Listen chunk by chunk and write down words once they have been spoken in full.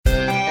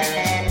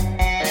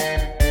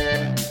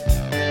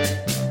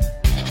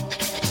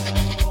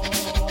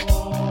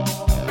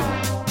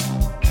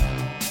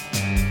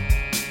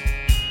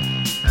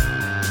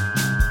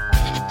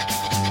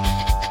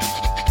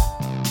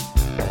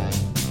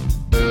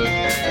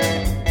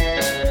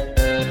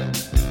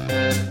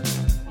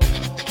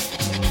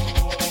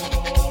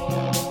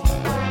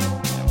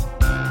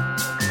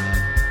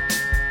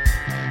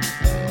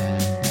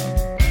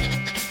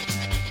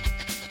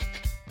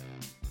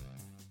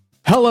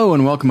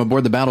and welcome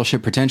aboard the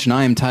Battleship Pretension.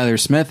 I am Tyler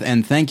Smith,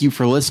 and thank you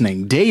for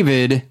listening.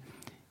 David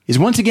is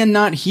once again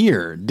not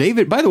here.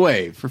 David, by the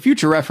way, for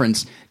future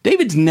reference,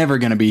 David's never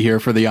going to be here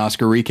for the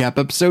Oscar recap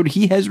episode.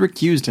 He has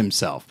recused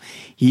himself.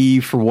 He,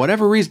 for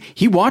whatever reason,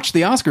 he watched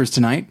the Oscars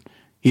tonight.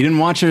 He didn't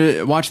watch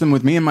them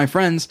with me and my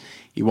friends.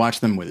 He watched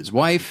them with his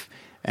wife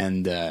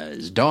and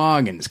his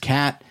dog and his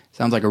cat.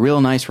 Sounds like a real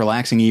nice,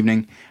 relaxing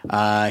evening.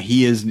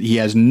 He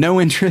has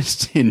no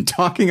interest in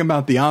talking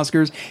about the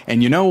Oscars,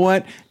 and you know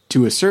what?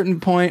 To a certain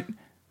point,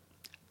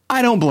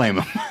 I don't blame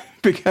him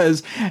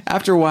because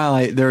after a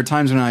while, there are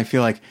times when I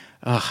feel like,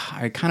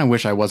 I kind of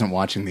wish I wasn't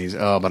watching these.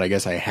 But I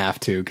guess I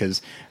have to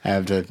because I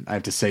have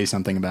to say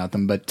something about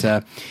them. But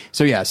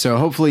so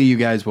hopefully you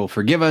guys will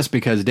forgive us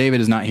because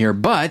David is not here.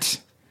 But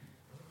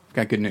I've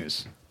got good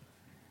news.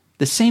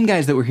 The same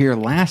guys that were here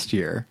last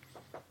year,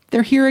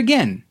 they're here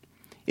again.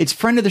 It's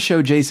friend of the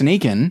show, Jason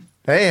Eakin.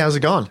 Hey, how's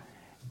it going?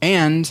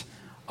 And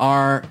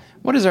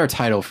what is our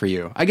title for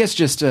you? I guess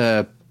just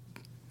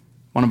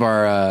one of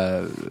our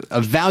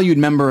a valued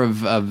member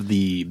of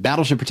the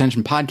Battleship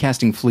Pretension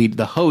podcasting fleet,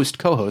 the co-host,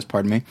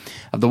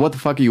 of the What the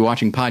Fuck Are You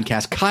Watching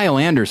podcast, Kyle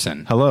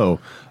Anderson. Hello.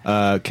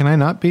 Can I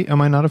not be? Am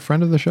I not a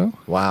friend of the show?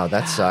 Wow,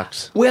 that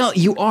sucks. Well,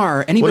 you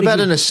are. What about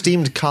an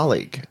esteemed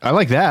colleague? I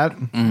like that.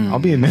 I'll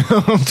be a no.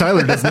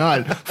 Tyler does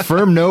not.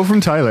 Firm no from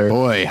Tyler.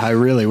 Boy, I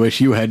really wish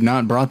you had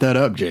not brought that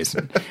up,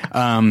 Jason.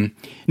 No,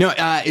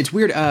 it's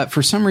weird.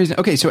 For some reason,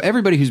 okay, so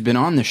everybody who's been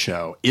on the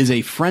show is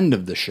a friend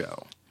of the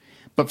show.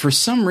 But for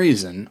some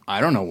reason, I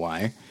don't know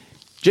why,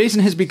 Jason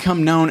has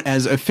become known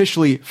as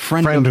officially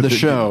friend of the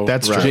show.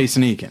 That's true.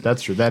 Jason Eakin.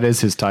 That's true. That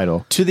is his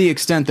title. To the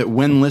extent that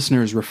when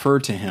listeners refer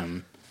to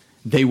him,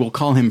 they will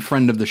call him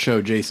friend of the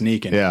show, Jason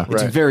Eakin. Yeah,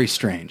 it's right. very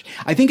strange.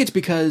 I think it's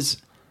because,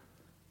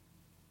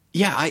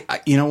 you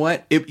know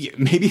what?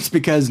 Maybe it's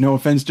because, no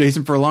offense,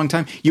 Jason, for a long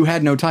time, you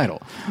had no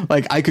title.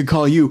 Like, I could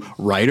call you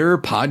writer,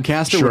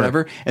 podcaster, Sure.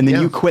 whatever, and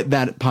then you quit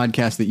that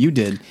podcast that you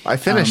did. I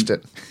finished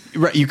it.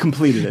 Right, you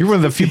completed it. You're one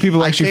of the few people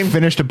who actually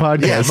finished a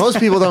podcast. Yeah, most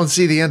people don't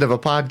see the end of a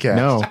podcast.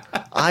 No.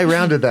 I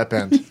rounded that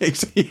bend.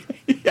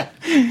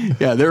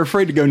 yeah, they're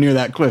afraid to go near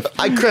that cliff.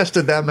 I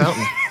crested that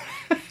mountain.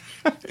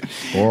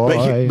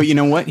 But you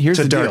know what? Here's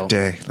It's a the dark deal.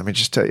 day, let me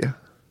just tell you.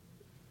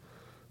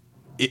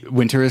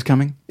 Winter is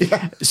coming?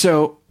 Yeah.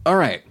 So, all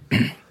right.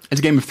 It's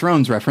a Game of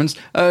Thrones reference,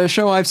 a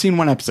show I've seen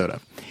one episode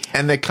of.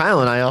 And that Kyle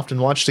and I often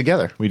watch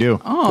together. We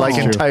do. Oh.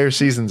 Like entire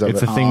seasons of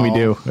It's it. a thing we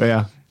do.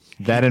 Yeah.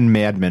 That and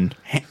Mad Men.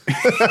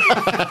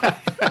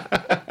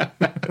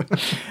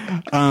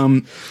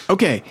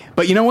 Okay,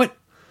 but you know what?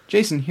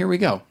 Jason, here we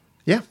go.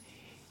 Yeah.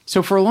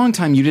 So for a long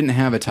time, you didn't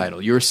have a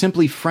title. You were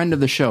simply friend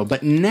of the show.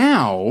 But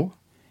now,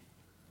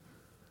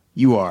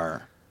 you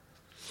are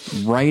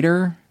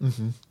writer,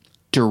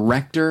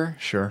 director,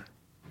 Sure.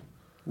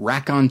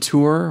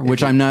 raconteur,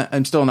 which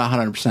I'm still not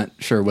 100%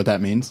 sure what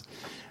that means.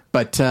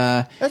 But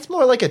That's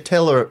more like a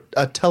teller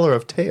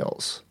of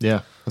tales.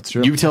 Yeah, that's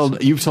true. you've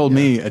told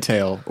me a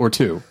tale or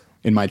two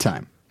in my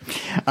time.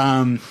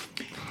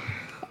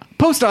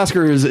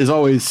 Post-Oscar is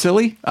always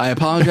silly. I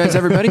apologize,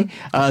 everybody.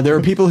 There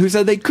are people who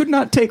said they could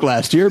not take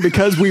last year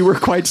because we were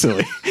quite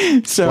silly.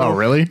 So, Oh,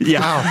 really?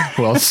 Yeah.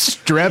 Well,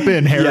 strap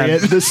in,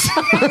 Harriet.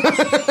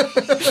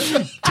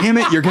 Damn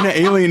it, you're going to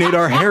alienate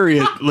our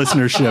Harriet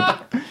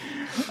listenership.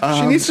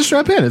 She needs to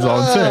strap in, is all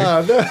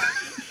I'm saying.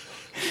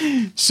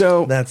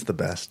 So That's the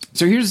best.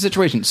 So here's the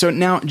situation. So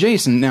now,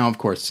 Jason, of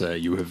course,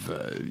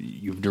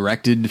 you've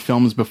directed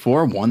films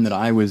before, one that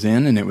I was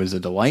in, and it was a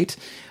delight.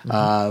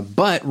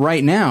 But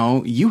right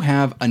now, you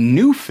have a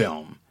new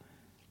film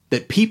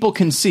that people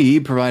can see,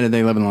 provided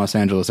they live in the Los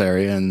Angeles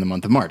area in the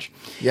month of March.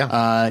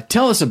 Yeah.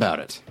 Tell us about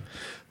it.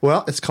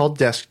 Well, it's called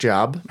Desk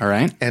Job. All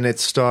right. And it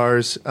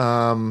stars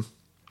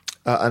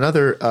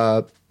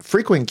another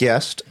frequent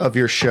guest of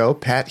your show,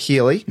 Pat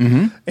Healy.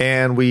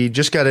 And we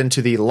just got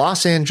into the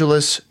Los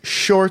Angeles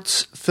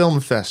Shorts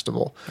Film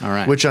Festival, All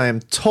right. which I am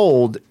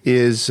told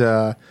is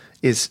a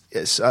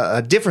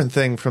different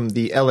thing from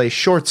the LA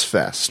Shorts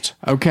Fest.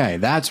 Okay,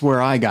 that's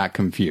where I got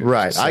confused.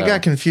 Right. So- I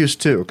got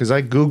confused too because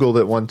I Googled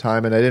it one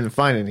time and I didn't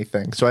find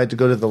anything. So I had to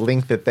go to the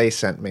link that they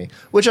sent me,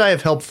 which I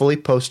have helpfully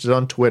posted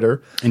on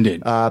Twitter.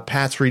 Indeed.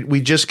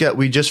 We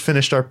just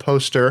finished our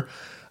poster,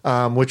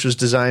 which was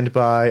designed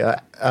by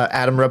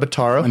Adam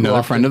Rebataro.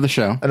 Another friend of the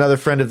show. Another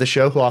friend of the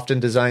show who often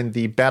designed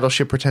the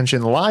Battleship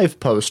Pretension live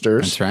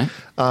posters. That's right.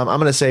 I'm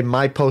going to say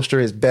my poster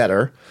is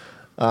better.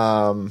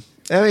 I mean,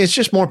 it's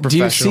just more Do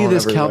professional. you see in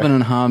this every Calvin way.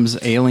 and Hobbes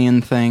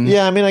alien thing?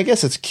 Yeah, I mean, I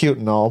guess it's cute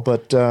and all,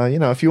 but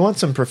if you want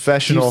some Do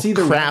professional you see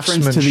the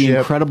craftsmanship, reference to the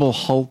Incredible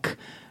Hulk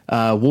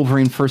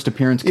Wolverine first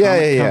appearance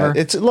comic cover?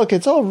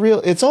 It's all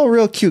real. It's all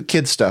real cute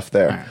kid stuff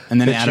there. Right.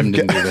 And then That Adam you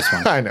didn't get- do this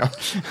one. I know.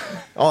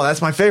 Oh,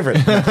 that's my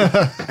favorite. No,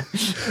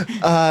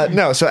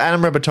 so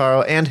Adam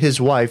Rebataro and his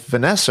wife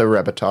Vanessa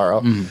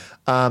Rebataro,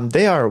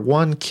 they are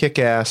one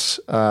kick-ass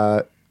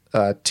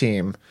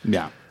team.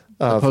 Yeah.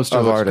 Of poster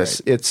looks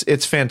artists.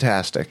 It's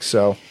fantastic.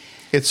 So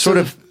it's sort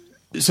of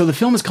So the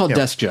film is called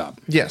Desk Job.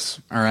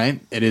 yes. All right.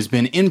 It has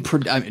been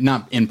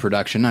not in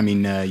production. I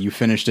mean, you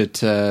finished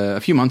it a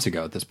few months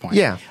ago at this point.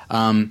 Yeah.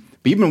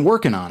 but you've been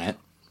working on it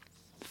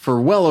for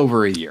well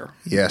over a year.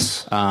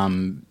 Yes.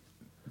 Writing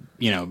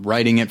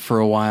it for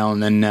a while,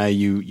 and then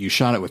you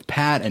shot it with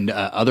Pat and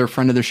other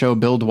friend of the show,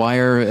 Bill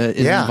Dwyer,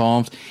 is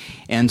involved.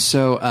 And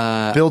so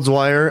Bill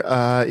Dwyer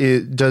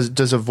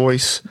does a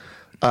voice,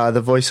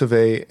 the voice of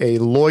a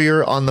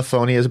lawyer on the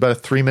phone. He has about a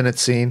 3-minute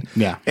scene.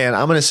 Yeah. And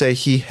I'm going to say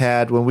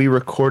when we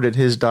recorded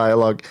his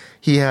dialogue,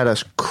 he had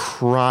us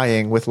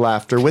crying with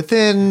laughter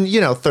within,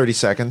 30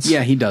 seconds.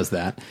 yeah, he does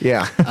that.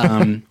 Yeah.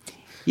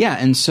 Yeah,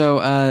 and so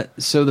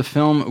the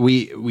film,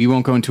 we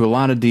won't go into a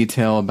lot of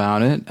detail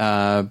about it,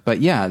 but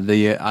yeah,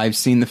 I've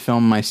seen the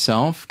film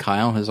myself.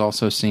 Kyle has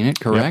also seen it,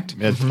 correct?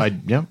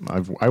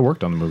 I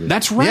worked on the movie.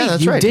 That's right, Yeah,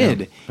 that's you right.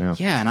 did.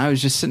 Yeah. And I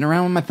was just sitting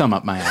around with my thumb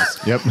up my ass.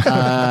 Yep.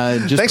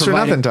 Just Thanks for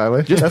nothing,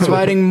 Tyler. Just That's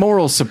providing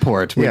moral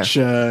support, Yeah. which,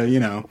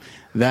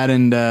 that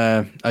and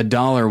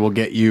 $1 will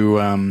get you...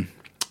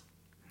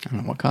 I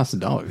don't know what costs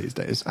 $1 these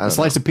days. A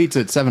slice of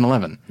pizza at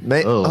 7-Eleven.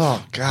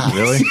 Oh, God.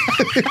 Really?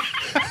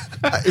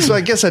 So I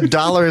guess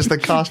 $1 is the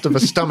cost of a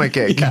stomach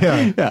ache.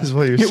 Yeah. Is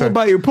what you're It will saying.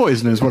 buy you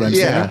poison, is what I'm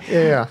saying.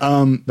 Yeah.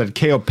 That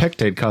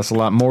kaopectate costs a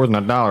lot more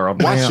than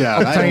 $1. Watch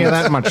out. I'll tell you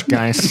that much,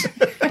 guys.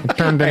 I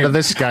turned into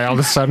this guy all of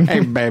a sudden. Hey,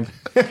 babe.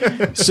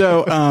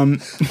 So,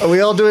 Are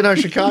we all doing our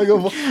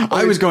Chicago?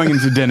 I was going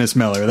into Dennis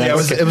Miller. Yeah, it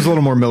was a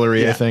little more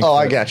Millery, I think. Oh,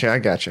 I got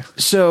you.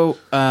 So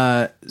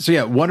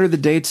yeah, what are the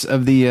dates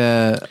of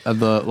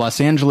the Los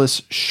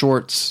Angeles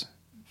Shorts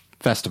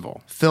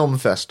Festival? Film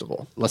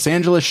festival. Los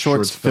Angeles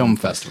Shorts Film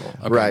Festival.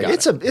 Okay, Right.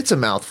 got it. It's a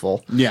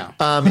mouthful. Yeah.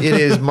 It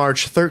is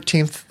March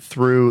 13th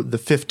through the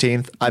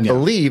 15th, I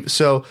believe.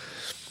 So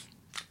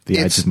The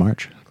Ides of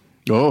March.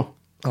 Oh,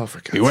 for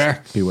God's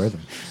beware. Beware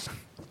them.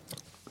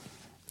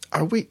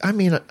 Are we? I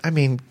mean,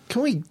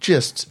 can we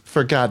just,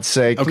 for God's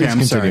sake? Okay, I'm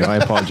Continue. sorry. I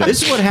apologize.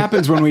 This is what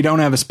happens when we don't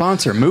have a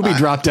sponsor. Mubi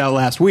dropped out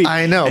last week.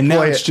 I know. and now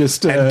boy, it's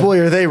just and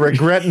boy, are they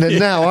regretting it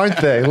now, aren't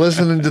they?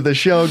 Listening to the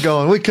show,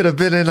 going, we could have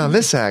been in on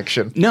this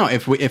action. no.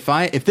 If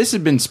this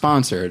had been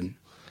sponsored,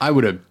 I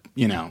would have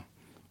You would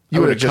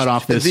would have cut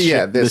off this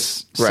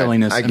this right,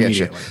 silliness I get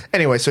immediately. you.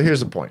 Anyway, so here's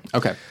the point.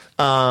 Okay.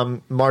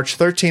 March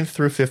 13th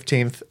through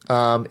 15th.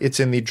 It's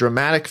in the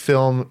dramatic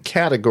film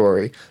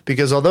category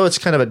because although it's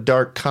kind of a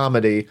dark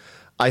comedy,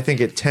 I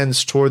think it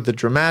tends toward the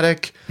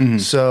dramatic. Mm-hmm.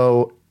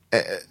 So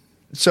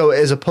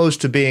as opposed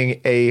to being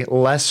a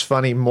less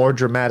funny, more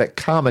dramatic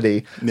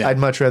comedy, Yeah. I'd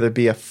much rather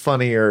be a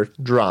funnier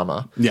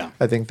drama. Yeah.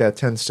 I think that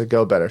tends to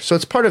go better. So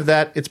it's part of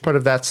that. It's part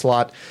of that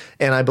slot.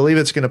 And I believe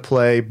it's going to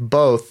play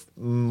both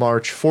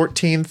March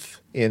 14th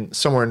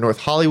somewhere in North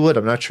Hollywood.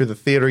 I'm not sure the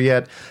theater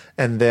yet.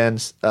 And then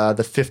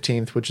the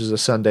 15th, which is a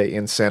Sunday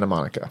in Santa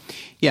Monica.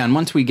 Yeah, and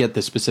once we get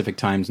the specific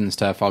times and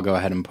stuff, I'll go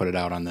ahead and put it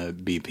out on the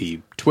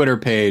BP Twitter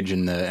page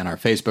and our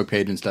Facebook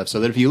page and stuff, so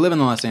that if you live in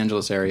the Los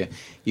Angeles area,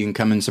 you can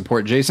come and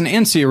support Jason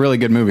and see a really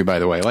good movie, by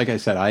the way. Like I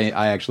said, I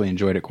actually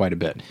enjoyed it quite a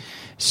bit.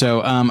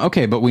 So,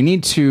 okay, but we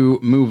need to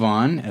move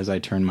on as I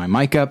turn my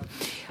mic up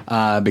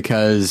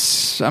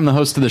because I'm the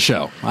host of the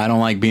show. I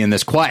don't like being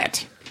this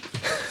quiet.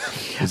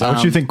 Is that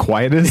what you think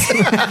quiet is?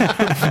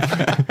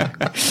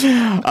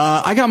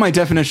 I got my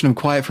definition of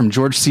quiet from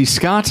George C.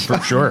 Scott. For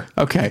sure.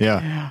 Okay.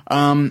 Yeah.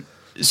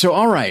 So,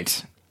 all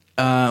right.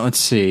 Let's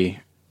see.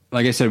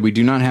 Like I said, we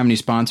do not have any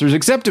sponsors,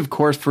 except, of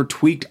course, for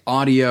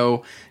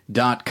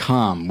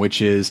tweakedaudio.com,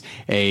 which is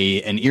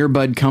an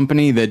earbud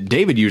company that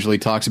David usually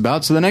talks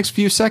about. So the next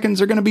few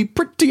seconds are going to be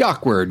pretty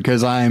awkward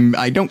because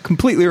I don't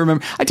completely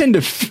remember. I tend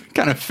to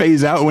kind of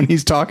phase out when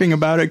he's talking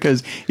about it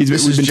because This we've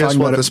is been just talking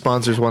what about the it.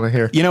 sponsors want to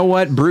hear. You know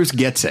what? Bruce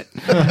gets it.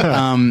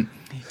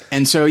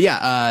 And so,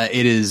 yeah,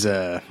 it is,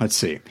 let's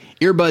see,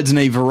 earbuds in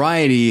a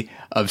variety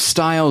of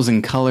styles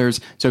and colors.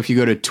 So if you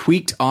go to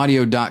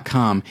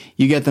tweakedaudio.com,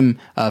 you get them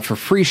for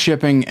free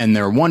shipping, and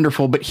they're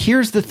wonderful. But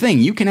here's the thing.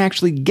 You can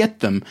actually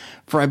get them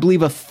for, I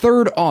believe, a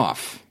third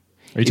off.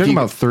 Are you talking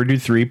about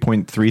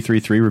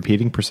 33.333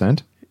 repeating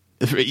percent?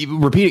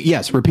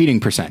 Repeating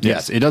percent.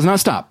 Yes. It does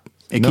not stop.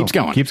 It keeps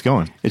going. Keeps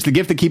going. It's the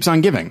gift that keeps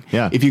on giving.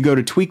 Yeah. If you go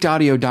to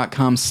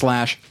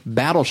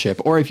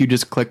tweakedaudio.com/battleship, or if you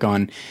just click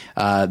on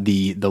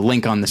the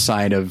link on the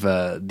side of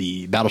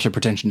the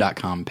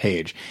battleshippretension.com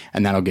page,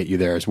 and that'll get you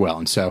there as well.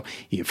 And so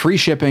you get free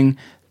shipping,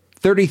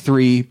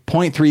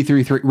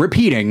 33.333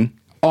 repeating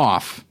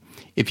off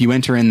if you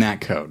enter in that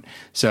code.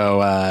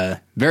 So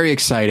very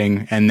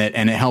exciting, and it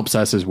helps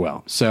us as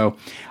well. So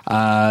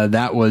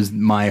that was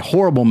my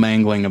horrible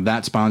mangling of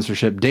that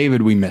sponsorship.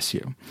 David, we miss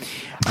you.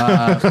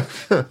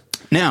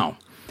 Now,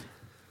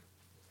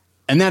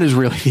 and that is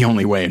really the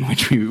only way in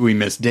which we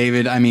miss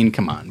David. I mean,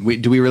 come on.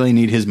 Do we really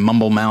need his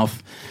mumble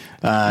mouth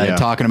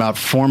talking about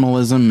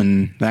formalism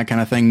and that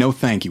kind of thing? No,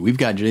 thank you. We've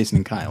got Jason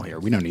and Kyle here.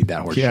 We don't need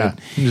that horse Yeah. shit.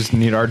 You just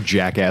need our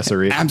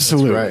jackassery.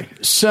 Absolutely. That's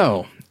right.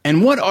 So,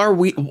 and what are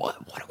we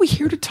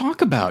here to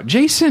talk about?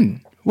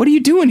 Jason, what are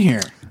you doing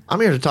here? I'm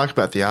here to talk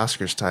about the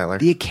Oscars, Tyler.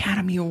 The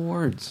Academy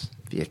Awards.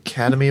 The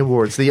Academy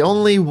Awards. The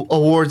only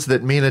awards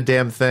that mean a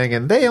damn thing,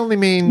 and they only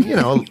mean,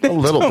 a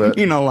little bit.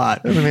 mean a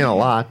lot. They don't mean a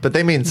lot, but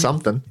they mean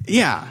something.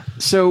 Yeah.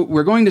 So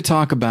we're going to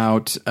talk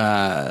about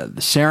the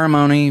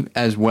ceremony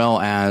as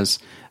well as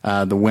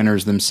the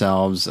winners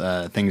themselves,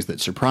 things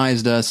that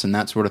surprised us, and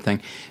that sort of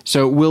thing.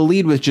 So we'll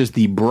lead with just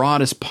the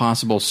broadest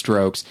possible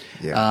strokes.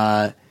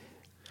 Yeah.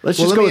 Let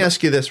me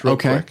ask you this real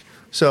quick.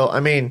 So, I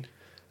mean,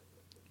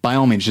 by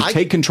all means, just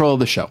take control of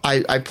the show.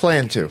 I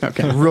plan to.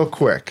 Okay. Real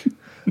quick.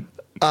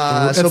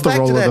 That's so the back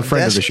role to of that the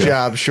friend of the desk show.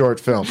 job short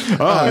film.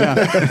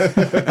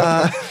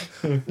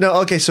 No,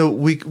 okay. So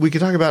we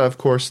could talk about, of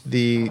course,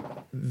 the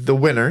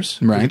winners.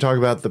 Right. We could talk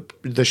about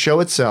the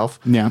show itself.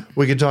 Yeah.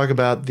 We could talk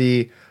about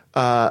the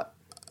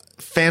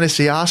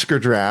fantasy Oscar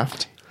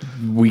draft.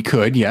 We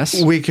could,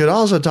 yes. We could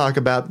also talk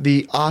about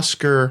the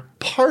Oscar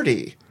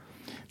party.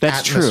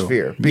 That's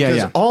atmosphere. true.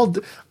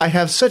 Because I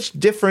have such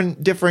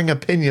differing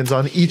opinions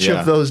on each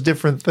of those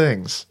different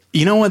things.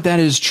 You know what? That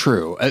is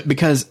true.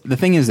 Because the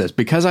thing is this,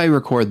 because I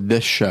record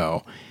this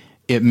show,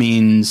 it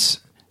means,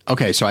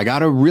 okay, so I got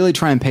to really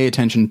try and pay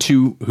attention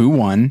to who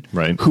won,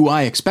 right, who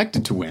I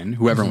expected to win,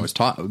 who everyone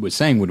was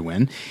saying would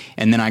win,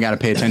 and then I got to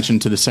pay attention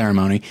to the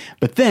ceremony.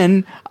 But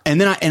then,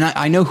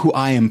 I know who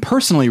I am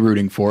personally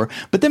rooting for.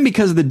 But then,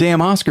 because of the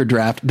damn Oscar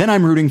draft, then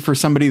I'm rooting for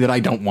somebody that I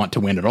don't want to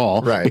win at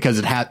all, right? Because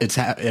it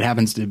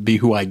happens to be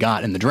who I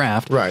got in the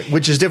draft, right?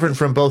 Which is different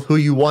from both who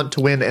you want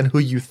to win and who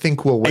you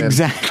think will win.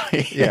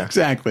 Exactly. Yeah.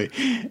 Exactly.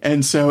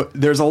 And so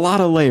there's a lot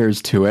of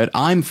layers to it.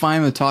 I'm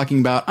fine with talking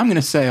about, I'm going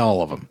to say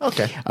all of them.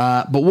 Okay.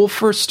 But we'll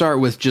first start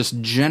with just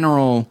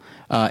general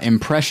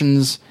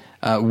impressions.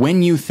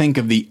 When you think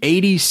of the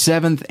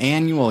 87th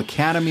Annual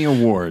Academy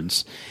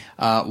Awards,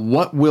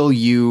 what will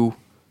you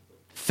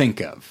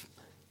think of?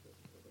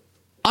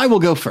 I will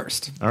go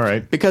first. All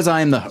right. Because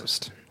I am the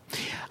host.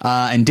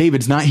 And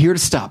David's not here to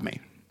stop me.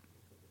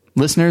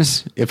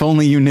 Listeners, if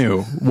only you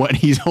knew what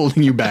he's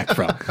holding you back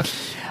from.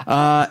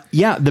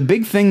 The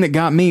big thing that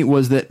got me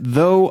was that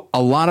though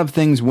a lot of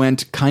things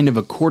went kind of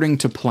according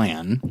to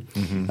plan,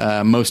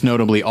 most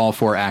notably all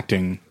 4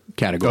 acting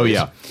categories.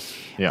 Oh,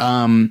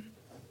 yeah.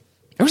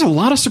 There was a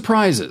lot of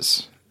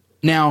surprises.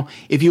 Now,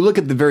 if you look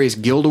at the various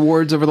Guild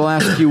Awards over the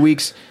last few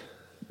weeks,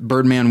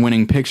 Birdman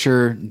winning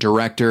picture,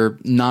 director,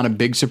 not a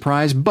big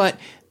surprise, but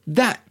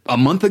that a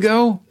month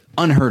ago,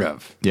 unheard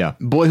of. Yeah.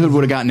 Boyhood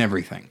would have gotten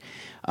everything.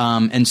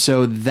 And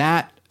so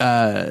that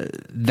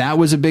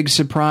was a big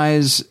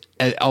surprise,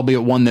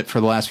 albeit one that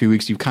for the last few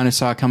weeks you kind of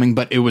saw coming,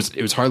 but it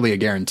was hardly a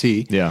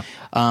guarantee. Yeah.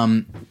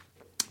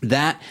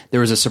 That there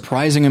was a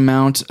surprising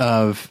amount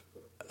of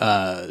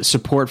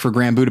support for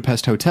Grand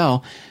Budapest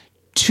Hotel.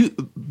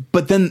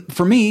 But then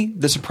for me,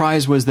 the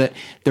surprise was that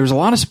there was a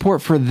lot of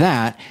support for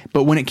that,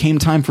 but when it came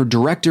time for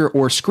director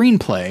or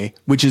screenplay,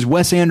 which is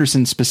Wes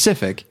Anderson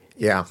specific,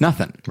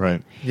 nothing.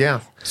 Right. Yeah.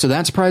 So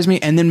that surprised me.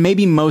 And then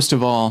maybe most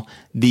of all,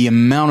 the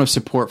amount of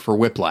support for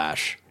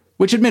Whiplash,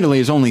 which admittedly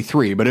is only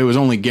 3, but it was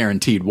only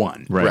guaranteed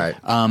 1. Right.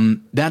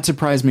 That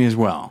surprised me as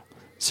well.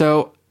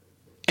 So,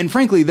 and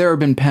frankly, there have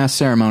been past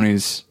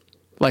ceremonies,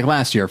 like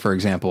last year, for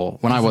example,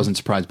 when I wasn't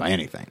surprised by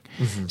anything.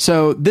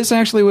 So this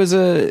actually was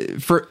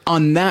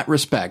in that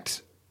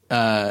respect,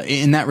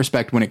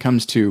 when it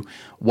comes to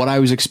what I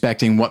was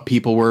expecting, what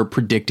people were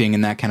predicting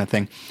and that kind of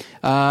thing,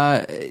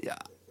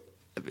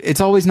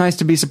 it's always nice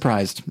to be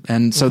surprised.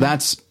 And so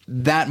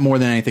that more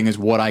than anything is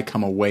what I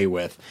come away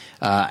with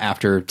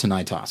after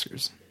tonight's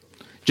Oscars.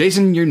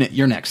 Jason,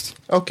 you're next.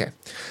 Okay.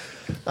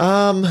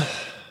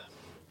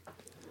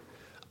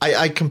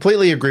 I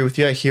completely agree with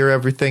you. I hear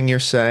everything you're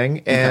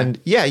saying, and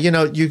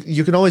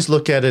you can always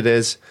look at it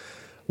as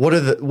what are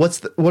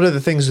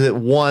the things that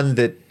won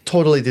that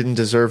totally didn't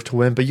deserve to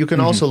win, but you can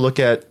also look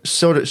at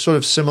sort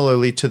of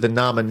similarly to the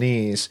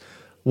nominees.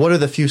 What are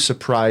the few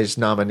surprise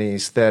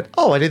nominees that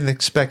I didn't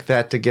expect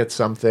that to get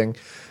something,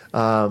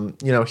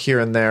 here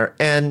and there,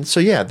 and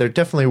so there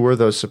definitely were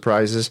those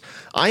surprises.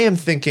 I am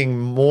thinking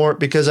more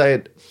because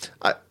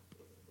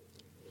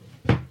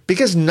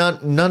because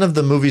none of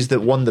the movies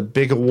that won the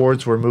big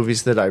awards were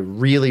movies that I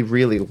really,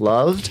 really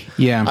loved.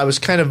 Yeah. I was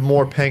kind of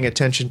more paying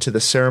attention to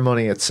the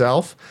ceremony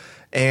itself.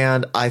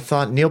 And I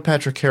thought Neil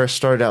Patrick Harris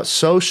started out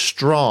so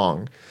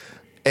strong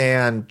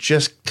and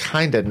just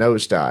kind of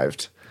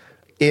nosedived,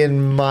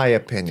 in my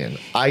opinion.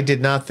 I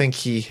did not think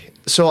he...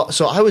 So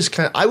I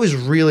was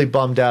really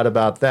bummed out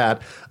about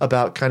that,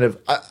 about kind of...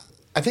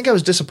 I think I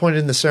was disappointed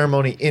in the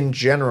ceremony in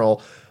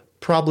general,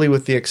 probably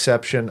with the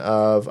exception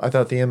of, I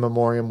thought the In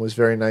Memoriam was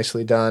very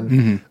nicely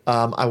done.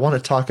 I want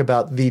to talk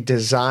about the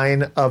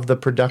design of the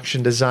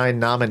production design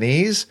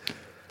nominees.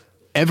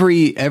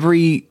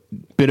 Every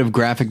bit of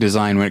graphic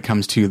design when it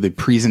comes to the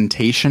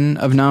presentation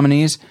of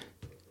nominees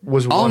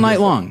was all wonderful. night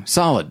long,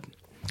 solid.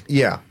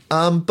 Yeah.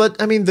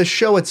 But I mean, the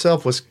show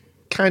itself was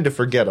kind of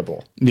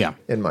forgettable. Yeah.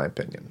 In my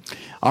opinion.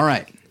 All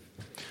right.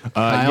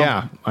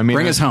 Kyle, I mean,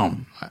 bring us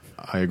home.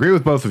 I agree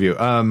with both of you.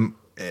 I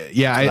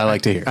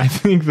like to hear. I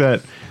think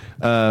that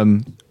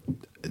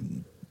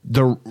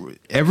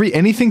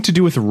anything to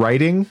do with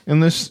writing in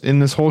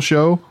this whole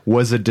show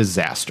was a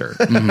disaster.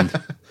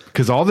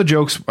 Because all the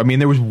jokes, I mean,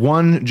 there was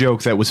one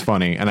joke that was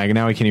funny, and I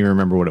can't even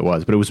remember what it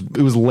was, but it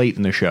was late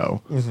in the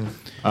show.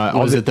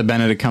 Was it the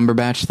Benedict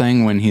Cumberbatch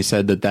thing when he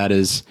said that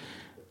is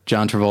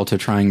John Travolta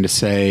trying to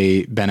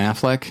say Ben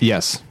Affleck?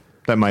 Yes.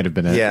 That might have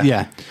been it. Yeah.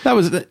 Yeah,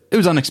 it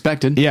was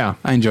unexpected. Yeah.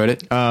 I enjoyed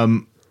it.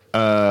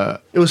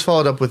 It was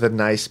followed up with a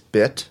nice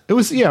bit. It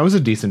was a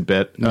decent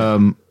bit.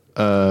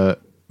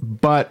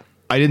 But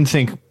I didn't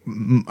think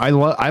I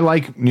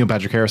like Neil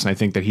Patrick Harris, and I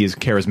think that he's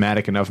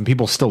charismatic enough, and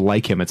people still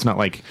like him. It's not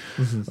like,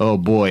 oh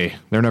boy,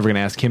 they're never going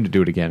to ask him to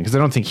do it again, because I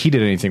don't think he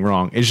did anything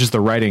wrong. It's just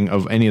the writing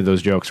of any of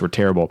those jokes were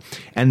terrible.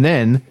 And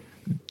then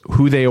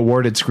who they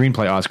awarded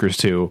screenplay Oscars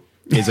to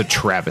is a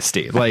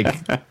travesty. Like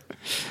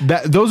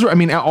those were, I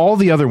mean, all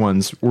the other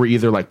ones were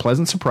either like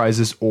pleasant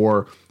surprises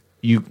or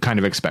you kind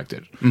of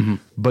expected.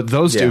 But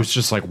those two, it's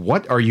just like,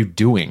 what are you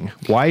doing?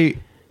 Why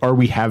are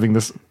we having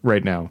this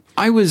right now?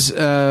 I was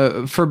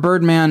for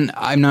Birdman.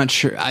 I'm not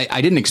sure.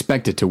 I didn't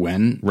expect it to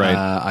win. Right.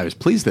 I was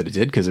pleased that it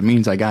did, because it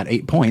means I got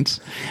 8 points.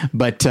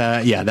 But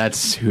yeah,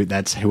 that's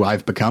who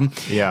I've become.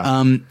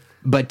 Yeah.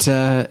 But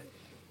I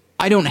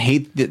don't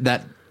hate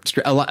that.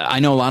 I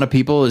know a lot of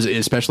people,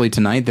 especially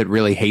tonight, that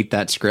really hate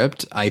that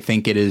script. I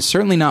think it is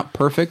certainly not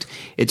perfect.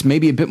 It's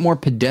maybe a bit more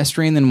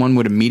pedestrian than one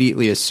would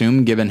immediately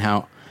assume, given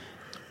how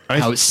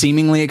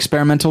seemingly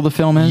experimental the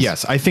film is.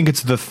 Yes, I think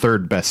it's the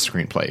third best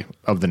screenplay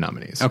of the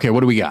nominees. Okay, what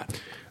do we got?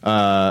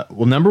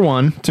 Well, number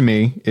one to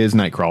me is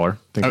Nightcrawler. I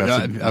think that's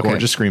a okay.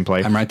 gorgeous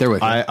screenplay. I'm right there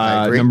with you.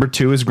 I agree. Number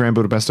two is Grand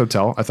Budapest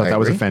Hotel. I thought that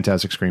was a agree.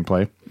 fantastic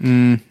screenplay.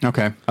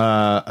 Okay.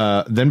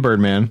 Then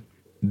Birdman,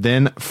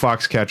 then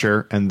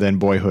Foxcatcher, and then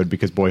Boyhood,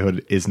 because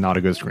Boyhood is not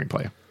a good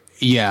screenplay.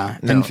 Yeah.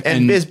 No,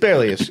 and it's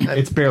barely a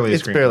It's barely a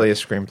it's screenplay. barely a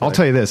screenplay. I'll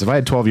tell you this: if I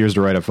had 12 years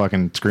to write a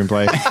fucking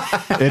screenplay,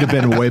 it'd have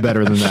been way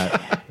better than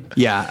that.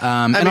 Yeah.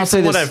 And I mean, I'll say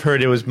from what this. I've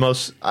heard, it was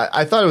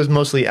I thought it was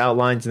mostly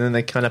outlines, and then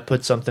they kind of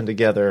put something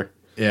together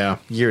Yeah,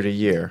 year to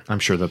year. I'm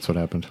sure that's what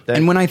happened.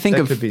 And when I think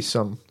that of- could be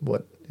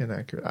somewhat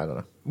inaccurate. I don't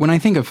know. When I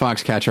think of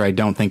Foxcatcher, I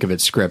don't think of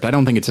its script. I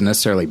don't think it's a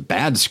necessarily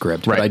bad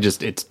script, but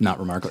Right. it's not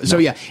remarkable. So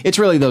yeah, it's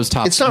really those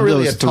top. It's not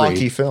really a those three.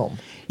 talky film.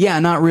 Yeah,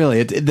 not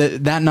really.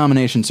 That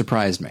nomination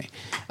surprised me.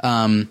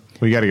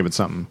 We got to give it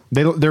something.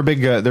 They're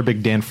big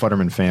Dan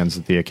Futterman fans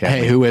at the Academy.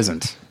 Hey, who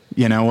isn't?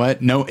 You know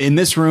what? No, in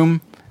this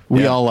room,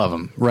 we all love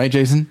him, right,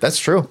 Jason? That's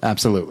true.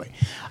 Absolutely.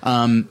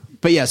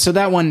 But yeah, so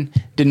that one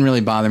didn't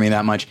really bother me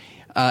that much.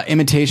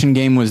 Imitation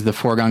Game was the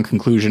foregone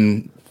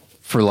conclusion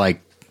for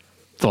like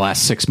the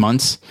last 6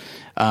 months.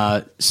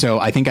 So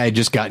I think I had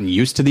just gotten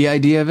used to the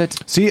idea of it.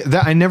 See,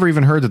 that I never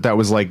even heard that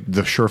was like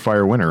the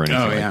surefire winner or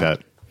anything Oh, yeah. like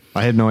that.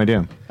 I had no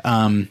idea.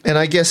 And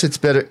I guess it's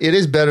better. It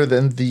is better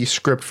than the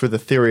script for The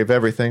Theory of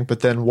Everything,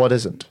 but then what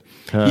isn't?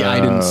 Yeah, I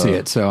didn't see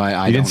it, so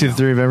I You didn't don't see know. The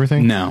Theory of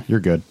Everything? No. You're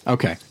good.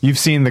 Okay. You've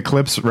seen the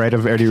clips, right,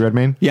 of Eddie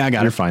Redmayne? Yeah, I got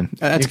it. You're fine.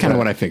 That's kind of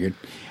what I figured.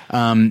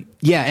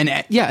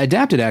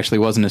 Adapted actually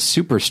wasn't a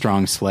super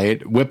strong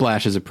slate.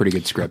 Whiplash is a pretty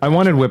good script. I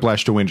wanted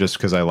Whiplash to win just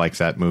because I like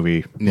that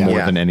movie more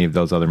Yeah. than any of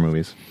those other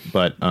movies.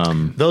 But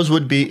Those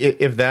would be,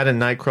 if that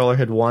and Nightcrawler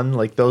had won,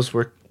 like those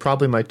were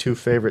probably my two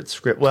favorite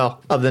script.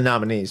 Well, of the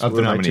nominees. of were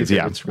the my two nominees, yeah,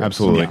 favorite scripts.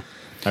 absolutely. Yeah.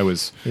 I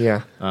was.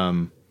 Yeah.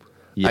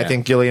 Yeah. I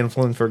think Gillian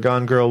Flynn for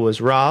Gone Girl was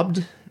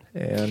robbed,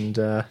 and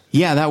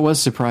Yeah, that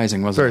was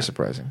surprising, wasn't very it?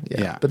 surprising.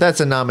 Yeah. Yeah. But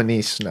that's a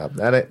nominee snub.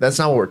 That's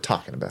not what we're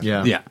talking about.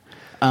 Yeah.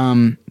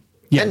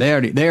 Yeah. They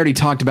already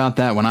talked about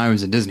that when I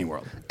was at Disney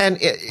World. And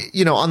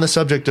on the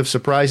subject of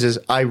surprises,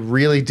 I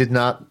really did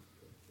not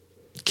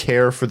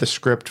care for the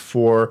script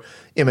for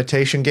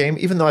Imitation Game,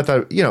 even though I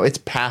thought, it's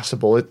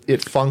passable,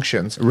 it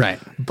functions. Right.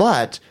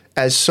 But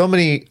as so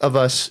many of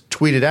us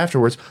tweeted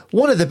afterwards,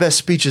 one of the best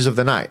speeches of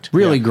the night.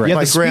 Really great. Yeah,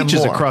 By the Graham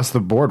speeches Moore. across the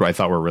board I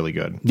thought were really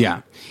good.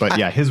 Yeah. But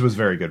yeah, his was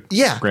very good.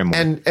 Yeah, Graham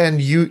Moore.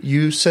 and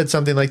you said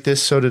something like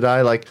this, so did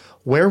I. Like,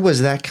 where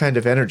was that kind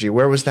of energy?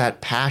 Where was that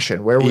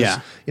passion? Where was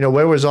Yeah.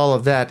 where was all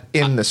of that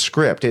in the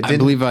script? It I didn't.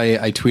 believe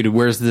I tweeted,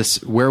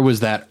 where was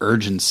that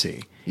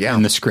urgency Yeah.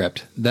 in the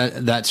script?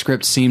 That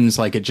script seems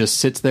like it just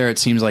sits there. It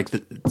seems like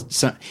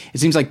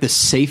the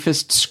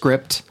safest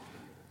script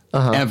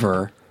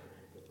ever.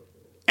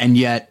 And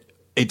yet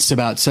it's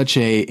about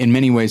in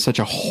many ways, such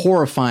a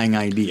horrifying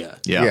idea.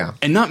 Yeah.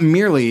 And not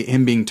merely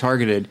him being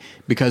targeted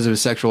because of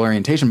his sexual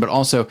orientation, but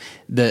also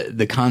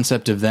the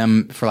concept of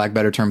them, for lack of a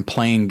better term,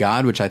 playing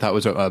God, which I thought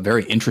was a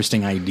very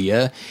interesting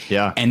idea.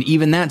 Yeah. And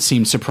even that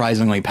seemed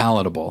surprisingly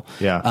palatable.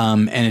 Yeah.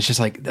 And it's just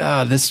like,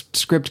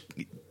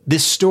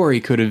 this story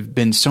could have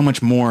been so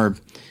much more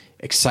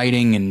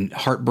exciting and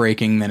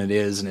heartbreaking than it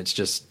is. And it's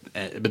just,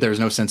 but there was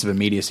no sense of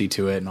immediacy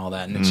to it and all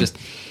that. And it's just,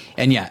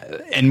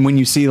 and when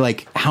you see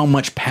like how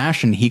much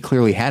passion he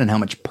clearly had and how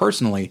much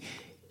personally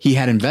he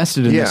had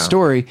invested in this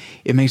story,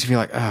 it makes you feel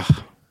like,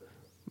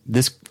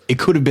 it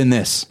could have been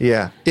this.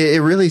 Yeah,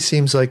 it really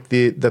seems like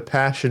the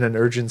passion and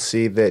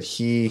urgency that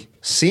he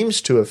seems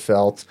to have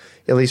felt,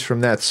 at least from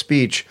that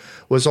speech,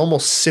 was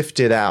almost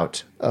sifted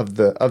out of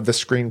the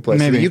screenplay. So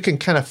Maybe. that you can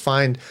kind of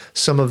find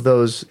some of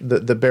those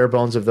the bare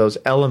bones of those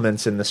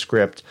elements in the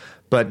script,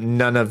 but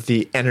none of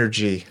the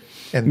energy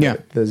and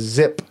the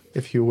zip,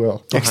 if you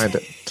will, behind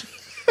it.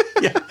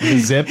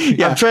 Zip.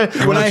 Yeah. I'm trying.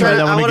 wanna I try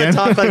that one want to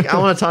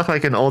again? talk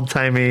like an old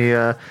timey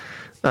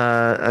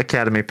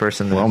Academy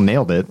person. Well,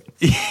 nailed it.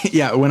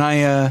 Yeah, when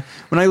I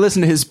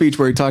listened to his speech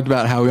where he talked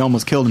about how he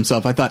almost killed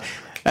himself, I thought,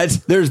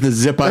 There's the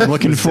zip I'm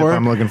looking for.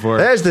 I'm looking for.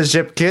 There's the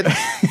zip kit.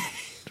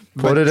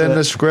 Put it in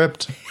the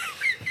script.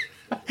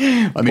 Let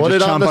me Put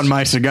just it on chomp the- on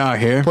my cigar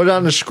here. Put it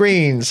on the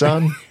screen,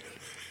 son.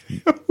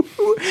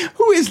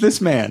 Who is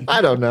this man?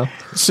 I don't know.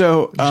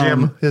 So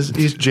Jim.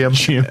 He's Jim.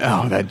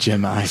 Oh, that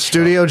Jim.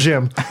 Studio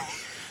Jim.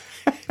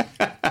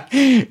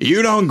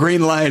 You don't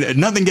green light.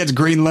 Nothing gets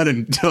green lit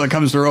until it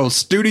comes to roll.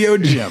 Studio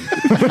Jim.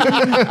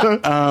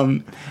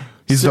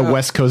 He's the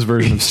West Coast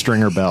version of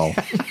Stringer Bell.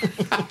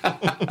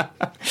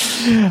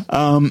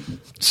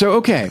 So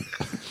okay.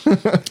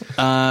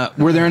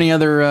 Were there any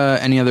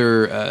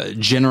other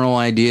general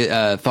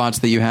thoughts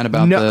that you had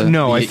about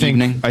the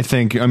evening? I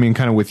think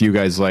kind of with you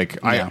guys, like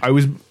Yeah. I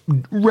was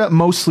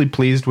mostly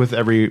pleased with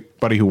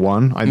everybody who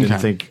won. I didn't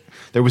think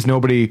there was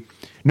nobody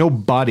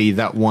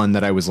that won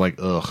that I was like,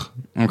 ugh.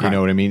 Okay. You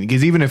know what I mean?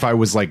 Because even if I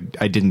was like,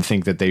 I didn't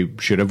think that they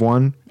should have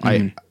won.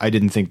 I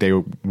didn't think they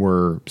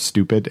were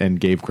stupid and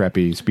gave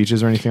crappy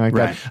speeches or anything like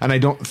Right. that. And I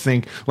don't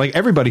think like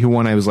everybody who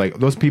won, I was like,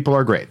 those people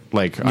are great.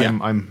 Like Yeah.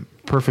 I'm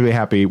perfectly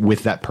happy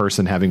with that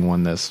person having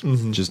won this.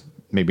 Just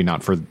maybe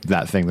not for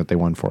that thing that they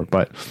won for,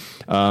 but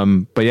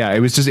yeah, it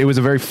was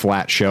a very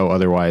flat show.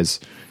 Otherwise,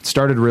 it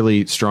started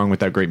really strong with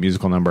that great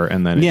musical number,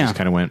 and then it just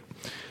kind of went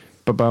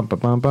ba-bum,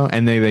 ba-bum, ba,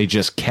 and they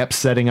just kept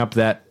setting up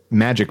that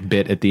magic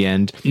bit at the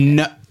end.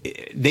 No,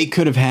 they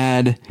could have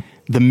had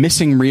the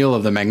missing reel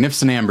of the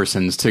Magnificent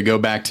Ambersons, to go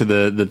back to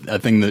the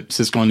thing that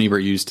Siskel and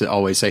Ebert used to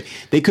always say.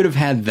 They could have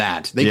had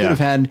that. They could have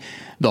had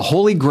the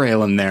Holy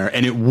Grail in there,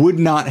 and it would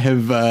not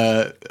have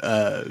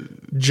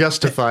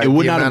Justified. it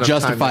would the not amount have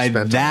of time justified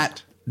spent on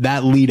it.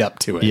 that lead up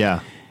to it.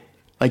 Yeah.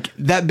 Like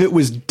that bit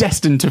was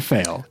destined to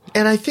fail.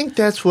 And I think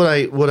that's what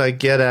I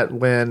get at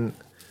when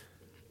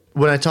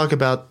I talk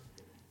about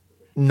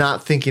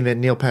not thinking that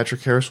Neil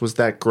Patrick Harris was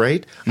that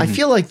great. I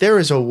feel like there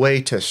is a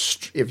way to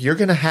if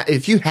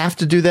you have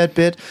to do that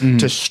bit,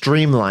 to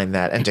streamline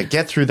that and to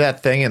get through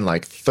that thing in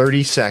like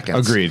 30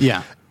 seconds. Agreed.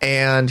 Yeah.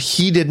 And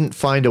he didn't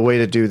find a way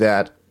to do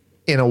that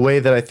in a way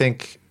that I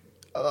think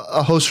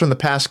a host from the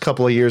past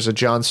couple of years, a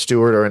Jon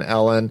Stewart or an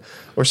Ellen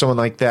or someone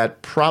like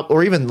that,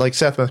 or even like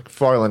Seth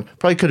MacFarlane,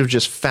 probably could have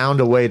just found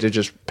a way to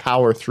just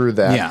power through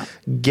that,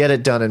 get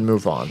it done, and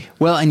move on.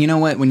 Well, and you know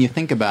what? When you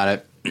think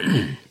about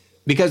it,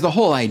 because the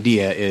whole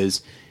idea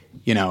is,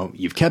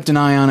 you've kept an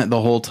eye on it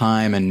the whole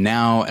time, and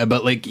now,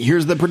 but like,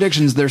 here's the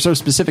predictions. They're so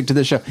specific to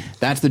this show.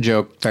 That's the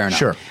joke. Fair enough.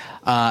 Sure.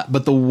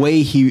 But the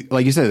way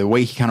like you said, the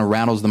way he kind of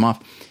rattles them off.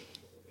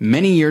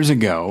 Many years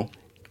ago,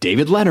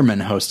 David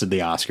Letterman hosted the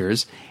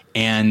Oscars,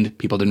 and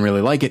people didn't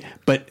really like it.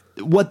 But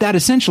what that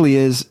essentially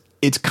is,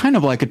 it's kind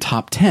of like a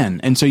top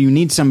 10. And so you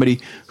need somebody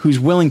who's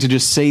willing to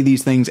just say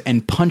these things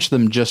and punch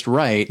them just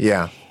right.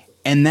 Yeah.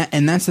 And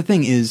that's the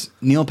thing is,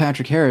 Neil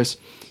Patrick Harris,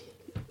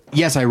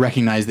 yes, I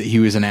recognize that he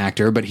was an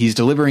actor, but he's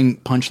delivering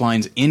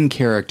punchlines in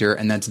character,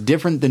 and that's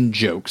different than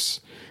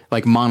jokes,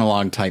 like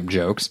monologue type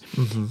jokes.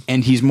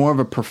 And he's more of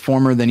a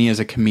performer than he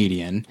is a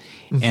comedian.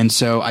 And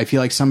so I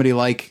feel like somebody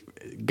like,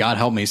 God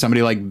help me,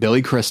 somebody like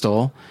Billy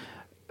Crystal,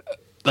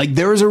 like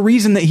there was a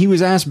reason that he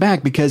was asked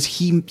back, because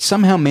he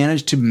somehow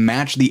managed to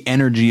match the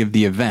energy of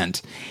the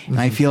event. And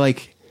I feel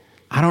like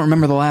I don't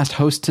remember the last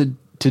host to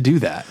do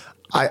that.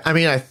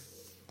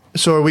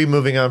 So are we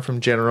moving on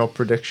from general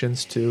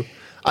predictions to?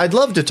 I'd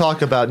love to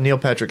talk about Neil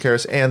Patrick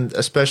Harris and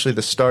especially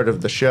the start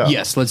of the show.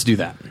 Yes, let's do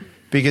that.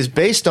 Because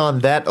based on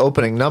that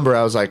opening number,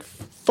 I was like,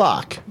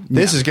 fuck,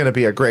 this is going to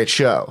be a great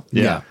show.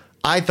 Yeah.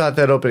 I thought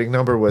that opening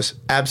number was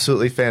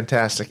absolutely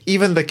fantastic.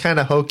 Even the kind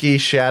of hokey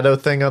shadow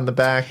thing on the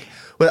back.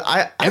 But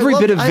Every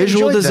bit of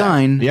visual enjoyed that.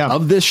 design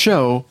of this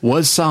show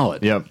was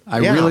solid. Yep. I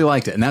really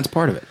liked it, and that's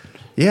part of it.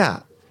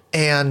 Yeah.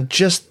 And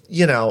just,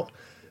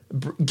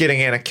 getting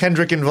Anna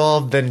Kendrick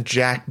involved, then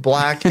Jack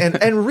Black,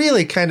 and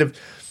really kind of,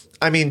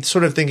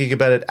 sort of thinking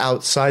about it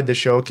outside the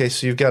show. Okay,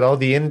 so you've got all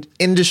the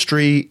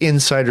industry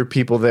insider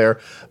people there,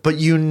 but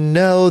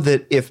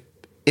that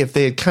if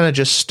they had kind of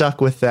just stuck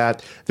with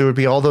that, there would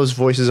be all those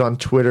voices on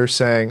Twitter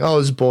saying, oh,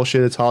 this is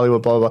bullshit, it's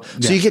Hollywood, blah, blah, blah.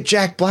 So you get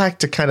Jack Black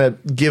to kind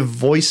of give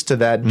voice to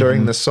that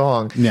during the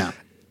song. Yeah.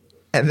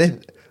 And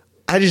then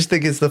I just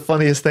think it's the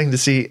funniest thing to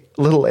see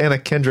little Anna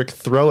Kendrick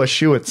throw a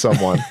shoe at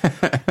someone.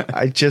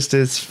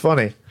 It's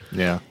funny.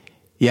 Yeah.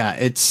 Yeah,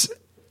 it's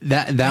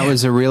that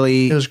was a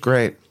really... It was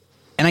great.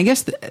 And I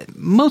guess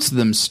most of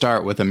them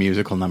start with a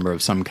musical number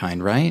of some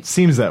kind, right?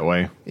 Seems that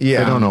way.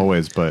 Yeah. I don't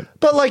always, but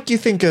But you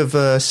think of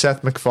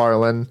Seth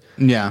MacFarlane,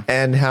 Yeah.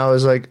 and how it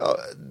was like,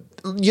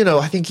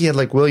 I think he had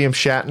like William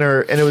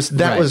Shatner, and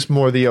that Right. was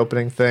more the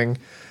opening thing,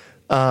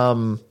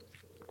 wasn't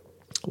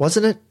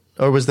it?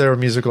 Or was there a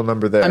musical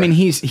number there?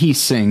 He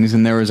sings,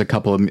 and there was We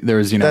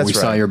That's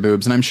Saw right. Your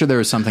Boobs, and I'm sure there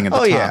was something at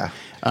the top.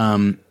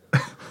 Yeah.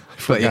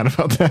 forgot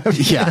about that.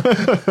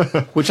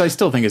 Yeah. Which I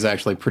still think is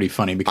actually pretty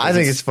funny, because I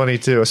think it's funny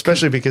too,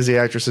 especially because the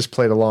actresses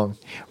played along.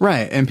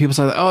 right. And people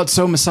say, oh, it's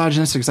so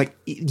misogynistic. It's like,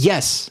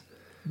 yes,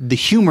 the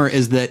humor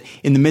is that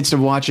in the midst of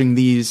watching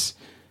these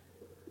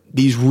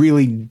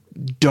really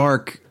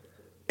dark,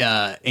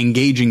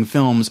 engaging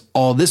films,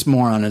 all this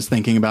moron is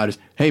thinking about is,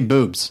 hey,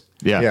 boobs.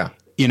 Yeah. Yeah.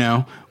 you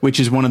know, which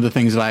is one of the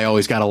things that I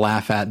always got to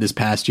laugh at this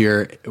past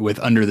year with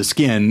Under the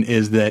Skin,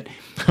 is that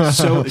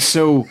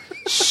so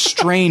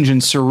strange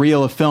and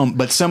surreal a film,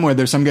 but somewhere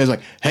there's some guys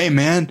like, hey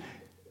man,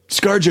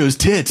 ScarJo's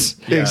tits.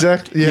 Yeah.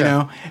 Exactly. Yeah. You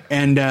know,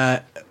 and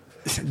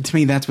to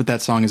me, that's what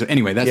that song is.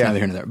 Anyway, that's neither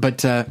here nor there.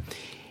 But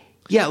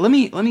yeah, let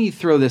me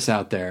throw this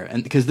out there,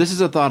 and because this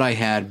is a thought I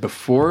had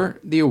before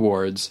the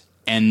awards,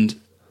 and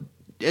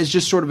as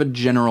just sort of a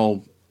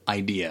general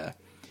idea,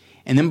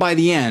 and then by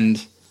the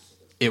end,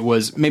 it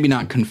was maybe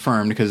not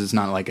confirmed because it's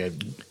not like a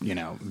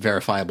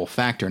verifiable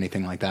fact or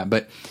anything like that.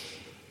 But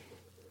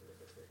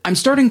I'm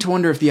starting to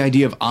wonder if the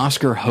idea of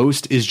Oscar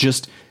host is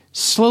just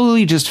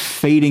slowly just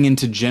fading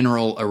into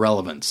general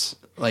irrelevance.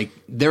 Like,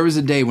 there was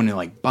a day when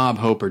like Bob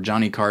Hope or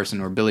Johnny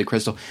Carson or Billy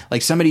Crystal,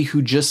 like somebody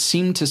who just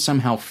seemed to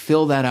somehow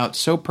fill that out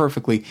so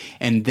perfectly,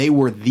 and they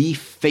were the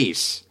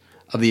face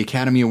of the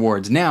Academy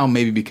Awards. Now,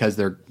 maybe because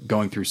they're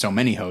going through so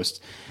many hosts,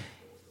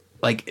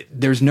 like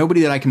there's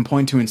nobody that I can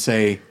point to and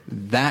say,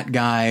 that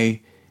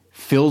guy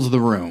fills the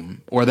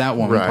room, or that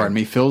woman, pardon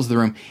me, fills the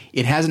room.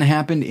 It hasn't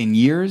happened in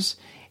years,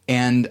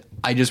 and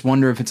I just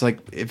wonder if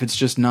it's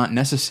just not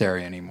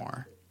necessary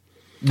anymore.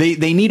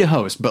 They need a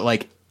host, but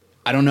like,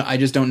 I don't know. I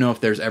just don't know if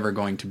there's ever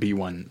going to be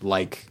one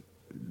like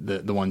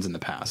the ones in the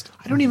past.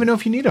 I don't even know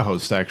if you need a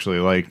host, actually.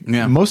 Like,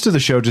 most of the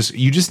show,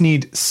 you just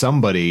need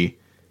somebody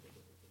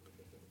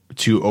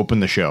to open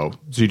the show.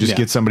 So you just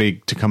get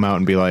somebody to come out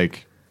and be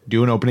like,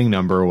 do an opening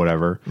number or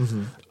whatever.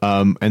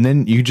 Mm-hmm. And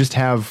then you just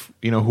have,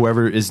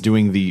 whoever is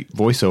doing the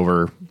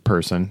voiceover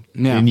person.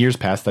 Yeah. In years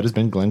past, that has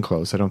been Glenn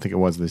Close. I don't think it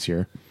was this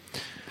year.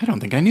 I don't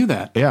think I knew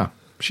that. Yeah.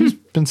 She's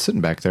been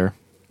sitting back there.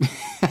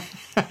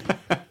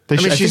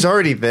 She's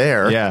already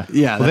there. Yeah.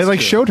 Yeah. Well, they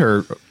showed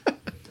her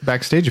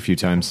backstage a few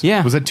times.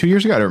 Yeah. Was that 2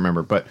 years ago? I don't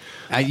remember. But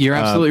you're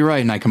absolutely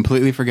right, and I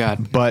completely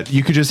forgot. But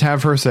you could just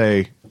have her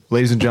say,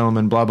 ladies and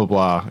gentlemen, blah, blah,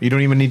 blah. You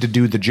don't even need to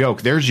do the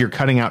joke. There's your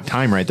cutting out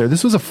time right there.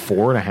 This was a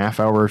 4.5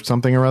 hour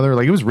something or other.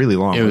 Like, it was really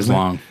long. It was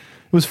long. It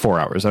was 4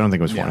 hours. I don't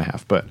think it was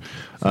 4.5. But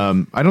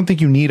I don't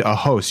think you need a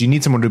host. You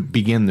need someone to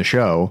begin the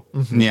show.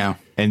 Mm-hmm. Yeah.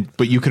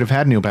 But you could have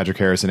had Neil Patrick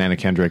Harris and Anna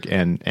Kendrick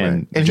and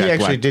Jack he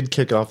actually Black. Did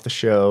kick off the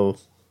show.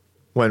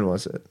 When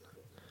was it?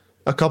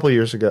 A couple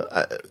years ago,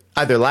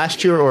 either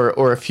last year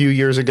or a few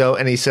years ago,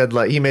 and he said,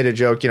 like, he made a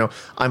joke,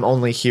 I'm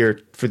only here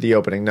for the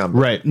opening number.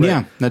 Right.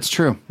 Yeah, that's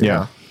true.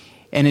 Yeah.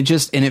 And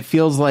it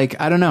feels like,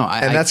 I don't know.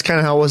 That's kind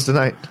of how it was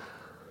tonight.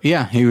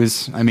 Yeah,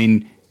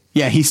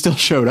 he still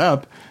showed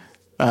up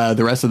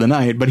the rest of the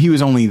night, but he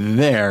was only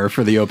there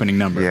for the opening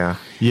number. Yeah.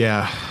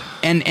 Yeah.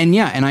 And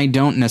I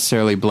don't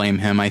necessarily blame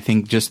him. I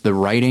think just the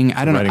writing,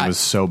 I don't know. The writing was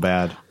so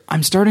bad.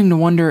 I'm starting to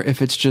wonder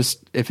if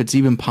it's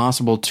even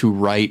possible to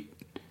write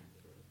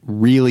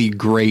really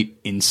great,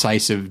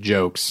 incisive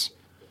jokes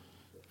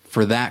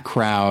for that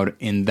crowd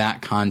in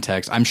that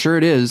context. I'm sure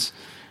it is,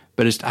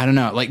 but I don't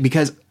know. Like,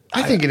 because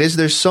I think it is.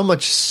 There's so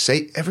much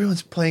safe.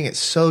 Everyone's playing it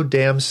so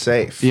damn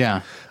safe.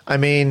 Yeah. I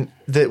mean,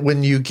 that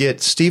when you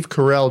get Steve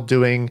Carell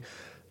doing,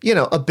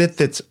 a bit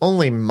that's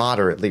only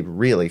moderately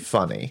really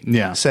funny.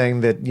 Yeah.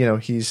 Saying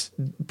that, he's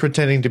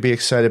pretending to be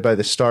excited by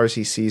the stars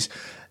he sees.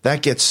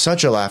 That gets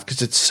such a laugh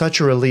because it's such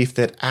a relief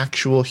that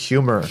actual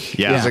humor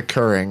is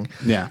occurring.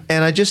 Yeah.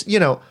 And I just,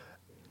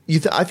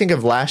 I think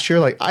of last year,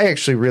 like, I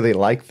actually really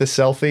liked the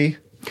selfie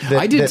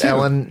that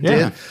Ellen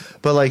did.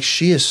 But, like,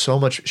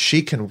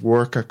 she can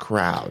work a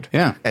crowd.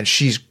 Yeah. And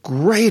she's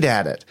great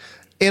at it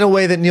in a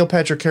way that Neil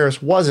Patrick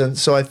Harris wasn't.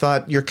 So I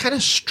thought, you're kind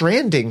of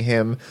stranding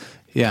him.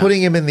 Yeah.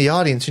 Putting him in the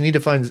audience, you need to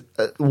find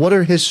what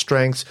are his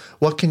strengths.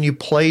 What can you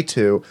play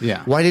to?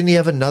 Yeah. Why didn't he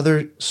have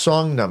another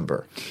song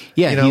number?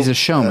 Yeah, he's a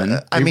showman.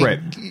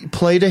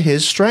 Play to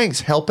his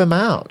strengths. Help him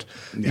out.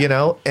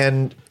 Yeah.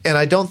 And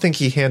I don't think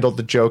he handled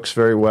the jokes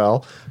very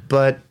well.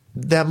 But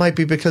that might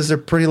be because they're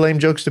pretty lame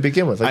jokes to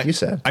begin with, like you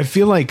said. I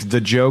feel like the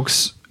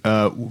jokes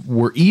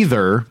were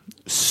either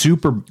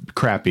super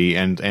crappy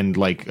and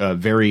like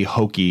very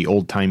hokey,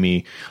 old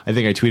timey. I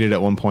think I tweeted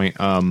at one point.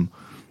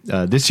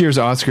 This year's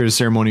Oscars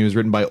ceremony was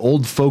written by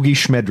old fogey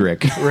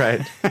Schmedrick. Right.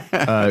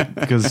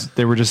 Because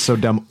they were just so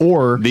dumb.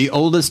 Or the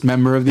oldest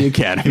member of the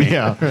Academy.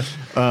 Yeah.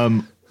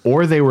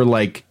 Or they were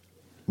like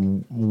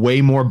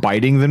way more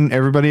biting than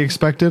everybody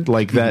expected.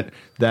 Like that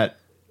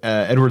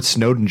Edward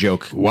Snowden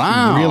joke.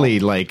 Wow. Really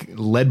like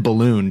lead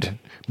ballooned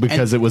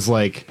because it was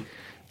like.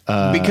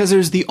 Because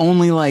there's the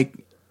only like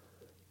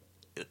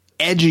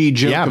edgy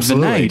joke of the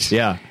night.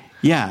 Yeah.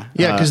 Yeah.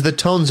 Yeah, because the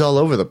tone's all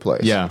over the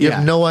place. Yeah. You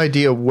have no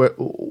idea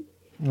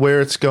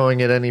where it's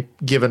going at any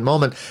given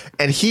moment.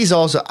 And he's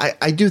also,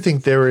 I do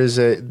think there's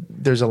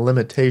a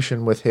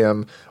limitation with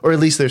him, or at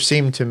least there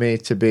seemed to me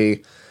to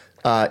be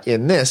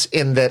in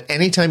that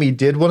anytime he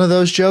did one of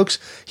those jokes,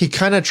 he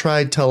kind of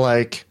tried to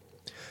like,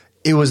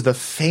 it was the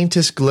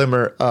faintest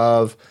glimmer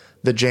of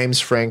the James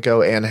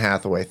Franco, Anne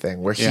Hathaway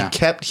thing where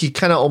he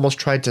kind of almost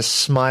tried to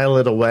smile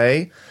it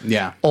away.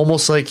 Yeah.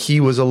 Almost like he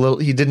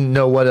didn't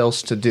know what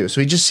else to do. So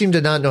he just seemed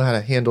to not know how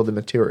to handle the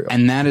material.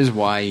 And that is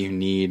why you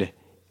need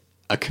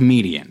a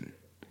comedian,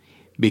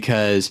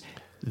 because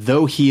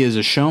though he is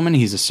a showman,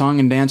 he's a song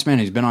and dance man,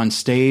 he's been on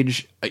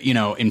stage,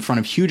 in front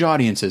of huge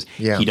audiences.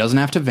 Yeah. He doesn't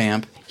have to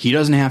vamp. He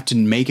doesn't have to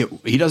make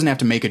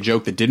a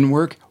joke that didn't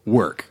work.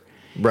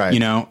 Right.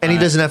 And he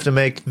doesn't have to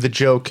make the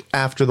joke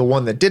after the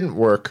one that didn't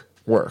work.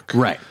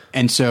 Right.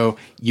 And so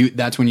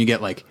that's when you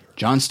get like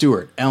Jon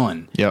Stewart,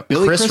 Ellen, Yep.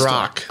 Billy Chris Crystal,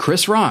 Rock.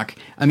 Chris Rock.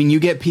 I mean, you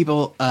get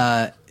people,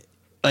 like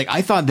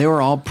I thought they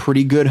were all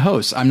pretty good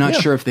hosts. I'm not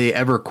sure if they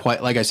ever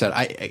quite, like I said,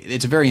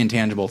 it's a very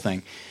intangible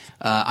thing.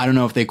 I don't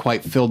know if they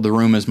quite filled the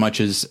room as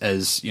much as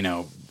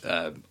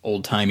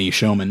old timey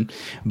showmen,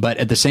 but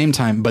at the same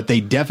time, but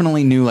they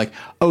definitely knew like,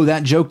 oh,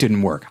 that joke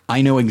didn't work.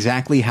 I know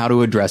exactly how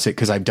to address it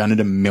because I've done it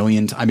a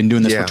million times. I've been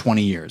doing this for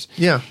 20 years.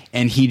 Yeah.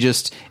 And he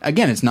just,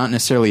 again, it's not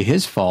necessarily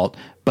his fault,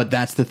 but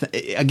that's the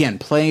thing. Again,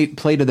 play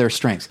to their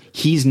strengths.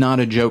 He's not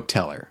a joke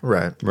teller.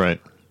 Right.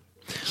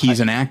 He's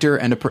an actor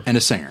and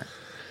a singer.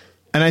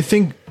 And I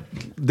think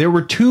there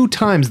were 2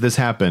 times this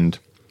happened.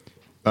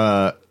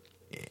 And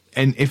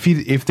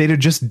if they'd have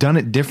just done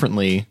it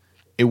differently,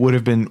 it would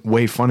have been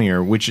way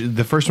funnier. Which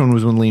the first one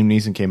was when Liam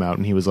Neeson came out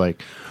and he was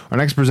like, our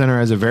next presenter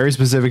has a very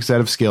specific set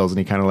of skills, and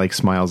he kind of like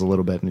smiles a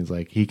little bit and he's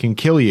like, he can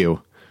kill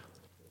you.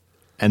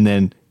 And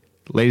then,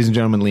 ladies and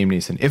gentlemen, Liam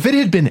Neeson. If it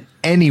had been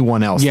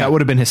anyone else, that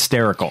would have been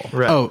hysterical.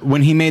 Right. Oh,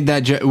 when he made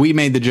that we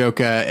made the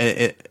joke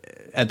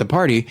at the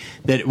party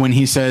that when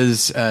he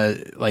says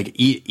like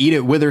eat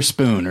it with her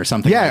spoon or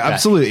something. Yeah, like that.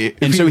 absolutely.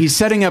 And so he's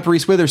setting up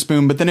Reese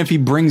Witherspoon, but then if he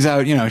brings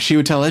out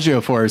Chiwetel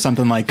Ejiofor or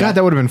something like God,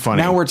 that would have been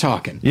funny. Now we're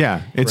talking.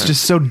 Yeah, it's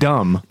just so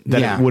dumb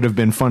that it would have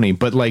been funny.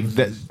 But like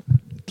that,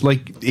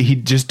 like he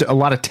just a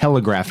lot of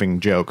telegraphing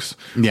jokes,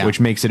 which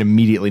makes it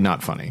immediately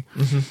not funny.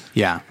 Mm-hmm.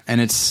 Yeah, and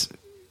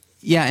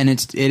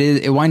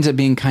it winds up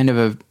being kind of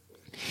a.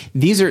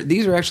 These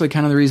are actually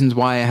kind of the reasons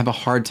why I have a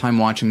hard time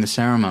watching the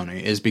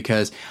ceremony, is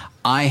because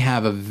I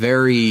have a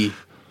very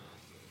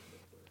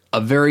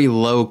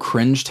low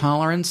cringe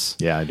tolerance.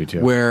 Yeah, I do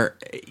too. Where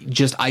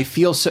just I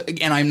feel so,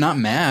 and I'm not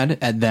mad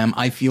at them.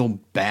 I feel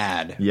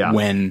bad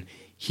when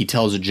he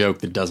tells a joke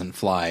that doesn't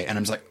fly, and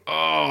I'm just like,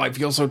 oh, I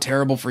feel so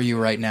terrible for you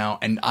right now,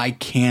 and I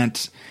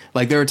can't.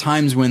 Like, there are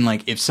times when,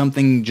 like, if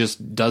something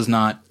just does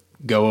not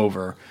go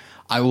over,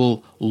 I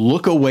will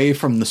look away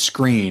from the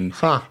screen.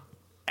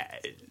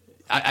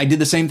 I did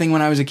the same thing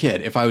when I was a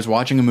kid. If I was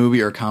watching a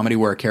movie or a comedy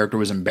where a character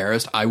was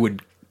embarrassed, I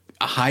would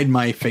hide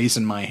my face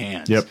in my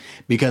hands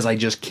because I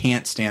just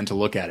can't stand to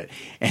look at it.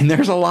 And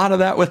there's a lot of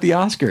that with the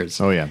Oscars.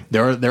 Oh yeah,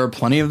 there are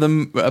plenty of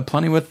them,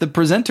 plenty with the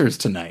presenters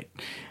tonight,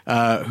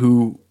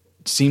 who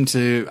seem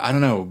to, I don't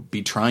know,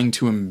 be trying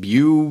to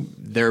imbue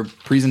their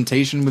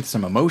presentation with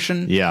some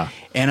emotion. Yeah,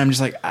 and I'm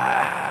just like,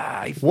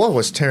 what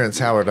was Terrence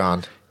Howard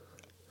on?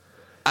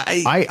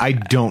 I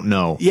don't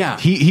know. Yeah.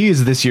 He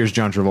is this year's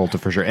John Travolta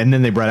for sure. And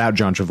then they brought out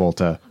John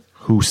Travolta,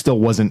 who still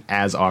wasn't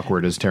as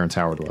awkward as Terrence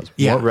Howard was.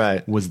 Yeah.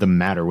 What was the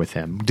matter with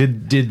him?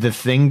 Did the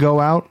thing go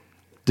out?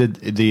 Did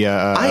the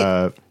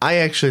I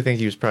actually think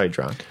he was probably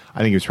drunk. I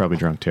think he was probably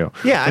drunk too.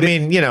 Yeah, I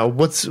mean,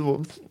 what's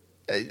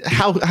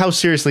how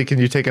seriously can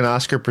you take an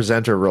Oscar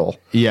presenter role?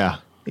 Yeah.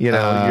 You're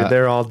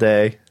there all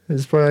day.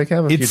 It's probably like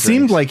have a few it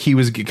seemed drinks. like he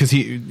was, because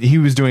he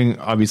was doing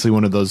obviously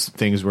one of those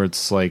things where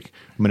it's like,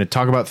 I'm going to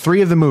talk about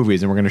 3 of the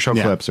movies and we're going to show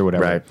clips or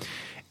whatever. Right.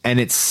 And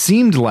it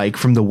seemed like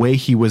from the way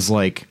he was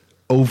like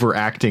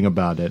overacting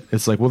about it,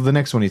 it's like, well, the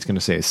next one he's going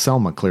to say is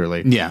Selma,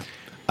 clearly. Yeah.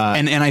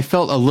 And I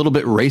felt a little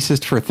bit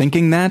racist for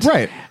thinking that.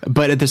 Right.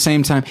 But at the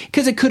same time,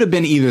 because it could have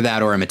been either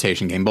that or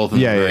Imitation Game. Both of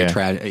them are very yeah.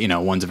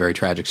 tragic. One's a very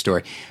tragic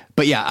story.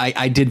 But yeah,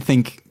 I did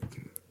think,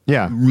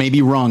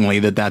 maybe wrongly,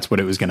 that's what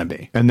it was going to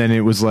be. And then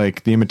it was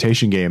like The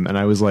Imitation Game, and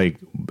I was like,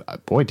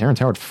 boy, Terrence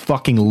Howard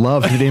fucking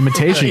loved The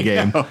Imitation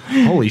Game.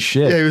 Holy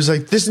shit. Yeah, he was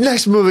like, this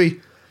next movie,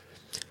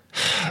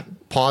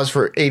 pause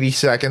for 80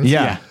 seconds.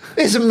 Yeah.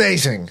 It's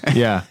amazing.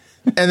 Yeah.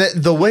 And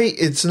the way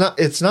it's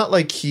not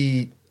like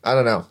he, I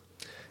don't know.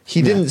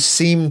 He didn't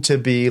seem to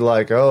be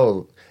like,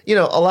 oh,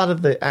 a lot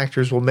of the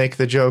actors will make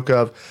the joke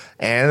of,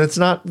 and it's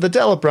not, the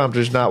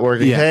teleprompter's not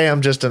working. Yeah. Hey,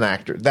 I'm just an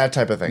actor. That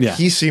type of thing. Yeah.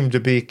 He seemed to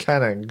be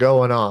kind of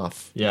going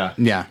off. Yeah.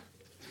 Yeah.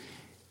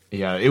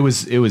 Yeah. It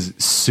was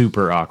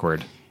super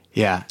awkward.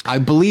 Yeah. I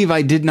believe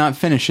I did not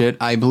finish it.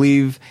 I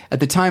believe at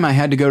the time I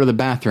had to go to the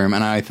bathroom,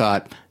 and I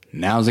thought,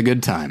 now's a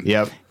good time.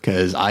 Yep.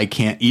 Because I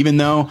can't, even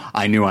though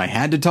I knew I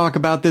had to talk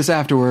about this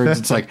afterwards,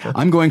 it's like,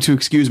 I'm going to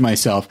excuse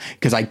myself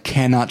because I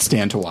cannot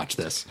stand to watch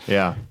this.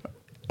 Yeah.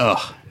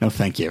 Ugh. No,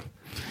 thank you.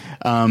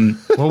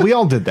 Well, we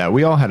all did that.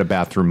 We all had a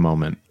bathroom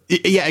moment.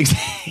 Yeah,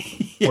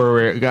 exactly.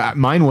 Where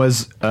mine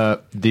was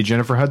the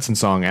Jennifer Hudson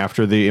song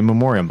after the In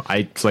Memoriam.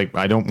 It's like,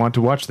 I don't want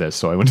to watch this,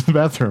 so I went to the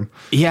bathroom.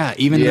 Yeah,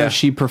 even though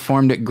she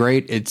performed it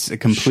great, it's a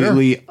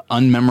completely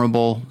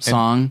unmemorable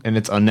song. And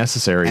it's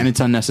unnecessary. And it's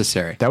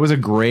unnecessary. That was a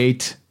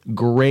great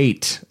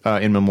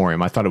In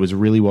Memoriam. I thought it was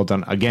really well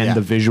done. Again,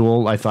 the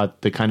visual, I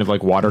thought the kind of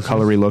like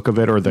watercolory look of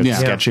it, or the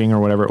sketching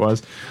or whatever it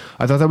was,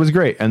 I thought that was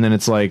great. And then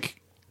it's like,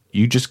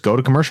 you just go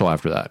to commercial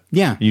after that.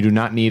 Yeah. You do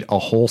not need a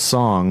whole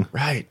song.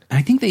 Right.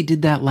 I think they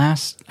did that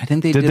last. I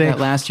think they did that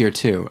last year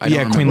too.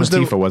 Queen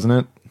Latifah, wasn't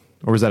it?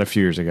 Or was that a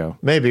few years ago?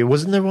 Maybe.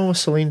 Wasn't there one with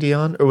Celine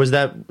Dion? Or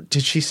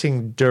did she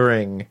sing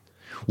during?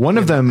 One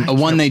of them.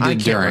 One they I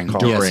did can't during.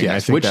 recall. Yes, During, yes, I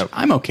think which that-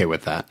 I'm okay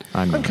with that.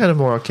 I'm kind of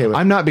more okay with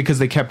I'm not, because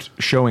they kept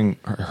showing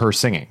her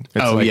singing.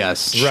 It's Oh,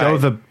 yes. Show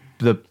Right.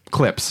 the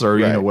clips or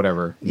Right.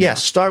 whatever. Yeah,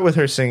 start with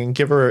her singing,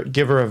 give her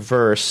a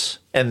verse,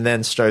 and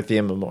then start the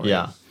in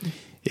memoriam.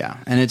 Yeah,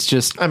 and it's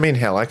just... I mean,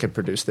 hell, I could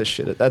produce this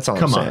shit. That's all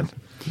Come I'm on. saying.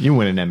 You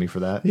win an Emmy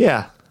for that.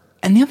 Yeah.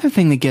 And the other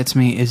thing that gets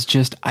me is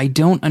just I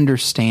don't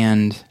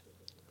understand.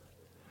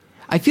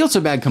 I feel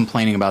so bad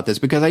complaining about this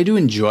because I do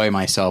enjoy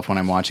myself when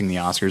I'm watching the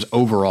Oscars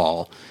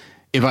overall.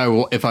 If I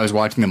was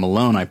watching them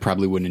alone, I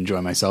probably wouldn't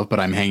enjoy myself, but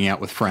I'm hanging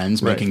out with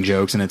friends, making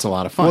jokes, and it's a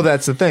lot of fun. Well,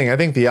 that's the thing. I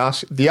think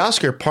the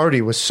Oscar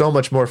party was so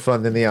much more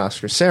fun than the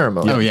Oscar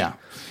ceremony. oh, yeah.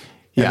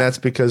 And that's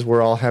because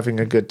we're all having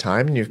a good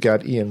time, and you've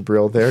got Ian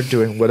Brill there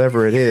doing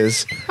whatever it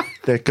is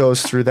that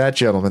goes through that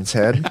gentleman's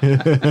head,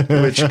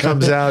 which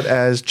comes out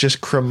as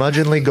just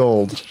curmudgeonly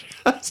gold.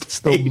 It's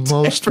the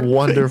most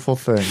wonderful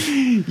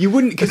thing. You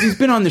wouldn't, because he's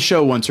been on the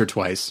show once or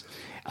twice.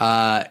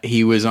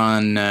 He was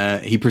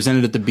on, he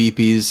presented at the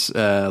BPs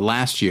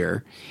last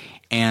year,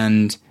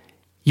 and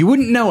you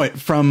wouldn't know it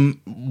from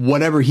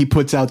whatever he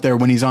puts out there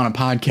when he's on a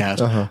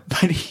podcast,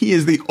 but he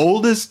is the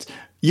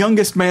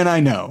youngest man I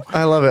know.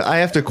 I love it. I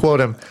have to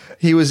quote him.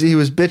 He was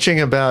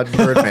bitching about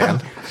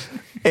Birdman.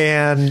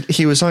 And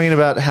he was talking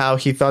about how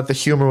he thought the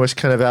humor was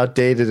kind of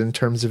outdated in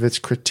terms of its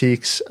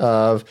critiques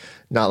of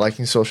not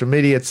liking social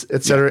media,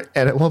 et cetera.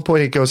 And at one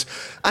point he goes,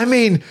 I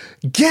mean,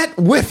 get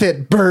with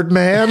it,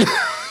 Birdman.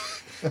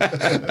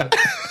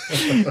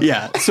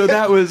 Yeah, so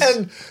that was...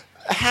 And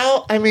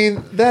how, I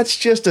mean, that's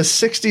just a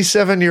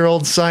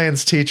 67-year-old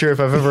science teacher if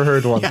I've ever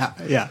heard one.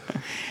 yeah.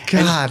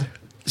 God,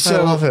 I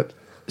love it.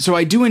 So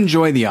I do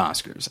enjoy the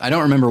Oscars. I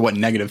don't remember what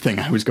negative thing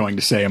I was going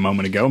to say a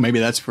moment ago. Maybe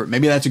that's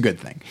a good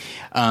thing.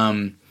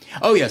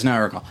 Oh yes, now I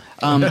recall.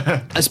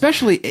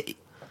 Especially,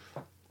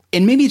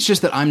 and maybe it's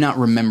just that I'm not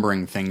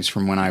remembering things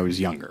from when I was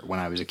younger, when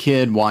I was a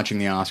kid watching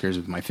the Oscars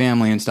with my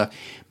family and stuff.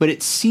 But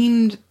it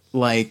seemed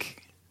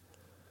like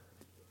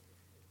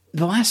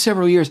the last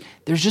several years,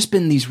 there's just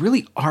been these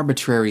really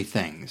arbitrary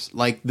things,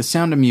 like the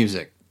Sound of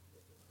Music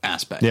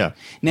aspect. Yeah.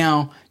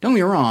 Now, don't get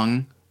me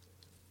wrong.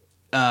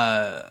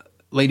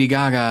 Lady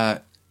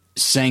Gaga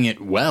sang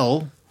it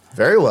well,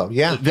 Very well,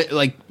 yeah.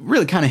 like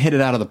really kind of hit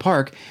it out of the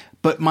park.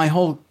 But my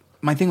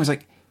thing was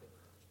like,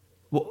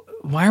 well,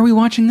 why are we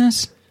watching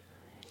this?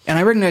 And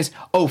I recognized,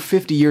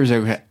 50 years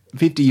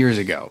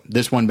ago,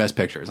 this won Best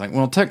Picture. It's like,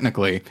 well,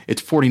 technically,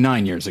 it's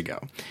 49 years ago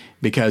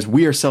because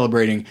we are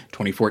celebrating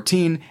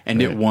 2014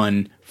 and it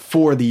won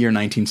for the year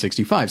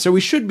 1965. So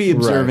we should be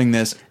observing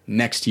this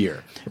next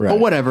year. Right. But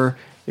whatever.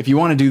 If you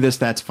want to do this,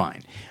 that's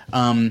fine.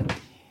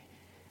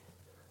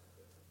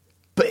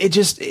 But I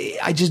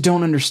just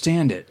don't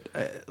understand it.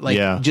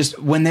 Just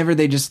whenever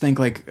they just think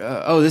like,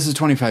 this is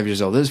 25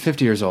 years old, this is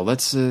 50 years old.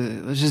 Let's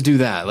just do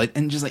that.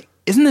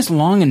 Isn't this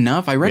long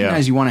enough? I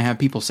recognize you want to have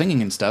people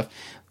singing and stuff,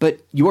 but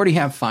you already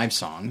have 5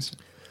 songs,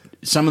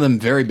 some of them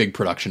very big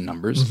production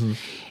numbers,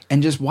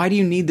 and just why do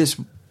you need this?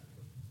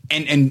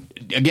 And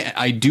again,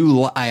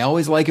 I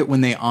always like it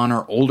when they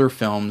honor older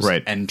films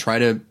and try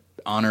to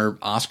honor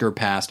Oscar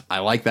past. I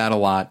like that a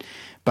lot.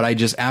 But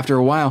after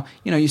a while,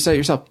 you say it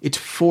yourself, it's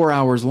 4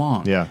 hours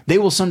long. Yeah. They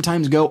will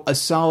sometimes go a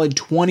solid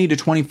 20 to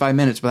 25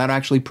 minutes without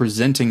actually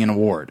presenting an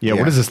award. Yeah,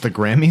 what is this, the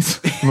Grammys?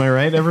 Am I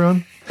right,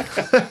 everyone?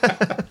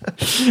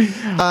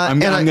 I'm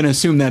going to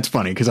assume that's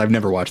funny because I've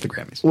never watched the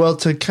Grammys. Well,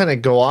 to kind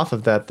of go off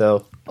of that,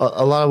 though,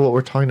 a lot of what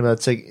we're talking about,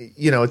 it's like,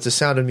 it's a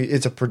sound of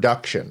it's a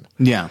production.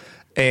 Yeah.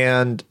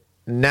 And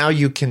now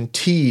you can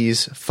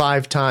tease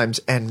 5 times.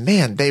 And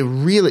man,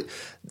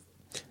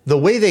 the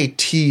way they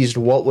teased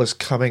what was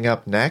coming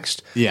up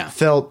next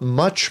felt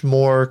much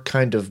more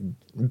kind of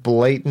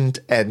blatant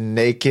and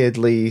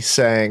nakedly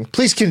saying,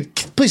 please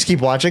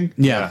keep watching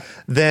than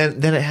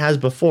it has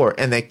before.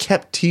 And they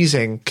kept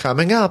teasing,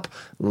 coming up,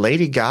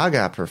 Lady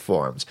Gaga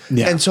performs.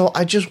 Yeah. And so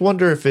I just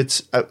wonder if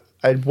it's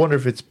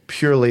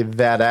purely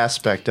that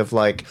aspect of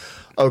like,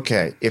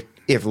 okay,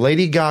 if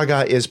Lady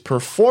Gaga is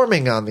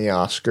performing on the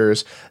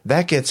Oscars,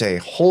 that gets a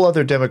whole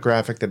other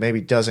demographic that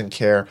maybe doesn't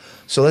care.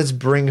 So let's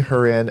bring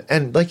her in.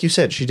 And like you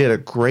said, she did a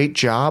great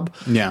job.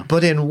 Yeah.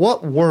 But in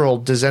what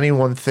world does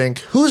anyone think,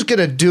 who's going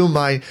to do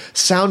my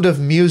Sound of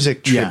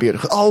Music tribute?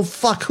 Yeah. Oh,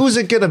 fuck, who's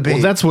it going to be?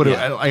 Well, that's what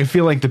I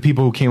feel like the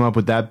people who came up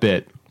with that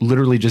bit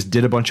literally just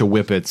did a bunch of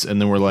whippets and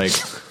then were like,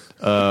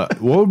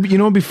 what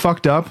would be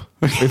fucked up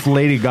if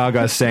Lady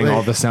Gaga sang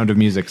all the Sound of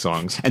Music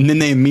songs? And then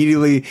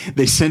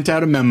they sent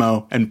out a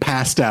memo and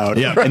passed out.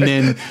 Yeah. And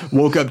then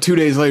woke up 2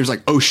 days later, it's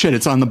like, oh shit,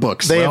 it's on the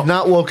books. They have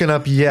not woken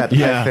up yet,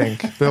 Yeah. I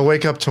think. They'll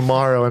wake up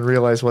tomorrow and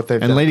realize what they've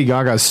And done. Lady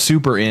Gaga's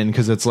super in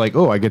because it's like,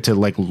 I get to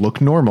like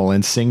look normal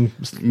and sing.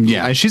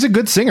 Yeah. And she's a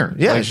good singer.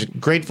 Yeah, Like, she's a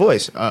great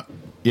voice.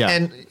 yeah.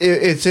 And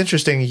it's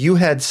interesting. You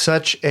had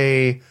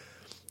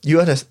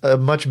a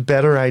much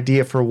better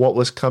idea for what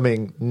was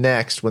coming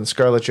next when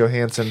Scarlett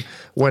Johansson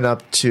went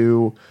up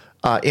to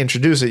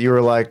introduce it. You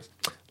were like,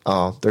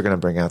 oh, they're going to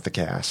bring out the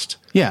cast.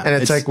 Yeah, And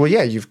it's like, well,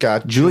 yeah, you've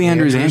got Julie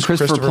Andrews and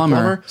Christopher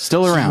Plummer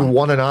still around. Who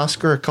won an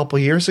Oscar a couple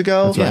years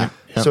ago. right.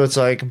 Yep. So it's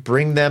like,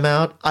 bring them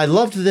out. I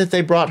loved that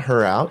they brought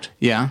her out.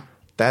 Yeah.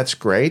 That's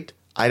great.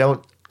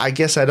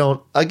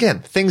 Again,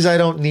 things I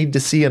don't need to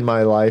see in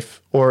my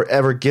life or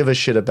ever give a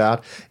shit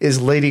about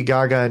is Lady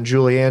Gaga and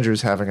Julie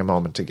Andrews having a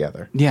moment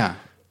together. Yeah.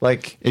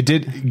 Like, It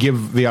did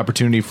give the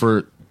opportunity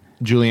for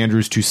Julie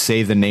Andrews to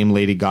say the name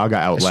Lady Gaga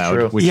out loud,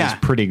 true. which Yeah. is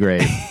pretty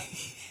great.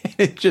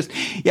 It just,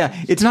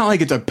 it's not like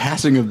it's a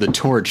passing of the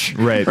torch.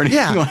 Right. or anything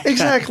yeah, like that.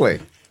 exactly.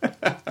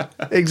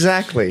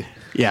 Exactly.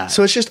 Yeah.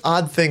 So it's just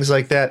odd things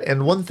like that.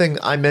 And one thing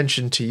I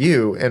mentioned to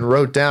you and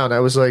wrote down, I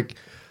was like,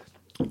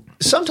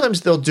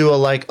 sometimes they'll do a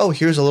like, oh,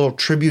 here's a little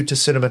tribute to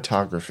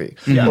cinematography.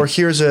 Yeah. Or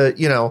here's a,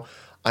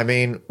 I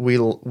mean, we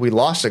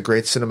lost a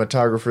great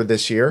cinematographer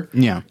this year.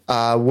 Yeah.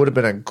 Would have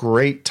been a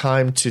great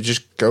time to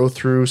just go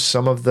through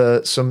some old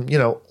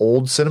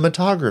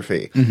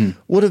cinematography.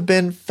 Would have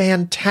been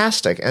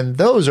fantastic. And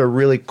those are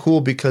really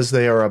cool because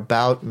they are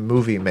about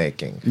movie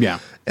making. Yeah.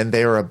 And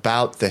they are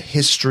about the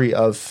history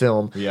of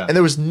film. Yeah. And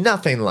there was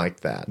nothing like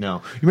that.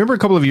 No. You remember a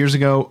couple of years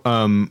ago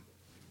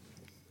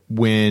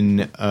when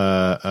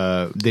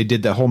they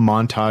did the whole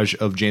montage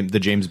of the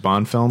James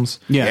Bond films?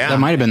 Yeah, Yeah. that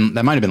might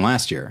have been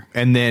last year.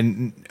 And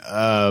then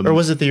Or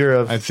was it the year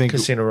of I think-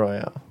 Casino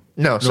Royale?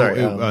 No, sorry.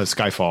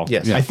 Skyfall.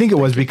 Yes. I think it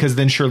was because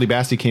then Shirley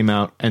Bassey came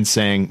out and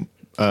sang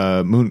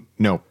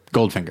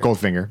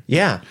Goldfinger.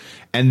 yeah.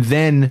 And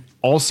then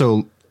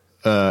also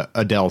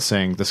Adele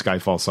sang the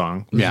Skyfall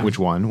song, Yeah.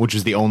 which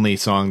is the only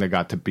song that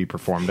got to be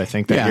performed, I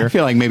think, that Yeah, year. I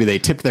feel like maybe they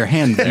tipped their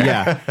hand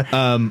there.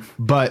 Yeah.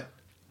 But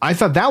I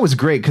thought that was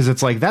great because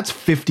it's like that's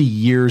 50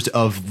 years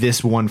of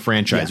this one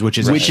franchise, which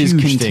is a which is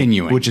huge thing,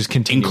 continuing, which is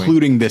continuing,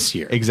 including this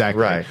year.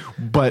 exactly Right.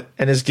 But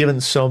And has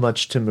given so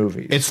much to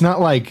movies. it's not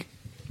like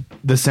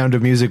The Sound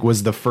of Music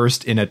was the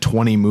first in a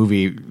 20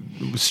 movie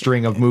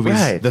string of movies.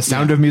 Right. The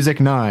Sound of Music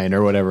 9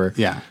 or whatever.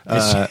 Yeah.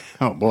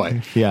 Oh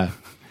boy, Yeah.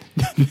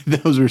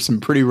 those are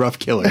some pretty rough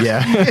killers.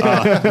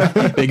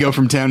 Yeah. They go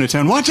from town to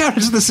town. Watch out!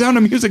 It's the Sound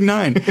of Music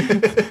 9.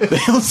 The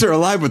hills are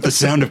alive with the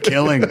sound of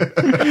killing.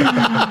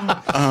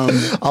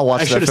 I'll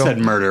watch I that should have film. said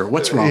murder.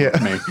 What's wrong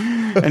with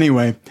me?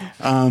 Anyway,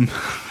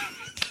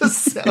 The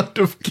Sound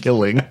of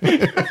Killing.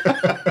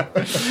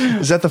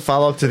 Is that the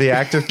follow-up to The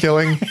Act of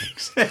Killing?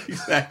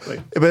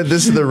 exactly. But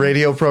this is the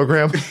radio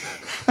program.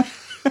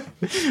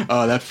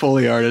 Oh, that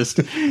Foley artist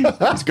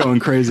is going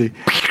crazy.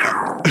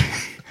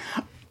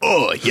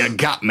 Oh, you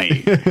got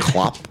me.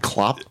 Clop,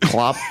 clop,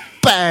 clop,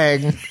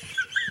 bang.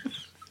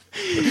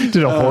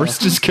 Did a horse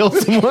just kill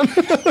someone?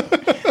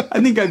 I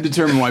think I've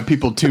determined why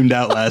people tuned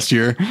out last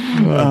year.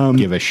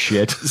 Give a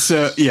shit.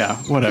 So, yeah,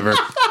 whatever.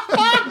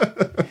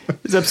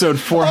 It's episode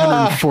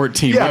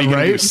 414. yeah, what are you going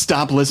to do? right?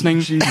 Stop listening,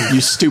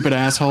 you stupid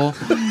asshole?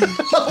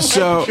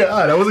 So,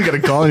 God, I wasn't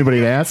going to call anybody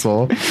an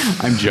asshole.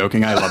 I'm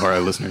joking. I love our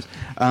listeners.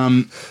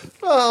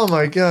 Oh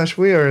my gosh,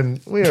 we are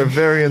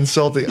very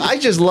insulting. I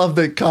just love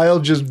that Kyle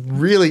just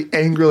really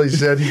angrily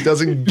said he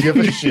doesn't give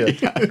a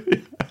shit.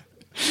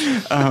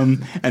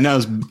 And now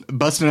is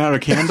busting out a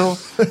candle.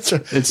 It's,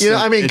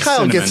 I mean,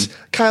 it's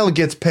Kyle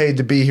gets paid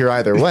to be here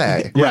either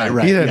way. Right,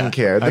 He doesn't yeah.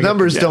 care. The I get-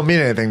 numbers yeah. don't mean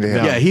anything to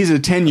him. Yeah, he's a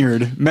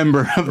tenured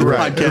member of the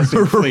Right.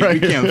 podcasting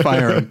fleet. We can't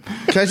fire him.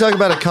 Can I talk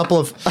about a couple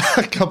of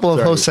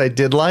hosts I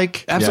did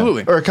like?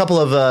 Absolutely. Or a couple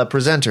of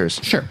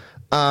presenters. Sure.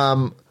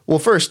 Well,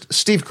 first,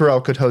 Steve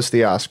Carell could host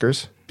the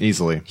Oscars.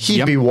 Easily. He'd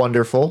Yep. be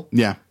wonderful.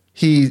 Yeah.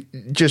 He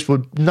just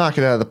would knock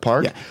it out of the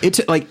park. Yeah.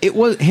 It's like it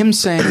was him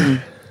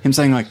saying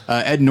like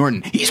Ed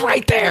Norton. He's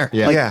right there.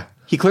 Yeah. Like, Yeah.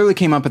 He clearly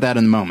came up with that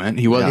in the moment.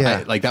 He wasn't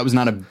Yeah. like that was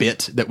not a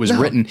bit that was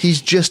No, written.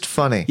 he's just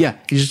funny. Yeah.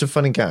 He's just a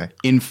funny guy.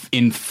 In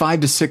 5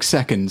 to 6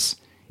 seconds,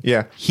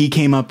 Yeah. he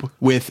came up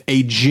with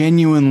a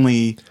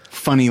genuinely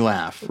funny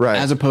laugh. Right.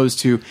 As opposed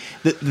to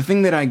the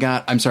thing that I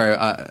got. I'm sorry.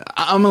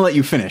 I'm gonna let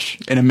you finish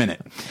in a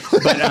minute.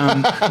 But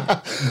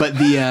but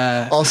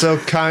the Also,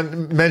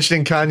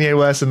 mentioning Kanye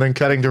West and then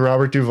cutting to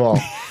Robert Duvall.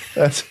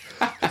 That's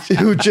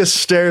who just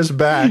stares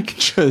back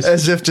Just-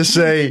 as if to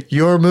say,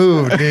 "Your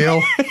move,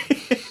 Neil."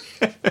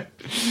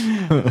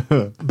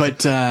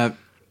 but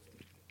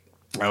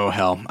oh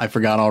hell, I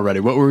forgot already.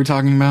 What were we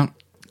talking about?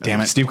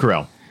 Damn it, Steve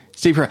Carell.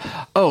 Steve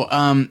Carell.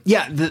 Oh,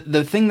 yeah.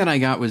 The thing that I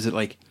got was that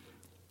like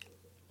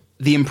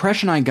the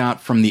impression I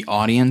got from the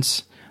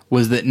audience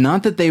was that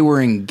not that they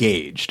were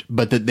engaged,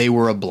 but that they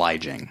were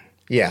obliging.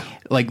 Yeah.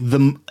 Like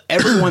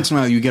every once in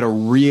a while you get a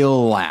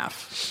real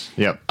laugh.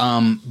 Yep.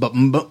 But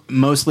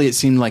mostly it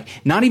seemed like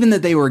not even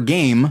that they were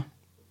game,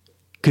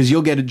 because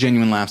you'll get a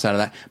genuine laughs out of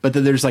that, but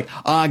that there's like,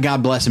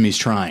 God bless him, he's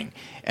trying.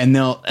 And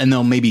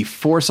they'll maybe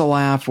force a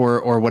laugh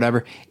or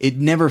whatever. It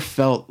never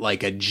felt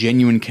like a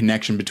genuine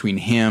connection between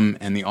him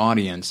and the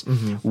audience.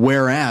 Mm-hmm.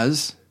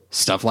 Whereas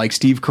stuff like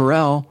Steve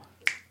Carell,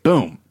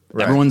 boom,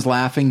 Right. everyone's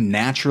laughing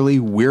naturally.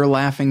 We're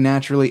laughing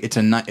naturally. It's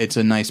a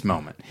nice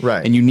moment,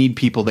 Right. And you need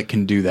people that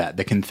can do that,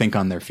 that can think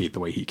on their feet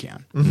the way he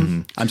can.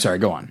 Mm-hmm. I'm sorry.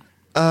 Go on.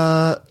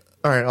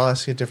 All right, I'll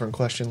ask you a different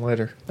question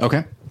later.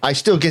 Okay. I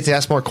still get to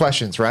ask more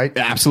questions, right?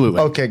 Absolutely.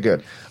 Okay,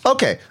 good.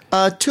 Okay,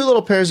 two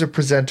little pairs of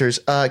presenters,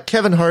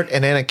 Kevin Hart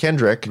and Anna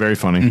Kendrick. Very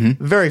funny.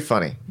 Very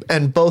funny,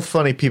 and both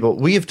funny people.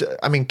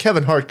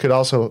 Kevin Hart could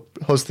also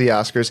host the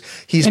Oscars.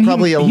 He's And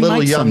probably a he little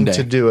might young someday.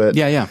 to do it.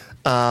 Yeah.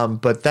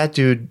 But that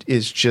dude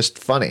is just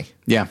funny.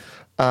 Yeah.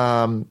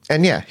 And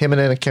yeah, him and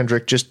Anna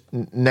Kendrick just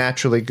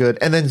naturally good.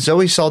 And then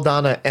Zoe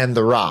Saldana and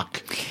The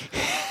Rock.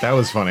 That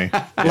was funny.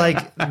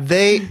 Like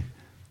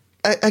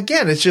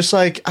again, it's just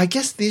like, I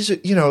guess these are,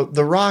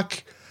 The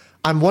Rock,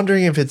 I'm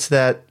wondering if it's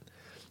that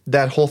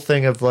whole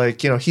thing of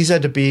like, he's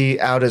had to be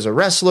out as a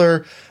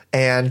wrestler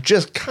and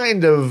just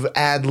kind of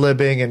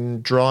ad-libbing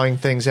and drawing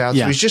things out.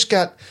 Yeah. So he's just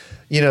got,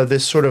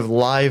 this sort of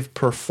live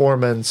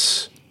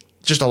performance,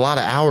 just a lot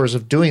of hours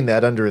of doing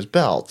that under his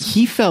belt,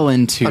 He fell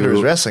into under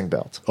his wrestling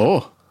belt.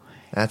 Oh.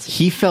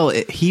 He fell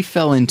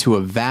into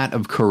a vat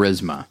of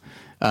charisma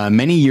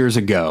many years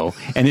ago,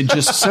 and it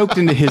just soaked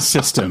into his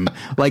system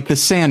like the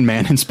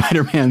Sandman in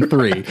Spider-Man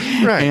 3.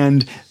 Right.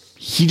 And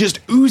he just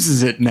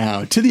oozes it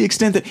now to the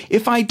extent that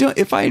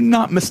if I'm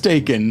not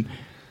mistaken,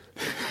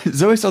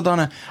 Zoe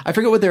Saldana, I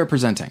forget what they were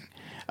presenting.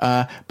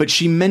 But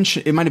she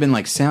mentioned it might have been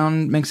like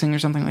sound mixing or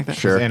something like that.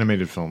 Sure.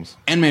 Animated films.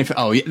 Animated.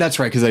 Oh, yeah, that's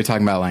right, because they're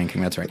talking about Lion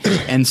King. That's right.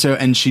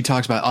 And she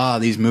talks about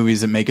these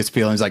movies that make us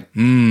feel. And he's like,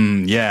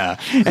 yeah.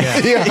 He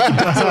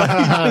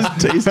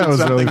just tasted That was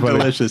really something funny.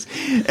 delicious.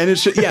 And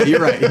it's you're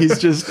right.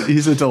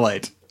 He's a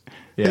delight.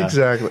 Yeah.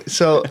 Exactly.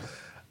 So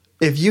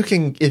if you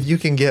can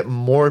get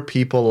more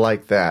people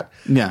like that,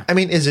 Yeah. I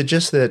mean, is it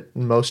just that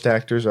most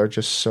actors are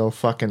just so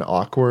fucking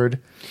awkward?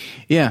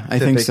 Yeah, I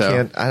that think they so.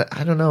 Can't,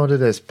 I don't know what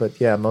it is,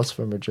 but yeah, most of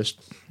them are just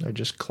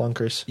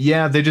clunkers.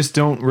 Yeah, they just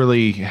don't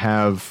really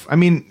have. I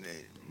mean,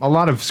 a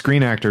lot of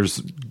screen actors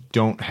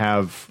don't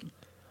have,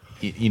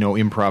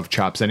 improv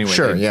chops anyway.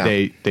 Sure, yeah.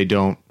 They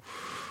don't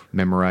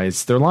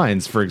memorize their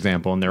lines, for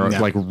example, and they're Yeah.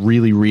 like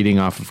really reading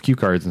off of cue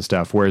cards and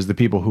stuff. Whereas the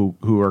people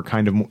who are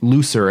kind of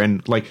looser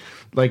and like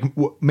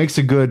what makes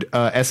a good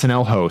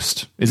SNL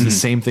host is the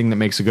same thing that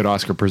makes a good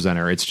Oscar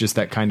presenter. It's just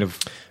that kind of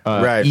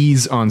Right.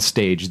 ease on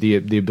stage, the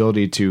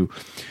ability to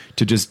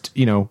just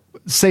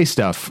say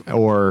stuff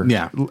or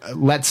Yeah.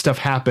 let stuff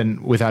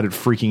happen without it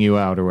freaking you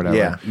out or whatever.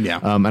 Yeah. Yeah.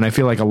 And I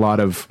feel like a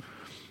lot of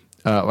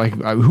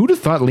who'd have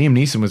thought Liam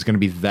Neeson was going to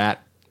be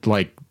that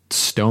like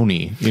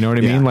stony? You know what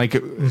I Yeah. mean? Like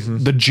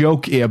the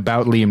joke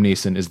about Liam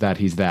Neeson is that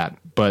he's that,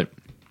 but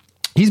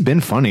he's been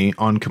funny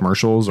on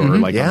commercials or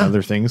like Yeah. on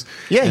other things.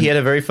 Yeah, he had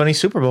a very funny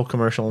Super Bowl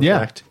commercial. In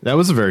fact, That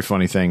was a very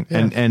funny thing,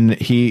 and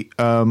he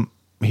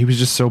was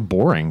just so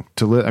boring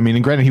to. I mean,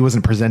 and granted, he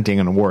wasn't presenting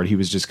an award; he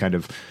was just kind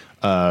of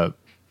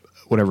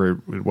whatever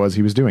it was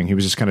he was doing. He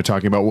was just kind of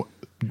talking about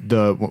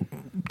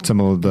some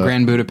of the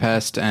Grand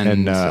Budapest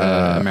and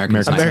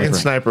American Sniper. American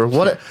Sniper.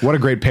 What a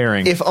great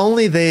pairing! If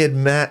only they had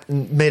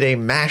made a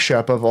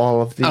mashup of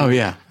all of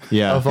the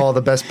Yeah. of all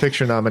the Best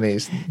Picture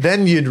nominees,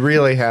 then you'd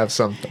really have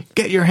something.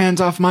 Get your hands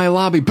off my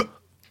lobby.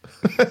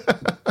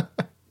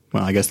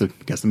 Well, I guess the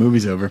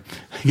movie's over.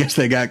 I guess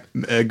they got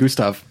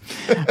Gustav.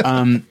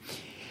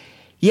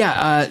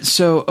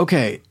 So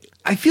okay,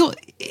 I feel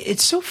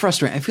it's so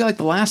frustrating. I feel like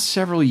the last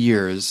several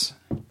years,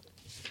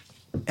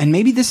 and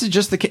maybe this is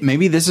just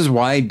maybe this is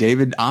why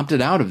David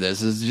opted out of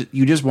this. Is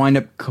you just wind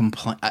up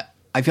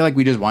I feel like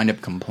we just wind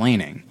up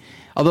complaining.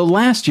 Although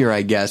last year,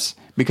 I guess,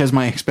 because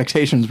my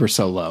expectations were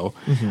so low,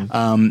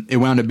 it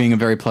wound up being a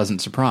very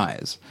pleasant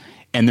surprise,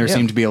 and there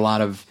seemed to be a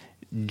lot of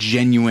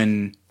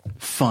genuine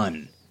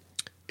fun.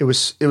 It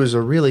was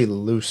a really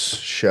loose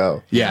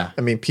show. Yeah.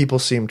 I mean, people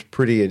seemed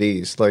pretty at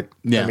ease. Like,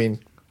 Yeah. I mean,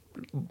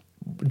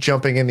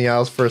 jumping in the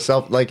aisles for a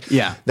self, like,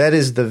 Yeah. that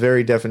is the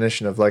very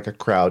definition of like a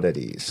crowd at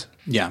ease.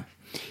 Yeah.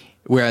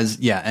 Whereas,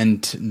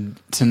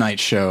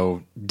 tonight's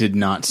show did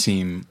not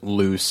seem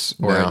loose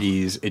or No. at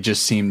ease. It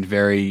just seemed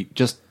very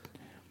just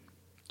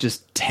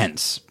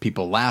tense.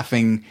 People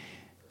laughing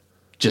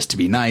just to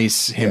be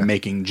nice. Him Yeah.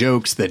 making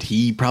jokes that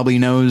he probably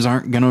knows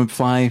aren't going to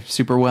fly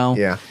super well.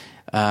 Yeah.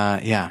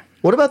 Yeah.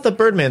 What about the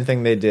Birdman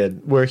thing they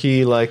did, where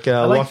he like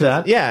walked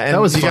that. Yeah, and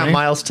That was you funny. got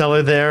Miles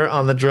Teller there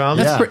on the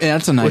drums.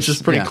 That's a nice, which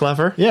is pretty yeah.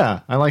 clever.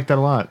 Yeah, I like that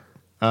a lot.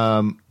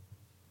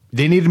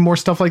 They needed more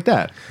stuff like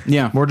that.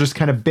 Yeah. More just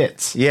kind of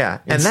bits. Yeah.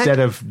 And Instead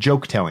of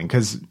joke telling,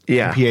 because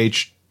Yeah.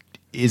 PH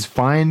is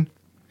fine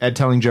at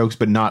telling jokes,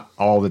 but not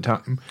all the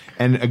time.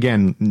 And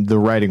again, the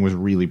writing was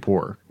really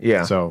poor.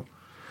 Yeah. So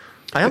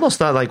I almost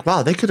thought like,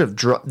 wow, they could have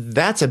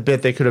that's a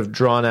bit they could have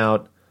drawn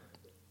out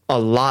a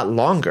lot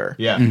longer.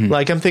 Yeah. Mhm.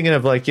 Like I'm thinking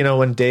of like,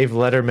 when Dave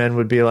Letterman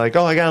would be like,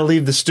 oh, I got to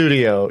leave the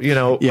studio, Yeah,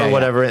 or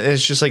whatever. And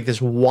it's just like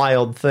this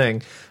wild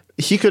thing.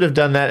 He could have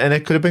done that and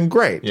it could have been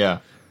great. yeah,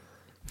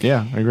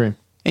 I agree.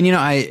 And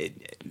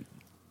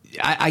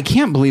I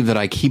can't believe that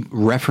I keep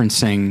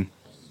referencing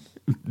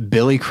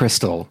Billy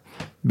Crystal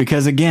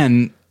because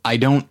again, I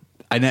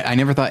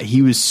never thought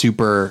he was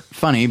super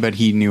funny, but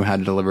he knew how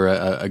to deliver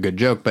a good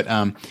joke.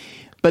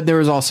 But there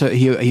was also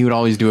he would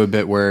always do a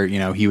bit where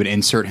he would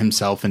insert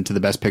himself into the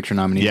Best Picture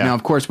nominees. Yeah. Now,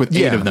 of course, with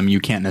 8 of them, you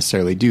can't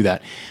necessarily do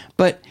that.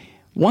 But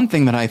one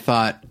thing that I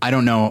thought, I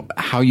don't know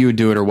how you would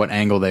do it or what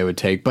angle they would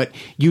take, but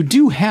you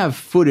do have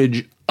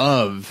footage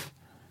of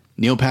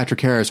Neil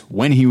Patrick Harris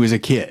when he was a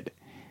kid.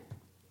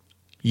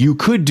 You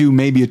could do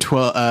maybe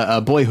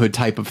a Boyhood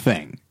type of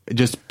thing.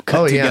 Just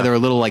cut together a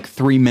little like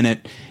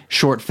 3-minute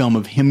short film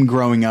of him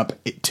growing up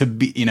to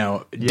be,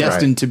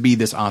 destined to be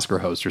this Oscar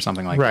host or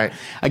something like that.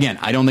 Again,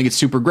 I don't think it's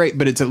super great,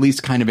 but it's at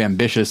least kind of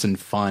ambitious and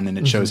fun, and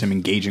it shows him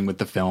engaging with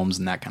the films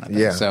and that kind of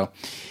thing. Yeah. So,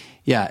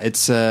 yeah,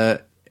 it's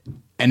and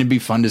it'd be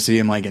fun to see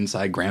him like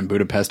inside Grand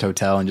Budapest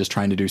Hotel and just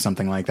trying to do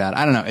something like that.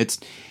 I don't know.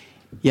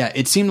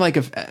 It seemed like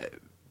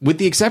with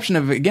the exception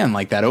of, again,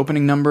 like that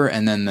opening number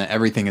and then the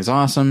Everything is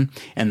Awesome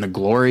and the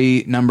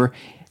Glory number.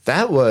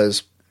 That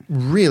was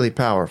really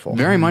powerful.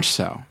 Very much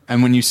so.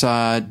 And when you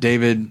saw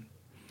David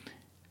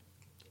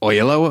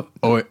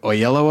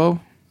Oyelowo?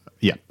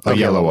 Yeah.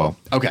 Oyelowo.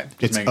 Okay.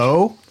 It's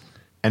O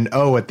and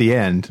O at the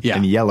end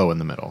and yellow in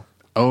the middle.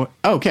 Oh,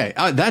 okay.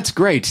 That's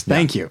great.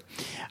 Thank you.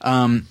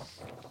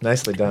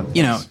 Nicely done.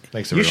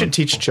 Thanks, you should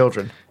teach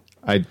children.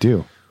 I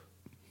do.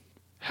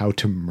 How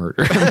to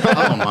murder.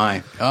 Oh,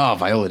 my. Oh,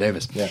 Viola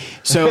Davis. Yeah.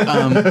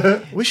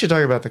 So, we should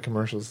talk about the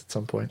commercials at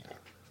some point.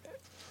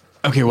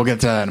 Okay, we'll get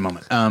to that in a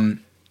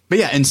moment. But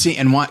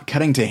yeah,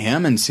 cutting to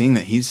him and seeing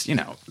that he's,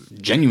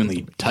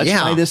 genuinely touched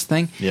by this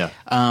thing. Yeah.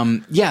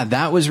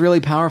 That was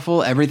really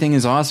powerful. Everything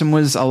is Awesome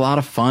was a lot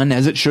of fun,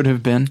 as it should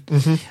have been.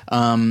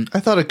 I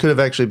thought it could have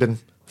actually been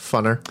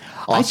funner.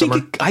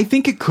 Awesomer. I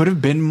think it could have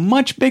been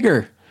much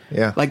bigger.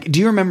 Yeah. Like, do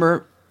you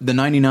remember the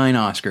 99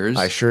 Oscars?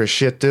 I sure as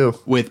shit do.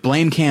 With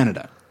Blame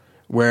Canada,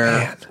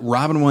 where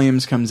Robin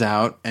Williams comes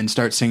out and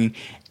starts singing,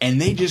 and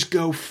they just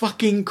go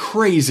fucking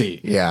crazy.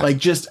 Yeah.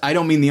 Like, I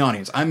don't mean the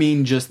audience. I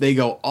mean just they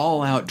go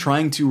all out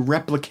trying to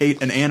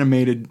replicate an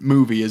animated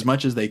movie as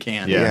much as they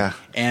can. Yeah.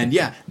 And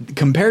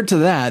compared to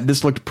that,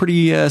 this looked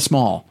pretty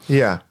small.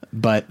 Yeah.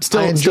 But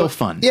still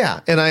fun.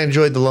 Yeah, and I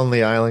enjoyed the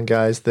Lonely Island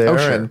guys there. Oh,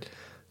 sure. And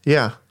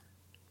yeah.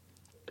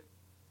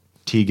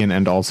 Tegan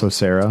and also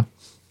Sarah.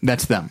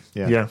 That's them.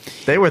 Yeah.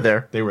 They were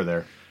there. They were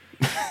there.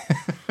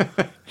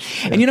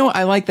 And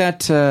I like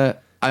that.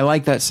 I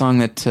like that song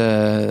that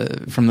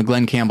from the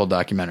Glenn Campbell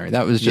documentary.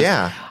 That was just.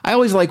 Yeah. I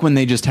always like when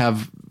they just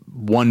have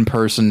one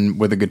person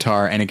with a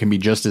guitar and it can be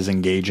just as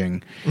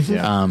engaging.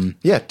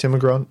 Mm-hmm. Tim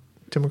McGraw.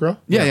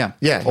 Yeah.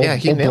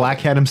 Old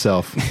Blackhead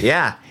himself.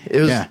 Yeah.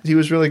 He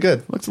was really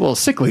good. Looks a little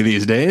sickly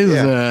these days.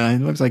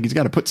 He looks like he's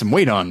got to put some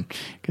weight on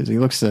because he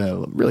looks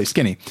really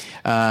skinny.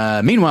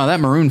 Meanwhile, that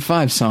Maroon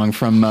 5 song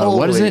from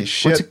what is it?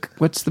 Shit.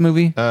 What's the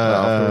movie? Who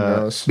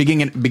knows?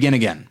 Begin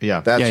Again. Yeah,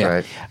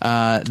 that's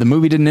right. The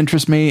movie didn't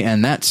interest me,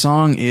 and that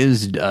song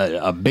is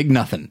a big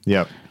nothing.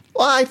 Yep.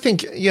 Well, I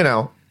think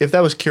if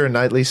that was Keira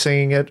Knightley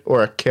singing it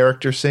or a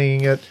character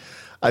singing it,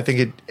 I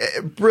think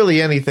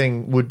really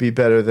anything would be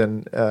better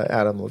than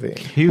Adam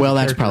Levine. Well,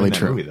 that's probably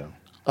true. Movie, though.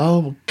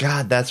 Oh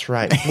God, that's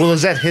right. Well,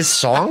 is that his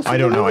song? I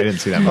don't know. I didn't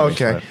see that movie.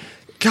 Okay.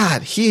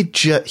 God, he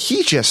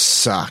just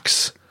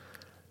sucks.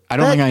 I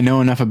don't think I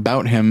know enough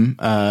about him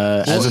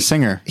as a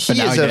singer, but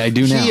I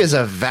do now. He is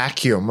a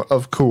vacuum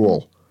of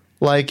cool.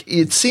 Like,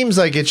 it seems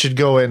like it should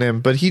go in him,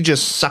 but he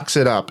just sucks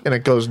it up and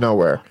it goes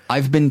nowhere.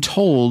 I've been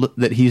told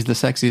that he's the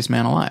sexiest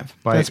man alive.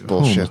 That's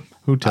bullshit.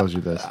 Who tells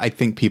you this? I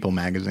think People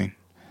magazine.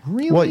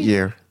 Really? What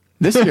year?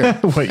 This year.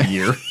 What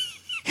year?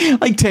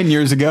 Like 10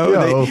 years ago.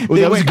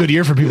 That was a good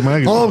year for People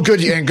magazine. Oh, good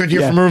year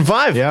for Maroon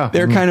 5. Yeah.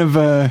 They're kind of,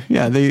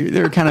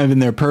 they're kind of in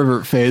their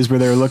pervert phase where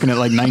they're looking at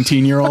like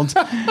 19-year-olds.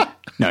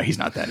 No, he's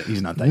not that.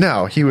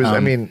 No, he was, I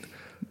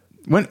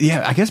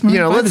guess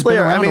Maroon 5 has been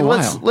around a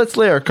while. Let's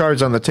lay our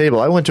cards on the table.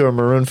 I went to a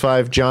Maroon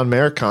 5 John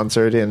Mayer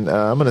concert in,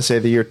 I'm going to say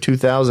the year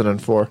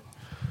 2004.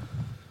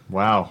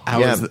 Wow.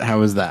 How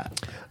was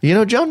that?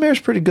 John Mayer's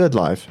pretty good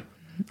live.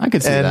 I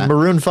could see that. And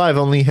Maroon 5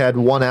 only had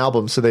one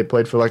album, so they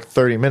played for like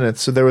 30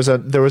 minutes. So there was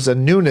a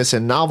newness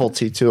and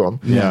novelty to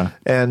them. Yeah.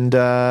 And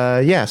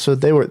so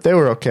they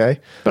were okay.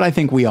 But I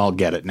think we all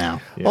get it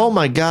now. Yeah. Oh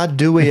my God,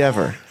 do we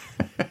ever?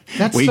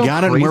 We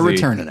got it and we're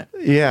returning it.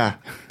 Yeah.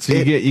 So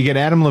you get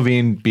Adam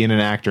Levine being an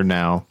actor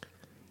now,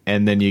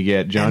 and then you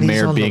get John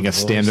Mayer being a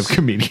stand-up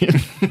comedian.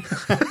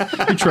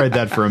 I tried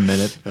that for a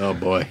minute. Oh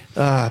boy.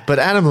 But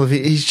Adam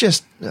Levine, he's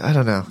just, I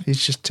don't know,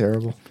 he's just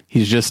terrible.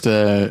 He's just,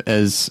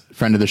 as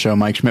friend of the show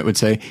Mike Schmidt would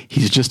say,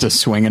 he's just a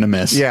swing and a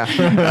miss. Yeah.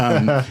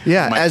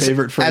 My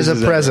favorite phrase as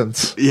a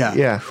presence. Ever. Yeah.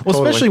 Yeah. Well,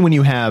 totally. especially when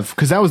you have,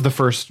 because that was the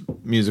first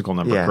musical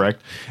number,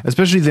 correct?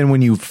 Especially then when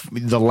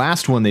the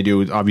last one they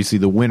do, obviously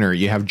the winner,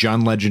 you have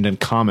John Legend and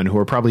Common, who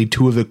are probably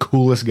two of the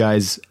coolest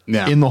guys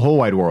in the whole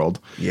wide world.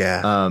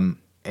 Yeah.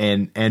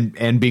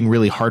 And being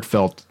really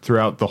heartfelt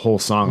throughout the whole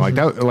song. Like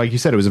that, like you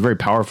said, it was a very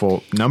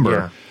powerful number.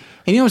 Yeah.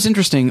 And what's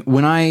interesting,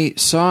 when I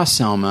saw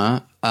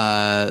Selma,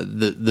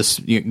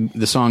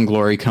 the song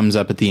Glory comes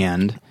up at the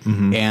end,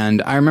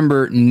 and I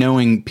remember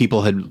knowing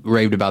people had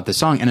raved about this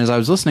song, and as I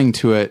was listening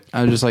to it,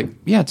 I was just like,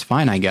 yeah, it's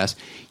fine, I guess.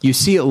 You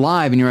see it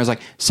live, and you realize,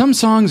 like, some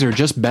songs are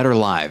just better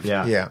live.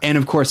 Yeah. And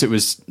of course, it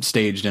was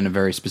staged in a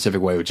very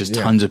specific way, which is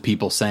tons of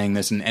people saying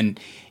this, and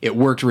it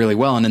worked really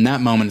well. And in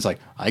that moment, it's like,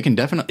 I can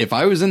definitely, if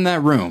I was in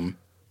that room,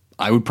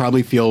 I would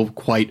probably feel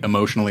quite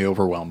emotionally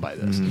overwhelmed by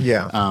this.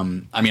 Yeah.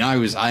 I mean,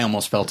 I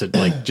almost felt it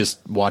like just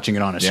watching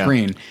it on a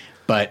screen,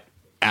 but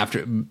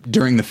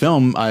during the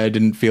film, I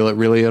didn't feel it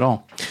really at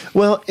all.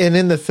 Well, and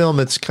in the film,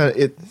 it's kind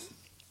of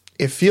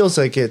it feels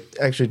like it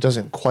actually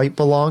doesn't quite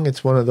belong.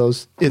 It's one of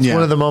those. It's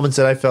one of the moments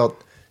that I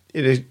felt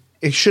it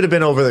should have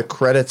been over the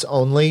credits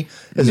only,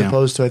 as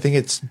opposed to I think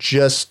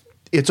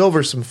it's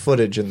over some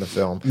footage in the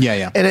film.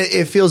 Yeah. And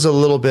it feels a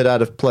little bit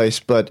out of place,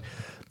 but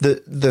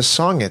the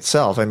song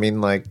itself, I mean,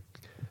 like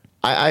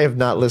I have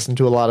not listened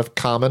to a lot of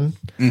Common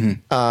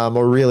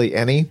or really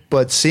any,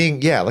 but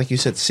like you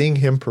said, seeing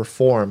him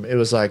perform, it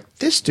was like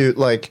this dude,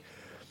 like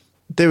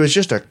there was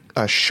just a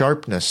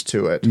sharpness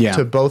to it,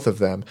 to both of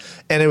them.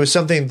 And it was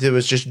something that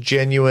was just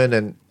genuine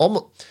and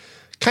almost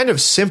kind of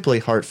simply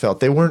heartfelt.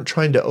 They weren't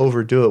trying to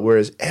overdo it,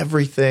 whereas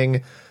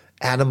everything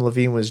Adam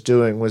Levine was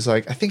doing was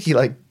like, I think he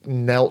like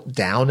knelt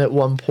down at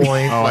one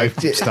point. Oh,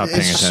 like, I stopped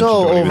paying attention it's to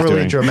so what he was overly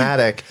doing.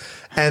 dramatic.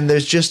 And it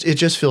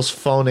just feels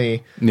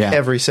phony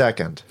every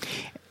second.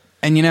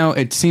 And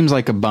it seems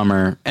like a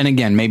bummer. And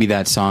again, maybe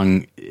that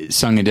song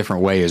sung a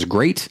different way is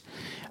great.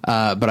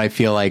 But I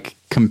feel like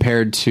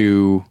compared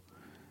to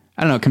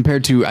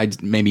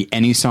maybe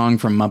any song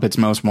from Muppets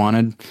Most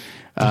Wanted,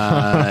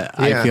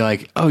 I feel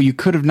like, you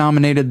could have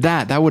nominated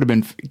that. That would have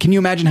been. Can you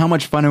imagine how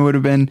much fun it would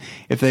have been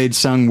if they'd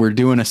sung "We're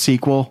Doing a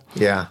Sequel"?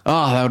 Yeah.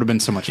 Oh, that would have been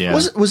so much fun.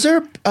 Was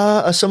there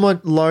a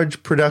somewhat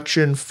large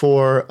production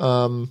for?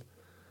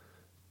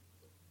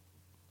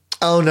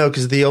 Oh no,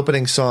 because the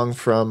opening song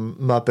from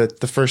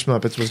the first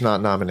Muppets, was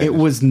not nominated. It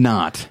was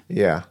not.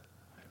 Yeah.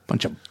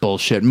 Bunch of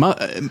bullshit.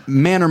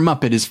 Man or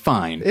Muppet is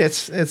fine.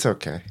 It's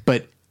okay.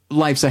 But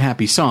Life's a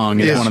Happy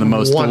Song is It's one of the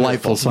most wonderful.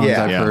 delightful songs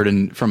Yeah. I've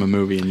heard from a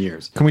movie in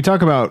years. Can we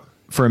talk about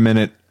for a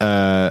minute?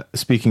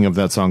 Speaking of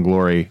that song,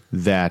 "Glory,"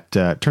 that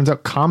turns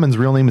out Common's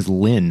real name is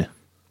Lynn,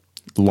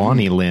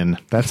 Lonnie Lynn.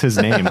 That's his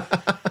name.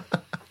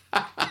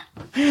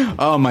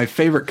 Oh, my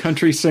favorite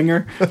country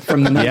singer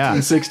from the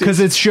 1960s. because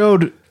it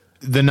showed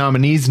the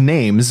nominees'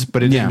 names,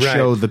 but it didn't Yeah.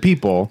 show Right. the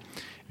people.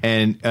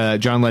 And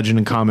John Legend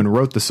and Common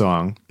wrote the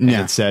song, and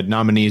Yeah. it said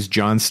nominees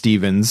John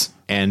Stevens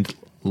and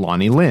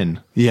Lonnie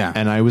Lynn. Yeah.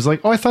 And I was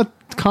like, I thought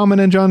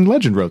Common and John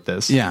Legend wrote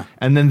this. Yeah.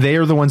 And then they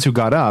are the ones who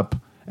got up,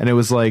 and it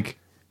was like,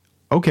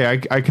 okay,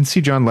 I can see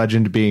John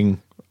Legend being,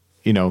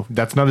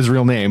 that's not his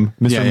real name.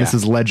 Mr. Yeah, and yeah.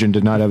 Mrs. Legend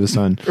did not have a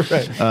son.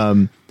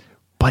 Right.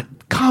 But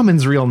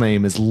Common's real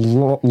name is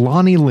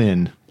Lonnie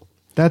Lynn.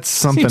 That's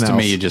something Seems else. to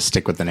me you just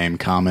stick with the name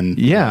Common.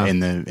 Yeah. In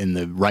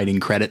the writing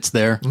credits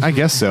there. I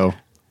guess so.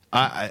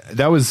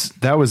 That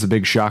was a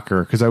big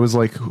shocker because I was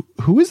like,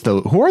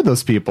 who are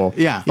those people?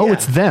 Yeah. Oh, Yeah.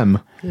 it's them.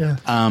 Yeah.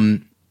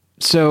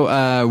 So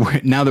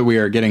now that we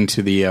are getting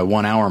to the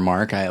 1 hour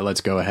mark,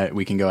 let's go ahead.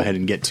 We can go ahead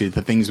and get to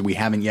the things that we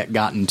haven't yet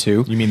gotten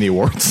to. You mean the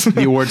awards?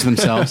 The awards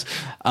themselves.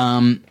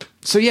 Are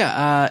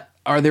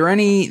there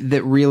any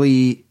that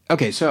really?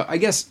 Okay, so I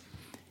guess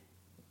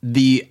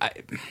the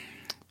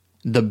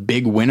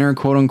big winner,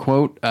 quote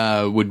unquote,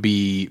 would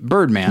be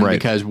Birdman, Right.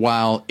 because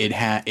while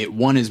it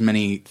won as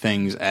many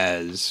things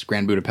as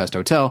Grand Budapest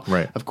Hotel,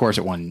 Right. Of course,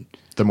 it won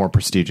The more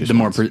prestigious. the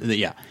more, ones.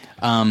 yeah.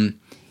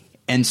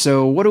 And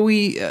so, what do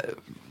we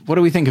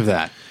think of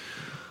that?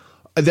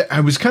 I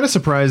was kind of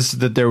surprised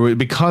that there were,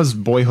 because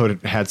Boyhood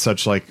had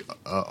such like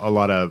a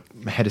lot of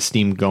head of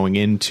steam going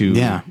into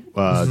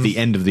the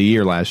end of the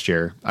year last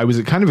year. I was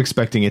kind of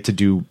expecting it to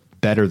do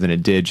better than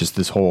it did just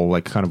this whole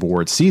like kind of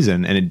award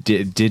season, and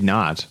it did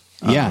not.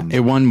 Yeah, it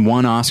won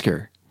one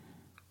Oscar.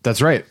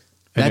 That's right.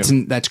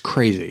 That's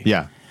crazy.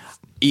 Yeah.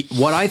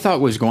 What I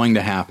thought was going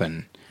to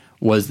happen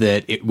was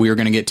that we were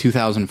going to get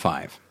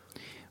 2005,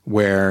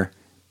 where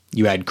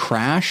you had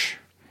Crash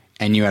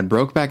and you had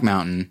Brokeback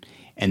Mountain,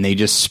 and they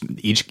just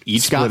each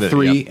got Split it,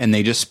 three, yep. and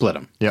they just split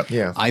them. Yep.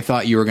 Yeah. I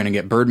thought you were going to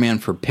get Birdman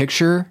for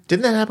picture.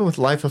 Didn't that happen with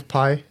Life of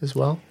Pi as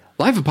well?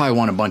 Life of Pi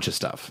won a bunch of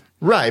stuff.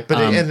 Right, but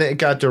and it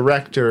got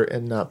director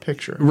and not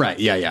picture. Right.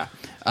 Yeah.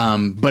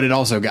 But it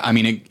also got. I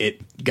mean,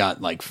 it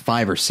got like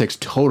 5 or 6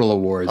 total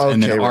awards,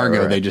 and then Okay, right, Argo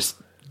right. they just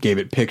gave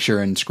it picture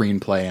and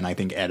screenplay, and I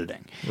think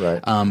editing.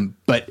 Right.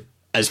 But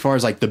as far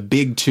as like the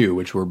big two,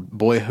 which were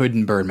Boyhood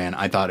and Birdman,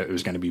 I thought it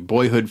was going to be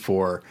Boyhood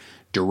for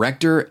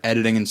director,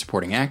 editing, and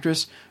supporting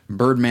actress,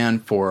 Birdman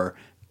for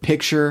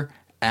picture,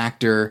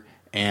 actor,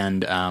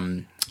 and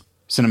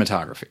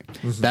cinematography.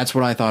 That's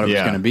what I thought it was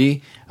Yeah. going to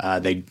be.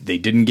 They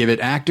didn't give it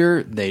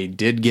actor. They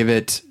did give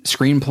it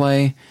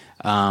screenplay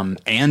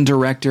and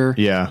director.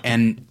 Yeah.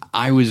 And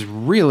I was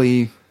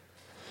really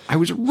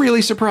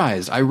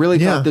surprised. I really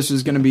Yeah. thought this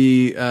was going to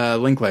be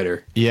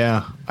Linklater.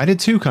 Yeah, I did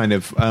too, kind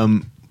of.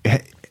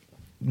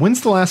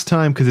 When's the last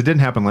time, because it didn't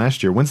happen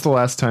last year, when's the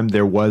last time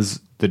there was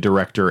the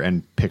director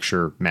and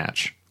picture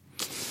match?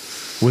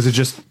 Was it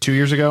just 2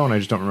 years ago, and I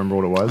just don't remember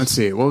what it was? Let's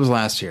see. What was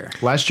last year?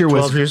 Last year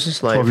was 12 Years a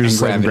Slave. 12 Years a And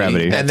Slave and Gravity.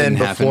 Gravity. And then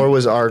didn't before happen.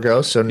 was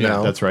Argo, so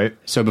no. That's right.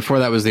 So before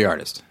that was The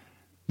Artist.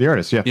 The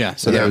Artist, yeah. Yeah,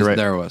 so Yeah, there you're right.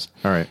 it was.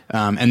 All right.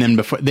 And then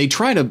before they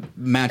try to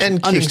match, And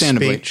King's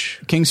understandably,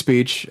 Speech. King's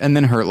Speech, and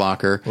then Hurt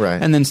Locker,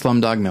 Right. and then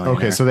Slumdog Millionaire.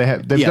 Okay, so they've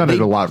Yeah, done it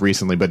a lot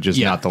recently, but just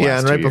Yeah. not the Yeah, last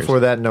and 2 right years. before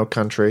that, No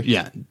Country.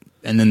 Yeah,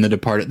 The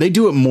Departed. They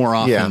do it more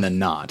often Yeah. than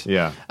not.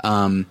 Yeah.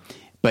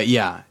 But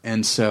yeah,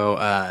 and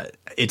so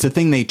it's a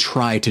thing they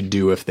try to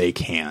do if they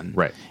can.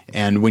 Right.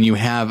 And when you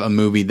have a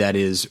movie that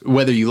is,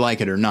 whether you like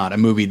it or not, a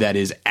movie that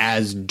is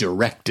as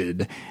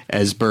directed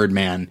as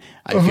Birdman,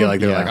 I feel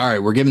like they're Yeah. like, all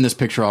right, we're giving this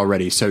picture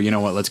already, so you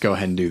know what, let's go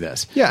ahead and do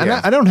this. Yeah, and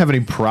Yeah. I don't have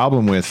any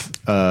problem with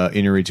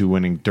Inarritu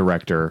winning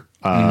director.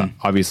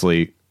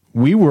 Obviously,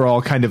 we were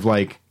all kind of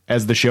like,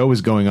 as the show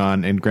was going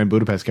on and Grand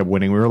Budapest kept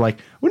winning, we were like,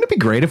 wouldn't it be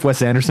great if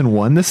Wes Anderson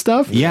won this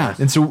stuff? Yeah.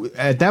 And so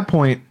at that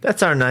point,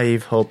 That's our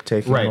naive hope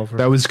taking over.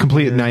 that was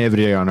complete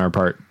naivety on our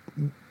part.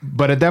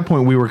 But at that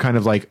point, we were kind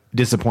of like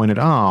disappointed.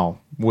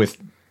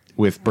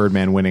 With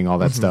Birdman winning all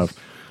that stuff,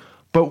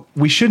 but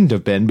we shouldn't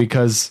have been,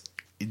 because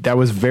that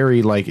was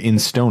very like in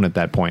stone at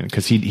that point.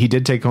 Because he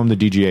did take home the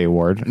DGA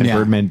award, and Yeah.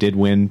 Birdman did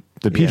win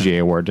the PGA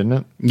award, didn't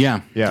it?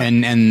 Yeah. Yeah.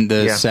 And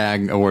the Yeah.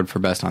 SAG award for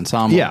Best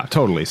Ensemble. Yeah,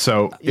 totally.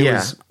 So it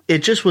was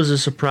It just was a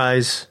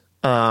surprise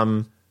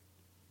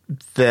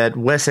that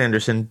Wes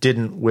Anderson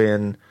didn't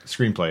win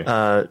screenplay.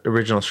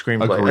 original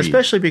screenplay, Agreed.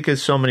 especially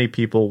because so many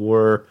people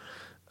were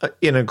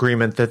in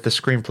agreement that the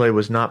screenplay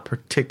was not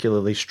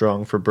particularly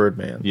strong for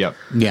Birdman. Yep.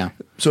 Yeah.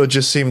 So it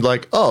just seemed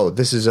like, oh,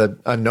 this is a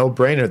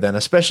no-brainer then,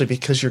 especially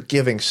because you're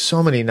giving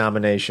so many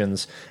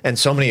nominations and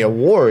so many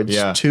awards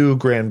Yeah. to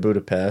Grand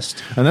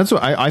Budapest. And that's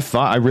what I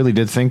thought. I really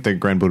did think that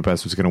Grand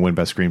Budapest was going to win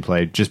Best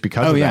Screenplay just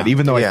because of yeah. that.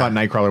 Even though I Yeah. thought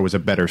Nightcrawler was a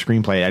better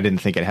screenplay, I didn't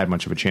think it had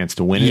much of a chance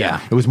to win it. Yeah.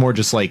 It was more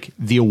just like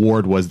the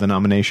award was the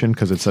nomination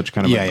because it's such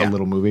kind of Yeah, a yeah.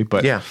 little movie.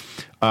 But Yeah.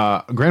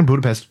 Grand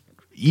Budapest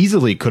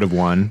easily could have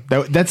won.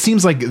 That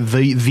seems like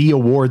the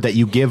award that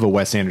you give a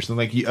Wes Anderson.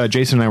 Like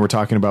Jason and I were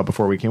talking about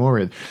before we came over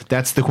here.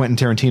 That's the Quentin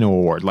Tarantino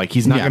award. Like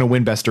he's not Yeah. going to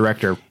win Best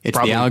Director. It's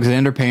probably. the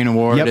Alexander Payne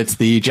Award. Yep. It's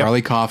the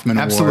Charlie Kaufman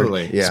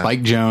Absolutely. Award. Yeah.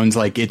 Spike Jones.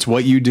 Like, it's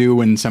what you do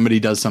when somebody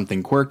does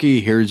something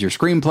quirky. Here's your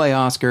screenplay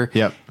Oscar.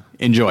 Yep.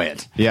 Enjoy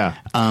it. Yeah.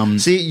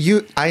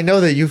 See, I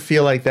know that you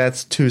feel like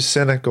that's too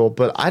cynical,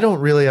 but I don't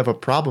really have a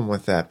problem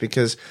with that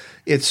because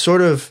it's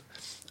sort of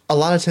a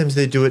lot of times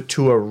they do it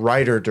to a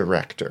writer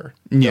director.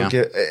 Yeah.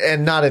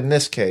 And not in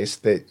this case.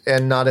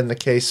 And not in the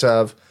case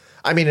of,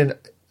 I mean,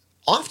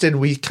 often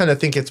we kind of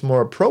think it's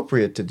more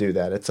appropriate to do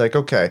that. It's like,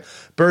 okay,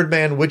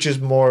 Birdman, which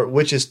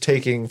is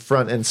taking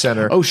front and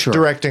center. Oh, sure.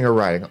 Directing or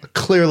writing.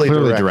 Clearly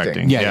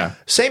directing. Yeah.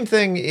 Same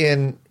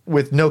thing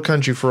with No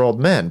Country for Old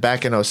Men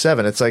back in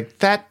 2007. It's like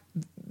that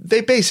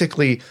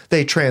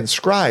they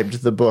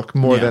transcribed the book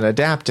more Yeah. than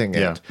adapting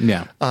it.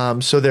 Yeah.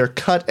 So their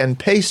cut and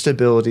paste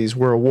abilities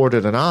were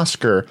awarded an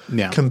Oscar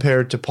Yeah.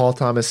 compared to Paul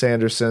Thomas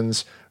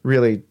Anderson's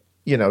really,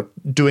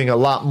 doing a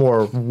lot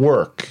more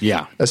work.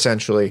 Yeah.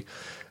 Essentially.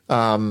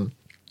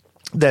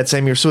 That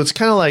same year. So it's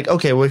kind of like,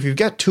 okay, well, if you've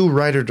got two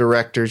writer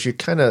directors, you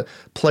kind of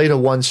play to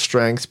one's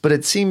strengths, but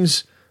it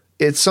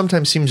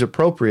sometimes seems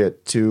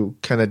appropriate to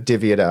kind of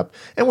divvy it up.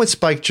 And with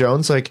Spike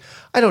Jonze, like,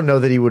 I don't know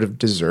that he would have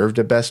deserved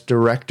a Best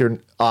Director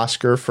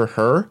Oscar for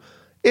Her.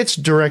 It's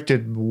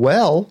directed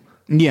well,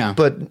 Yeah.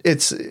 but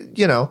it's,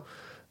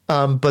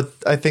 but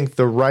I think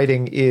the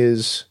writing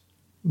is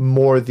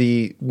more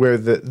where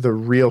the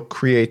real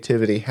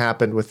creativity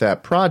happened with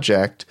that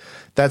project.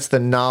 That's the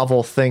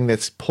novel thing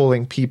that's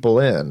pulling people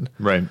in.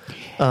 Right.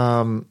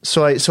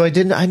 So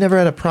I never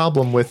had a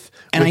problem with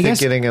And I it guess-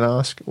 getting an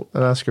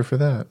Oscar for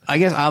that. I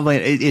guess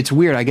it's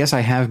weird. I guess I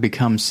have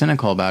become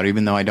cynical about it,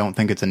 even though I don't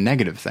think it's a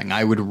negative thing.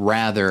 I would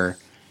rather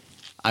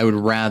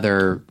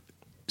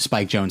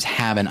Spike Jonze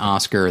have an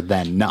Oscar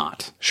than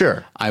not.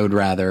 Sure. I would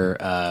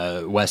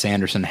rather Wes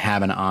Anderson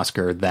have an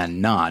Oscar than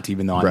not,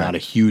 even though I'm Right. not a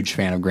huge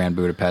fan of Grand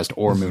Budapest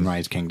or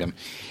Moonrise Kingdom.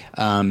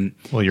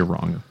 Well, you're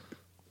wrong.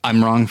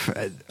 I'm wrong.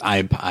 I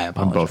apologize.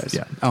 On both.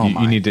 Yeah. Oh,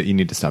 you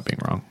need to stop being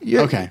wrong.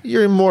 Okay.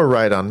 You're more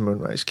right on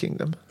Moonrise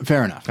Kingdom.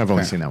 Fair enough. I've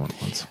only Fair seen that one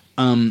once.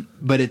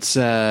 but it's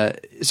so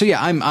yeah.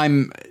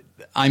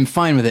 I'm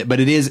fine with it. But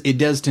it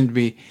does tend to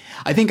be.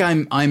 I think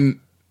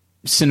I'm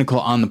cynical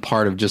on the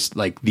part of just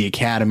like the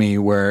Academy,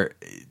 where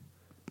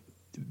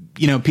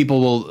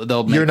people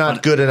they'll make You're not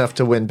fun- good enough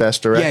to win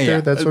Best Director.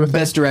 yeah. That sort of thing.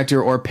 Best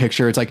director or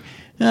picture. It's like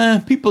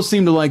people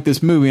seem to like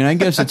this movie, and I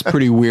guess it's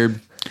pretty weird.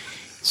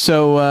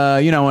 So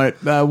you know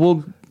what?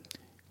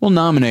 We'll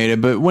nominate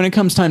it, but when it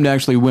comes time to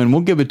actually win,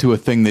 we'll give it to a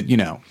thing that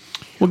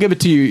we'll give it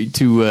to you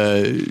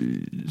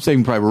to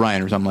Saving Private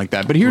Ryan or something like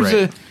that. But here's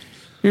Right.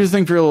 here's the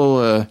thing for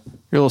your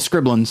little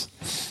scribblings.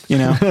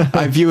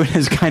 I view it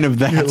as kind of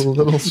that.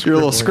 Your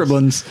little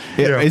scribblings.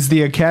 Yeah. Is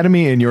the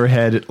Academy in your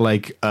head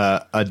like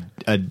a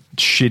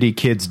shitty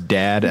kid's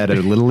dad at a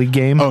Little League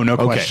game? Oh, no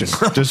Okay. question.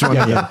 Just want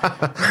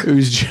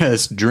Who's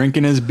just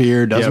drinking his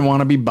beer, doesn't Yep.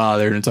 want to be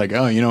bothered. And it's like,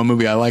 oh, a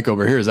movie I like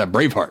over here is that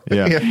Braveheart.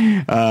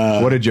 Yeah.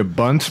 What did you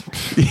bunt?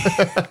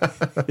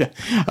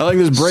 I like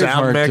this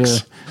Sound Braveheart.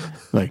 mix.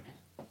 Like,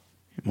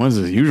 what is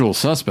this? Usual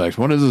Suspects?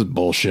 What is this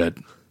bullshit?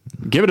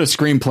 Give it a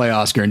screenplay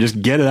Oscar and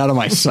just get it out of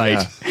my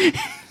sight.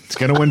 It's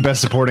gonna win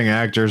Best Supporting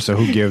Actor, so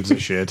who gives a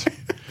shit?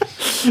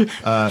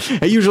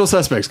 Hey, Usual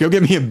Suspects, go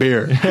get me a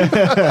beer.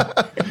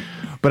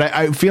 But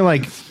I feel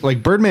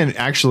like Birdman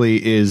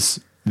actually is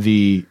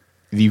the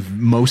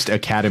most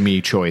Academy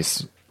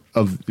choice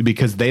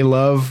because they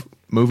love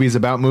movies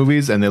about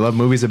movies, and they love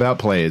movies about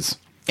plays.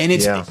 And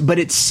it's, Yeah. but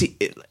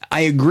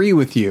I agree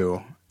with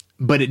you,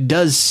 but it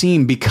does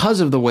seem, because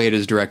of the way it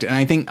is directed, and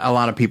I think a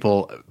lot of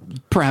people,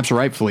 perhaps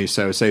rightfully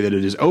so, say that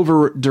it is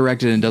over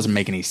directed and doesn't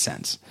make any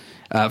sense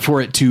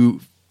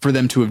for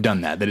them to have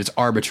done that it's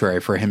arbitrary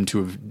for him to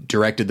have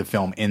directed the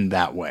film in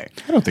that way.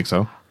 I don't think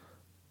so.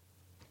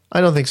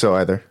 I don't think so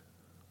either.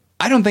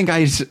 I don't think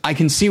I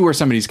can see where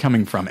somebody's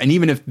coming from, and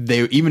even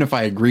if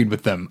I agreed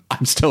with them,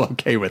 I'm still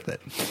okay with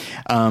it.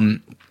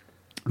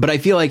 But I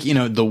feel like,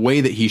 the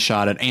way that he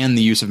shot it and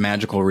the use of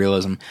magical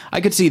realism,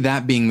 I could see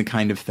that being the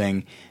kind of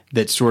thing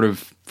that sort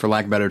of, for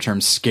lack of a better term,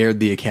 scared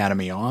the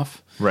Academy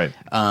off. Right.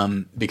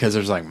 Because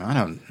there's like, I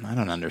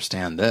don't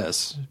understand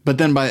this. But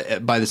then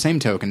by the same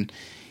token,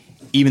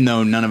 even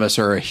though none of us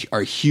are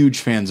huge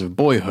fans of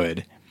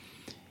Boyhood,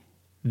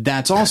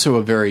 that's also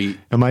a very...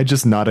 Am I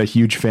just not a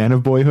huge fan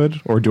of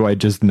Boyhood, or do I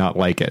just not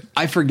like it?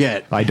 I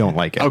forget. I don't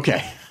like it.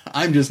 Okay.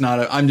 I'm just not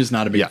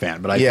a big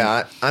fan, but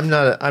I'm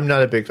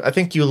not a big. I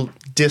think you'll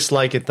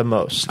dislike it the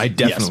most. I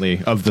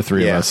definitely, of the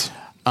three of us.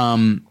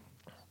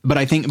 But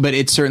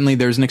it's certainly,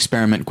 there's an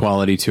experiment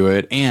quality to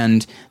it,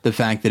 and the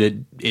fact that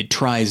it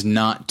tries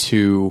not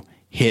to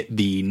hit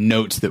the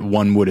notes that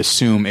one would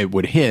assume it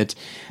would hit,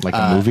 Like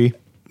a movie?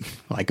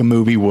 like a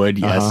movie would.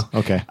 Yes.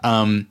 Okay.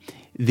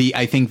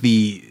 I think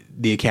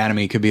the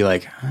Academy could be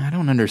like, I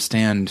don't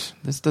understand.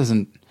 This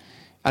doesn't.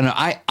 I don't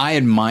know. I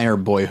admire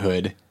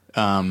Boyhood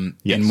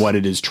in what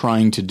it is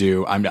trying to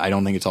do. I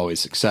don't think it's always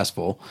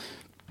successful.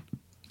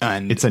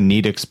 And It's a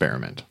neat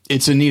experiment. I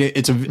think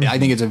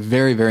it's a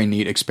very, very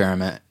neat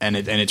experiment, and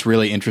it's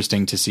really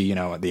interesting to see,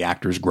 the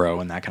actors grow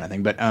and that kind of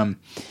thing.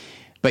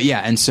 But yeah,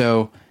 and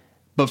so,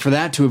 but for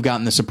that to have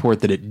gotten the support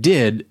that it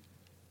did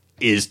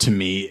is, to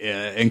me,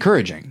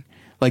 encouraging.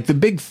 Like the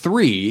big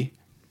three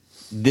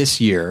this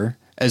year,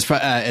 as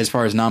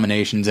far as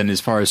nominations and as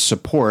far as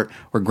support,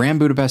 were Grand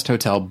Budapest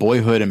Hotel,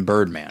 Boyhood, and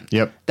Birdman.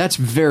 Yep. That's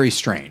very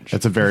strange.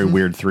 That's a very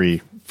weird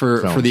three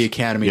for films. the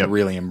Academy to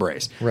really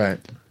embrace. Right.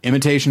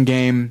 Imitation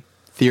Game,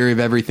 Theory of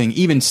Everything,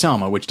 even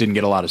Selma, which didn't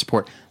get a lot of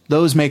support,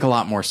 those make a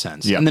lot more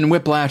sense. Yep. And then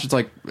Whiplash, it's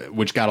like,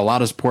 which got a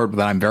lot of support, but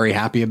that I'm very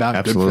happy about.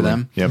 Absolutely. Good for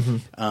them. Yep.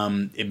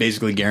 It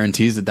basically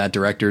guarantees that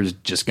director is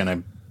just going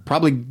to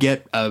probably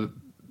get a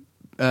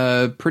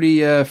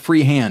pretty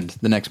free hand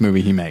the next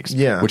movie he makes.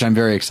 Yeah. Which I'm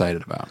very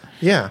excited about.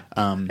 Yeah.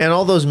 And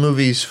all those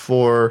movies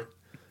for,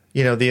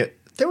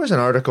 there was an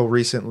article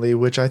recently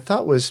which I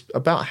thought was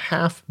about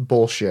half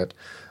bullshit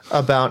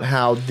about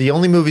how the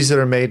only movies that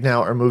are made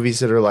now are movies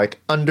that are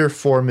like under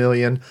 4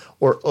 million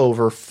or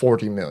over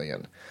 40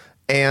 million.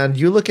 And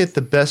you look at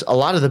a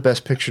lot of the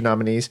Best Picture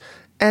nominees,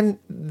 and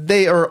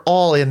they are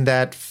all in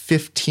that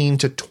 15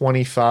 to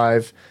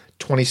 25,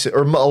 26,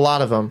 or a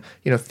lot of them,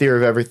 Theory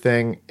of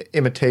Everything,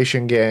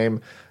 Imitation Game,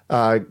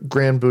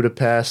 Grand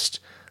Budapest.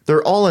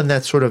 They're all in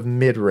that sort of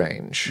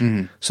mid-range.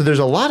 Mm-hmm. So there's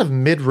a lot of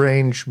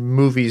mid-range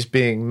movies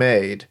being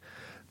made,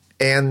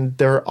 and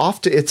they're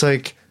often, it's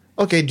like,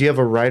 okay, do you have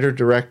a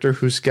writer-director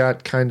who's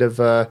got kind of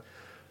a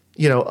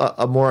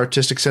more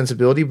artistic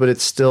sensibility, but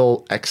it's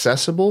still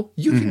accessible?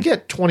 You can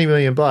get $20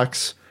 million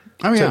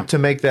to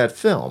make that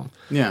film.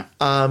 Yeah.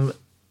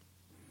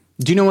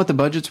 Do you know what the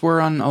budgets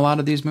were on a lot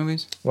of these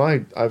movies?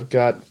 Well, I've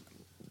got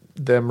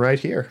them right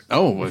here.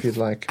 Oh, if you'd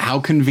like. How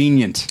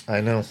convenient.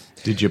 I know.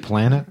 Did you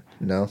plan it?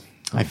 No.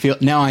 I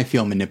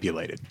feel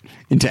manipulated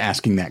into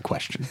asking that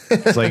question.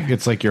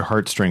 It's like your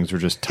heartstrings were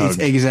just tugged.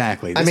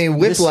 Exactly.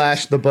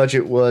 Whiplash, the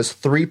budget was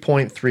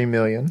 $3.3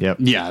 million. Yep.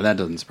 Yeah, that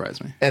doesn't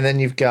surprise me. And then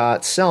you've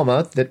got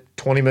Selma, the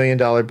 $20 million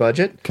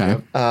budget.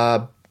 Okay.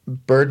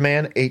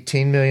 Birdman,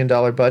 $18 million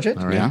budget.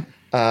 All right.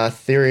 Yeah.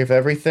 Theory of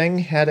Everything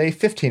had a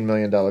 $15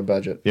 million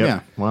budget. Yep. Yeah.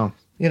 Wow.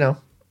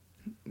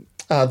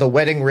 The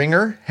Wedding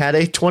Ringer had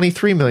a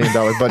 $23 million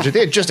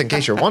budget. Just in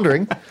case you're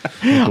wondering.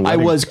 I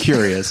was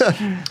curious.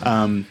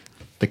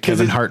 The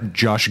Kevin Hart,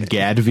 Josh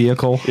Gad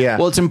vehicle. Yeah.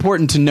 Well, it's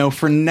important to know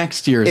for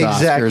next year's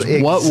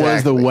Oscars, what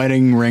was the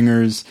Wedding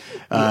Ringers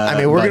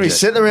we're going to be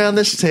sitting around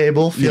this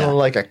table feeling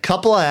like a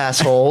couple of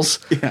assholes,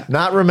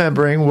 not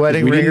remembering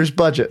Wedding Ringer's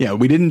budget. Yeah,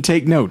 we didn't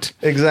take note.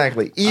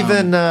 Exactly.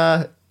 Even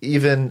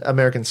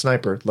American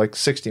Sniper, like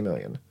 $60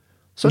 million.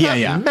 So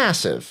not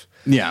massive.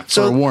 Yeah,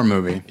 for a war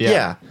movie.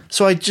 Yeah.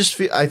 So I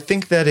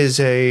think that is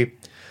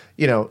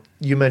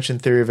you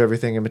mentioned Theory of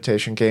Everything,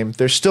 Imitation Game.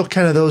 There's still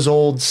kind of those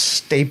old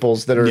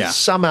staples that are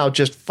somehow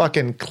just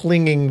fucking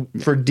clinging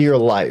for dear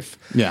life.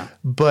 Yeah.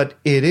 But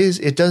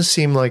it does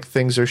seem like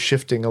things are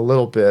shifting a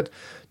little bit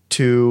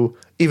to,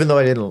 even though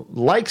I didn't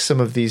like some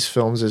of these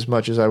films as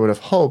much as I would have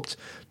hoped,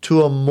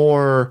 to a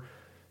more,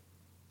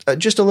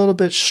 just a little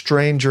bit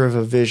stranger of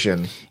a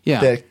vision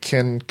that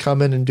can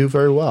come in and do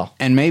very well.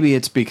 And maybe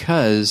it's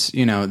because,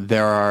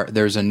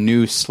 there's a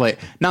new slate.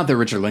 Not that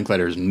Richard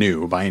Linklater is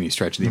new by any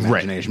stretch of the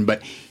imagination,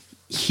 but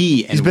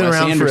he's been Wes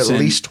around Anderson, for at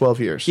least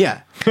 12 years.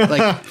 Yeah.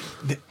 Like,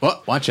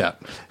 watch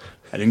out.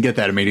 I didn't get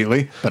that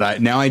immediately,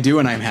 but now I do,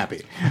 and I'm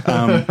happy.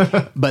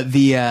 But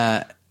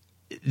there's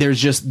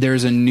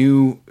a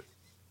new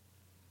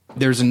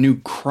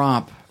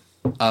crop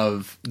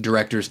of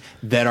directors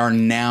that are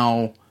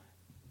now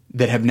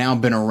that have now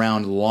been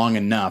around long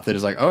enough that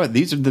is like, oh,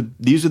 these are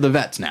the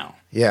vets now.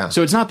 Yeah.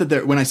 So it's not that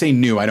they're, when I say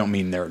new, I don't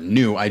mean they're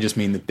new. I just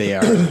mean that they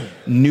are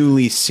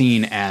newly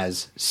seen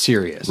as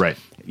serious. Right.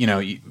 You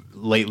know,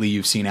 lately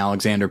you've seen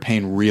Alexander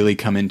Payne really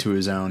come into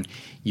his own.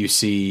 You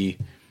see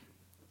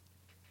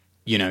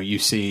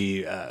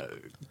Quentin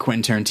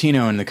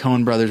Tarantino and the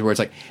Coen brothers, where it's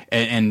like,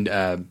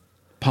 and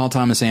Paul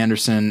Thomas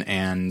Anderson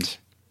and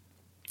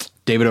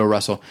David O.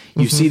 Russell.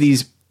 You see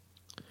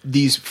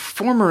these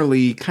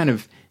formerly kind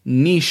of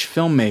niche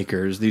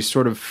filmmakers, these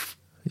sort of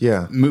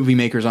movie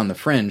makers on the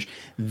fringe.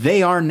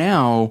 They are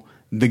now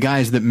the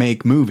guys that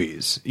make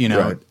movies. You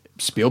know, Right.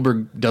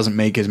 Spielberg doesn't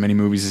make as many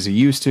movies as he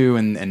used to,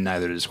 and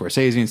neither does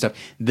Scorsese and stuff.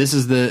 This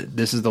is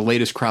the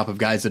latest crop of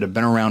guys that have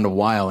been around a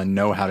while and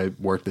know how to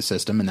work the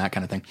system and that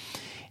kind of thing.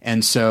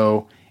 And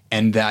so,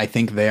 and I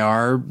think they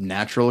are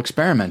natural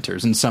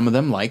experimenters. And some of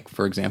them, like,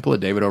 for example,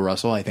 David O.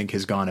 Russell, I think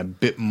has gone a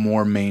bit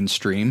more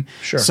mainstream.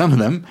 Sure. Some of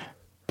them,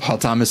 Paul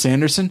Thomas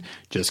Anderson,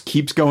 just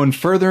keeps going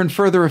further and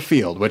further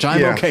afield, which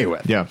I'm okay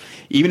with. Yeah.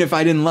 Even if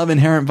I didn't love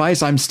Inherent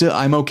Vice,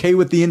 I'm okay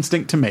with the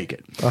instinct to make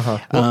it.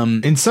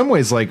 In some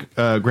ways, like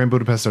Grand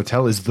Budapest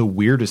Hotel is the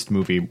weirdest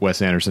movie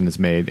Wes Anderson has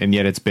made, and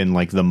yet it's been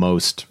like the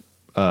most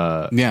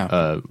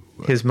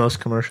his most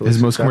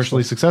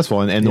commercially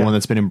successful and the one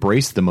that's been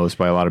embraced the most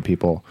by a lot of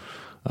people.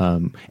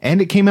 And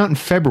it came out in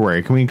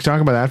February. Can we talk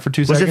about that for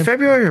 2 seconds? Was it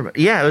February?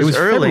 Yeah, it was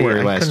early.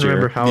 February last couldn't year.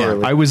 remember how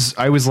early. I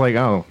was like,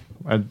 oh,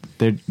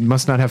 they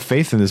must not have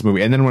faith in this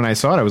movie. And then when I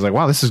saw it, I was like,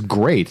 wow, this is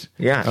great.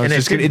 Yeah, and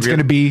it's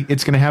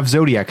going to have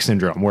Zodiac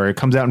syndrome, where it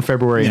comes out in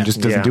February and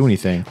just doesn't do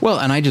anything. Well,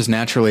 and I just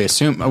naturally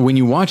assume when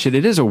you watch it,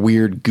 it is a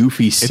weird,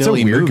 goofy,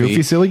 silly movie.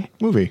 Goofy, silly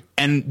movie.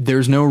 And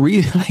there's no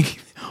reason, like,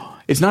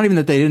 it's not even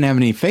that they didn't have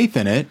any faith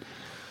in it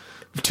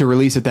to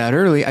release it that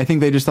early. I think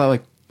they just thought,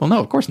 like, well, no,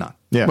 of course not.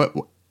 Yeah. But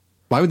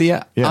why would the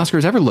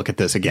Oscars ever look at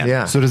this again?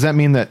 Yeah. So does that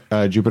mean that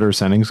Jupiter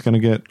Ascending is going to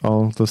get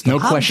all the stuff? No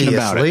question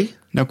about it. Obviously.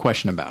 No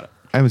question about it.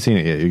 I haven't seen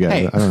it yet, you guys.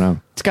 Hey, I don't know.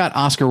 It's got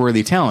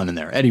Oscar-worthy talent in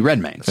there. Eddie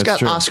Redmayne. It's got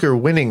true.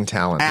 Oscar-winning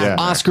talent.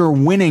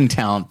 Oscar-winning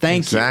talent.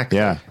 Thank Exactly.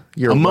 Yeah.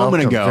 You're a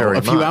moment welcome ago, very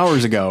a few much.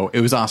 hours ago,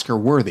 it was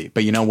Oscar-worthy.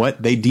 But you know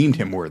what? They deemed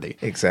him worthy.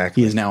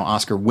 Exactly. He is now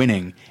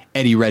Oscar-winning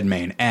Eddie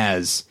Redmayne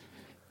as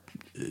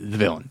the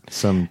villain.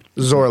 Some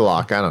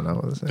Zorlok. I don't know.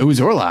 It was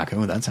Zorlak.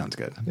 Oh, that sounds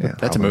good. Yeah,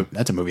 That's a movie.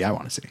 That's a movie I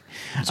want to see.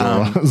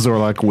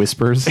 Zorlak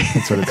Whispers.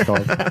 That's what it's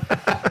called.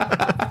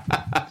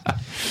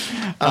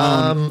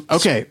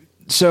 Okay,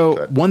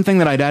 so one thing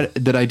that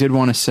I did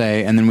want to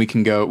say, and then we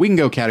can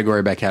go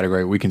category by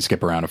category. We can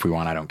skip around if we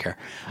want. I don't care.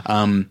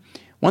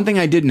 One thing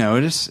I did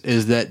notice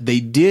is that they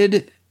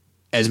did,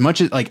 as much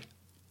as like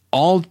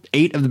all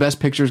 8 of the best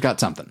pictures got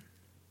something.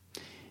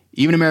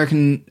 Even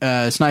American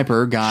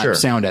Sniper got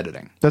sound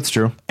editing. That's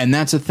true. And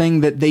that's a thing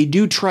that they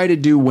do try to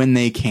do when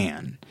they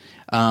can.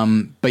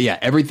 But yeah,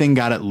 everything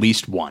got at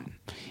least one.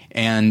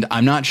 And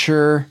I'm not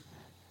sure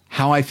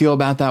how I feel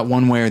about that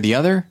one way or the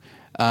other.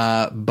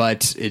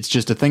 But it's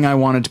just a thing I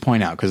wanted to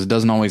point out because it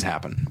doesn't always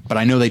happen. But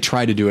I know they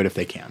try to do it if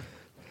they can.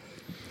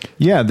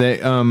 Yeah,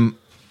 they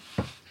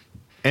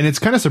and it's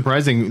kind of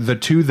surprising, the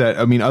two that,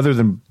 I mean, other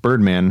than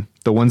Birdman,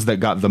 the ones that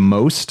got the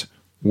most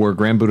were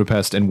Grand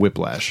Budapest and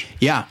Whiplash.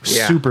 Yeah.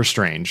 Super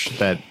strange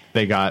that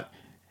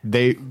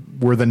they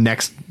were the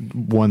next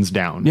ones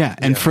down. Yeah,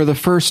 and for the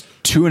first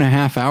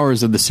 2.5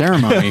 hours of the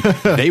ceremony,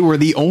 they were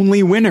the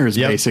only winners,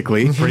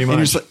 basically. Pretty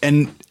much.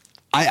 And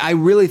I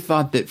really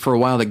thought that for a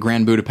while that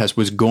Grand Budapest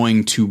was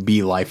going to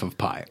be Life of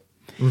Pi.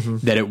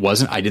 That it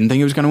wasn't. I didn't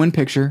think it was going to win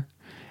picture.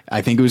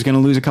 I think it was going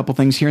to lose a couple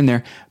things here and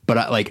there. But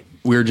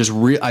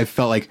I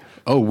felt like,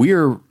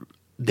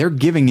 they're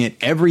giving it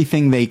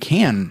everything they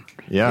can.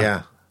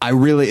 Yeah.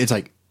 It's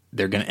like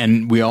they're going to,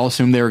 and we all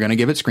assumed they were going to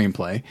give it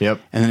screenplay. Yep.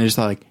 And then I just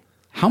thought, like,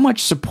 how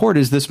much support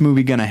is this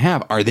movie going to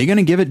have? Are they going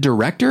to give it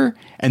director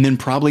and then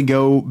probably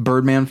go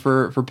Birdman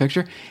for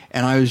picture?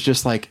 And I was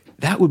just like,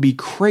 that would be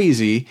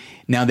crazy.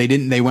 Now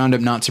they wound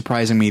up not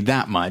surprising me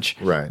that much.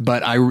 Right.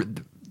 But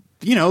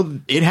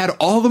it had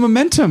all the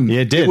momentum.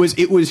 Yeah, it did.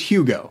 It was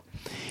Hugo.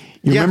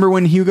 You remember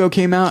when Hugo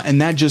came out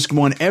and that just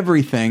won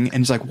everything?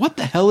 And it's like, what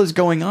the hell is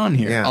going on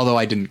here? Yeah. Although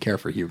I didn't care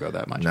for Hugo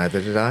that much.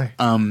 Neither did I.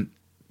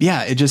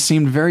 Yeah, it just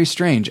seemed very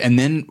strange. And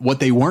then what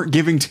they weren't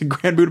giving to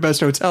Grand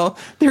Budapest Hotel,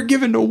 they're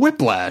giving to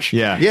Whiplash.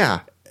 Yeah. Yeah.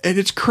 And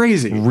it's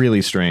crazy.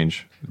 Really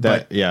strange.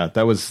 That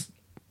was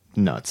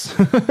nuts.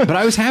 But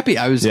I was happy.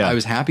 I was Yeah.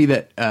 happy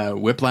that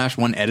Whiplash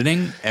won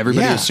editing.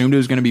 Everybody assumed it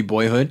was going to be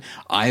Boyhood.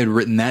 I had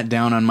written that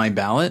down on my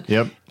ballot.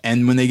 Yep.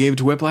 And when they gave it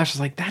to Whiplash, I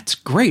was like, that's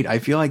great. I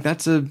feel like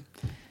that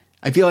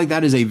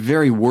is a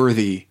very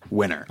worthy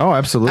winner. Oh,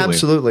 absolutely.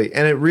 Absolutely.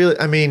 And it really,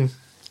 I mean,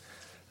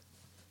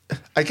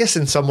 I guess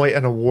in some way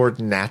an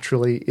award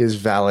naturally is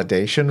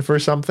validation for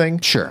something.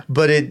 Sure.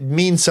 But it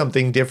means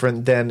something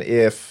different than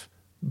if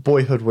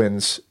Boyhood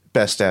wins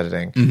Best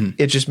Editing. Mm-hmm.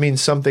 It just means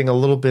something a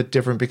little bit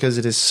different because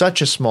it is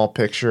such a small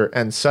picture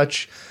and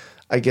such,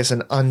 I guess,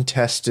 an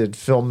untested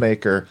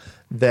filmmaker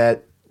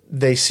that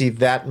they see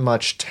that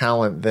much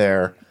talent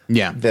there.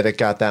 Yeah. That it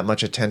got that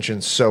much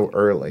attention so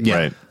early.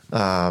 Yeah.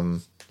 Right.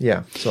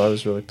 Yeah, so I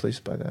was really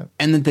pleased by that.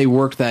 And that they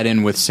worked that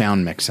in with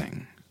sound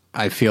mixing.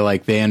 I feel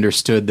like they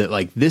understood that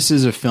like this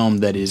is a film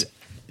that is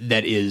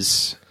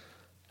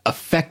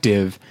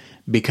effective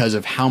because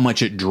of how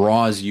much it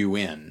draws you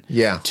in.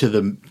 Yeah. To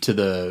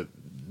the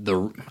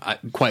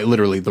quite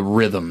literally the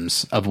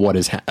rhythms of what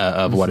is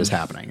what is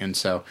happening. And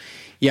so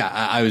yeah,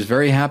 I was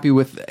very happy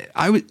with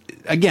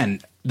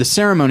again, the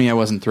ceremony I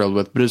wasn't thrilled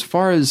with, but as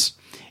far as,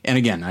 and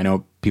again, I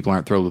know people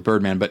aren't thrilled with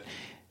Birdman, but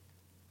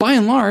by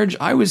and large,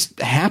 I was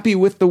happy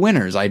with the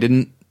winners. I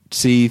didn't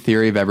see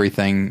Theory of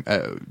Everything.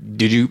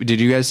 Did you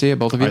guys see it,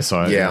 both of you? I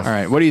saw it. Yeah. All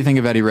right. What do you think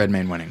of Eddie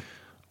Redmayne winning?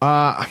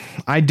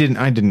 I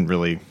didn't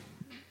really.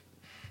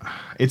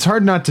 It's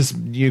hard not to,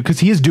 because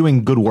he is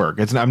doing good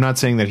work. I'm not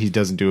saying that he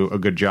doesn't do a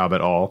good job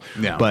at all.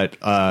 Yeah. But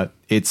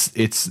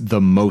it's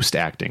the most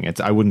acting.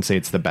 I wouldn't say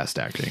it's the best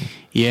acting.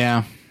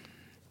 Yeah.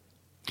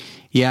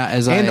 Yeah.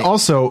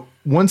 Also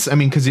once, I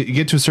mean, because you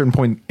get to a certain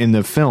point in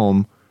the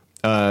film,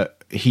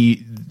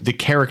 the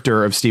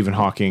character of Stephen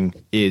Hawking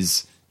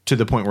is to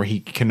the point where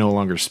he can no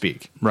longer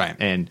speak. Right.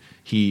 And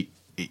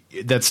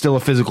that's still a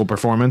physical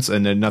performance,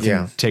 and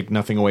then take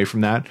nothing away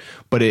from that.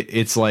 But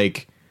it's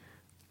like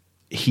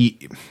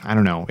I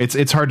don't know.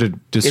 It's hard to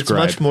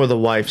describe. It's much more the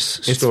wife's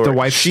story. It's the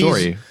wife's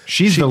story.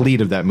 She's the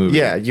lead of that movie.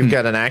 Yeah, you've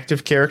got an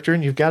active character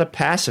and you've got a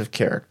passive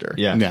character.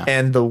 Yeah. Yeah.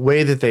 And the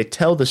way that they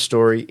tell the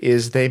story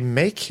is they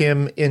make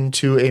him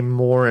into a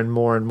more and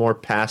more and more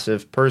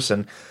passive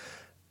person.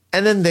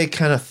 And then they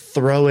kind of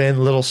throw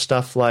in little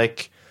stuff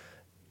like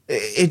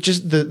it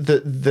just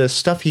the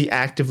stuff he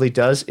actively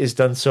does is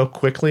done so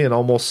quickly and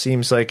almost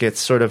seems like it's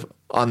sort of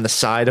on the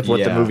side of what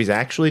the Yeah. movie's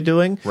actually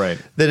doing. Right.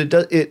 That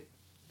it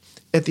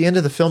at the end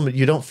of the film,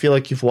 you don't feel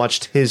like you've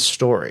watched his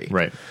story.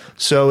 Right.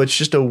 So it's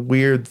just a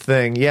weird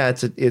thing. Yeah,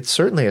 it's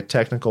certainly a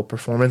technical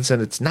performance, and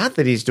it's not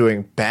that he's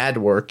doing bad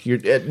work.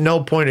 At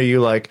no point are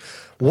you like,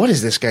 what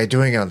is this guy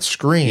doing on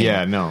screen?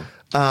 Yeah, no.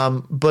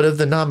 But of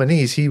the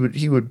nominees, he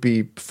would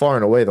be far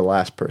and away the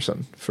last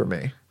person for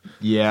me.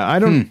 Yeah, I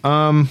don't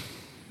I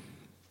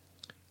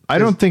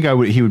don't think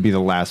he would be the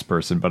last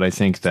person, but I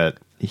think that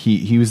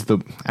he was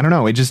I don't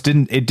know, it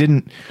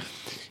didn't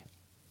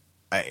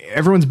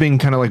everyone's being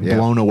kind of like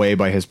blown away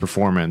by his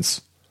performance,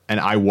 and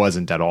I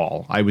wasn't at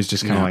all. I was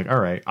just kind of like, all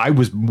right. I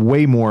was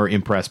way more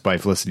impressed by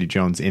Felicity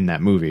Jones in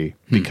that movie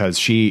because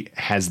she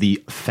has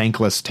the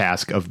thankless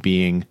task of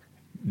being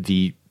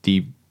the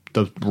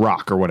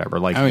rock or whatever,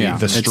 like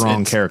the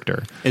strong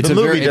character. It's the a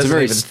movie very, doesn't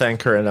very even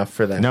thank her enough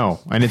for that. No,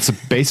 and it's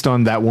based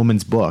on that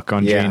woman's book,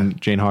 on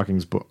Jane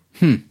Hawking's book.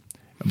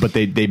 But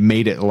they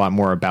made it a lot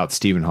more about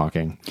Stephen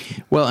Hawking.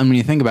 Well, and when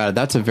you think about it,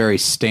 that's a very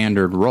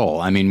standard role.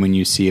 I mean, when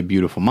you see A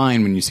Beautiful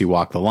Mind, when you see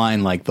Walk the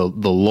Line, like the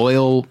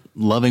loyal,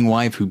 loving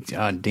wife who,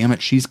 damn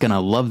it, she's going to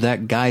love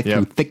that guy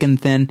through thick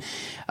and thin.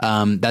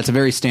 That's a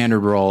very standard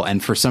role.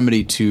 And for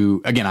somebody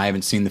to, again, I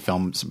haven't seen the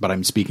film, but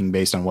I'm speaking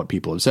based on what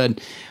people have said,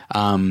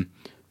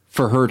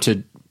 for her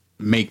to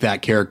make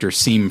that character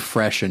seem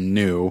fresh and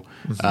new,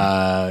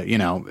 oddly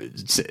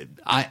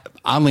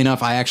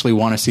enough, I actually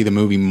want to see the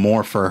movie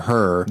more for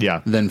her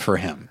than for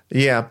him.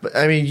 Yeah, but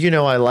I mean,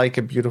 I like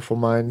A Beautiful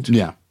Mind.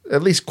 Yeah.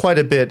 At least quite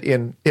a bit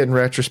in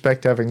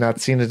retrospect, having not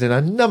seen it in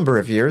a number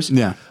of years.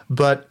 Yeah.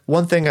 But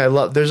one thing I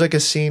love, there's like a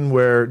scene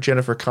where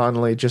Jennifer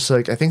Connelly just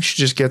like, I think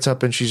she just gets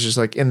up and she's just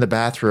like in the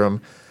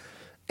bathroom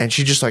and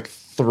she just like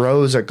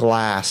throws a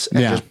glass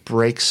and just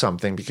breaks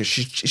something because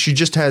she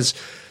just has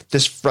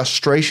this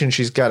frustration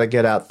she's got to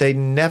get out. They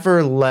never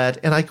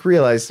and I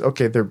realized,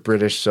 okay, they're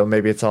British, so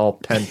maybe it's all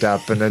pent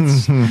up and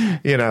it's,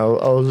 let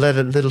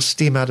a little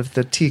steam out of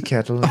the tea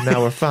kettle and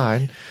now we're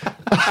fine.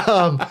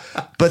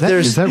 But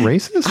is that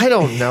racist? I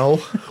don't know.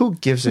 Who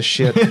gives a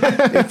shit?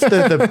 It's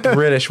the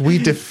British. We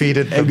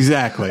defeated them.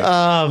 Exactly.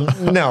 But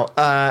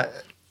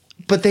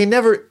they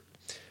never...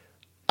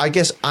 I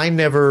guess I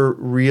never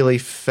really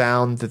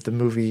found that the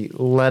movie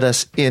let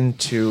us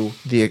into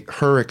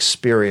her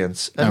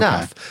experience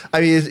enough. Okay.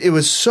 I mean, it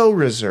was so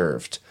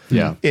reserved,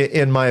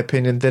 in my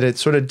opinion, that it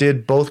sort of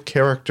did both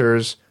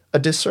characters a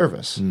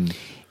disservice.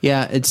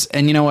 Yeah,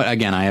 and you know what?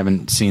 Again, I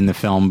haven't seen the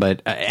film,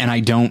 but and I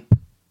don't.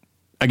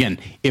 Again,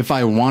 if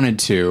I wanted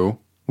to,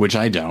 which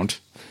I don't,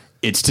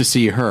 it's to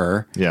see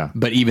her. Yeah.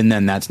 But even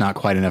then, that's not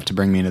quite enough to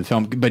bring me into the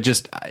film. But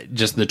just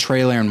the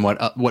trailer and what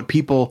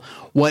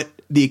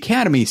the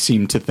Academy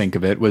seemed to think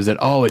of it was that,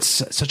 it's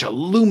such a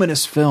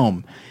luminous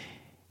film.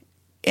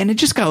 And it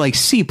just got like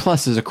C+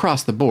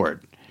 across the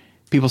board.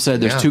 People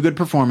said there's two good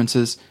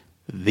performances,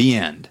 the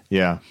end.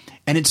 Yeah.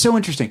 And it's so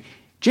interesting.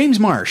 James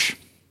Marsh.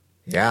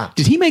 Yeah.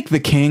 Did he make The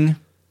King?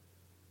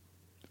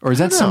 Or is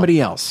that somebody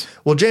else?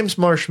 Well, James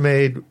Marsh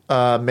made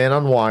Man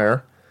on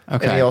Wire.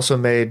 Okay. And he also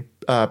made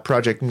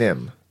Project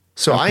Nim.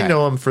 So I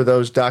know him for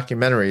those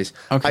documentaries.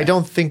 Okay. I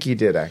don't think he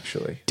did,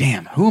 actually.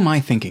 Damn, who am I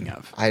thinking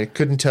of? I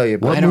couldn't tell you.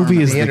 But What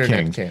movie is The internet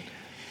King? can't.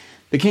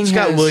 The King It's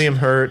got William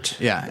Hurt.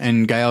 Yeah,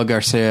 and Gael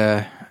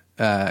Garcia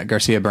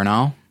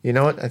Bernal. You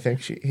know what? I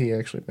think he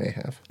actually may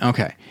have.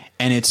 Okay.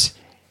 And it's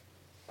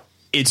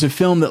a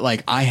film that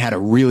like I had a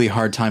really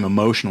hard time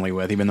emotionally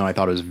with, even though I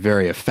thought it was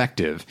very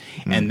effective.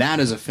 And that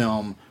is a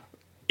film,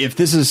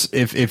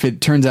 if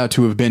it turns out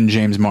to have been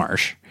James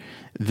Marsh,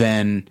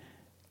 then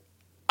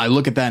I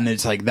look at that and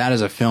it's like that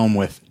is a film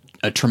with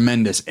a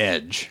tremendous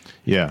edge.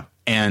 Yeah.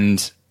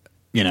 And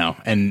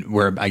and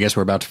I guess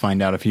we're about to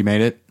find out if he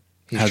made it.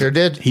 He sure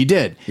did. He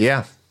did.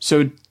 Yeah.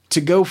 So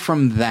to go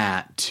from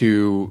that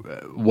to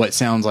what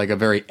sounds like a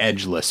very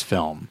edgeless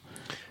film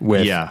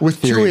with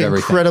two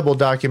incredible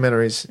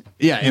documentaries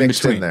in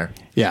mixed between in there.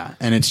 Yeah,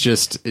 and it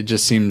just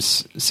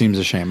seems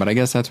a shame, but I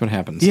guess that's what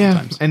happens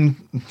sometimes. And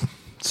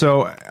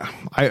so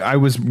I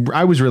was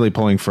really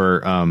pulling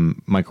for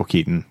Michael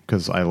Keaton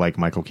because I like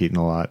Michael Keaton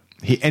a lot.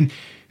 And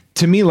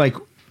to me, like,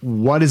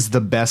 what is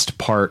the best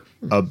part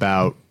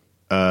about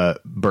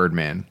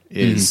Birdman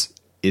is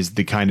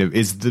the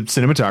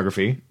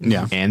cinematography,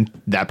 and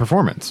that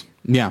performance.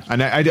 Yeah.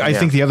 And I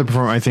think the other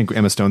performer, I think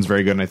Emma Stone's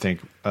very good, and I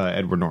think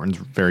Edward Norton's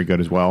very good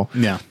as well.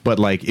 Yeah. But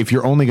like, if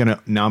you're only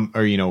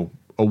gonna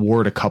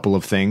award a couple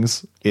of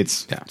things,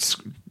 it's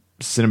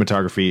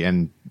cinematography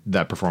and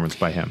that performance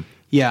by him.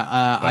 Yeah,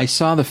 I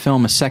saw the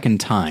film a second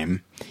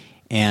time,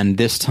 and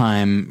this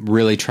time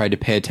really tried to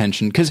pay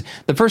attention because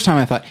the first time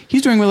I thought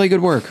he's doing really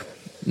good work,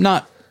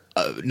 not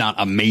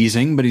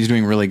amazing, but he's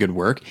doing really good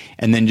work.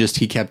 And then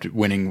he kept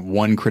winning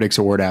one critics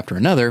award after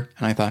another,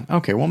 and I thought,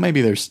 okay, well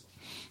maybe there's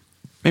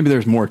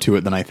more to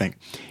it than I think.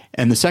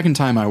 And the second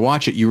time I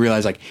watch it, you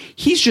realize like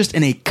he's just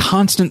in a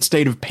constant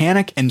state of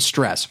panic and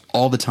stress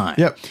all the time.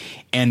 Yep.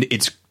 And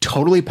it's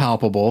totally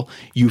palpable.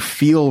 You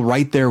feel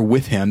right there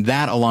with him.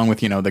 That, along with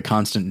the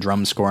constant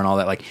drum score and all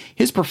that, like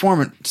his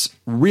performance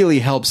really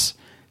helps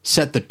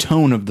set the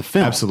tone of the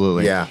film.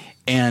 Absolutely. Yeah.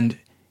 And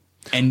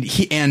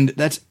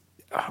that's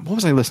what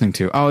was I listening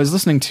to? Oh, I was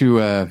listening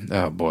to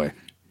oh boy.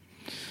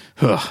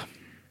 Ugh.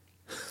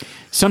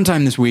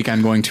 Sometime this week,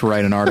 I'm going to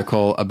write an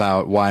article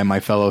about why my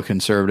fellow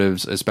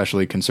conservatives,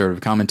 especially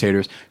conservative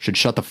commentators, should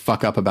shut the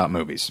fuck up about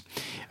movies.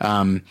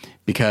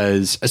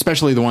 Because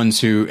especially the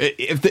ones who,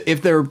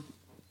 if they're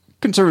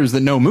conservatives that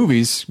know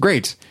movies,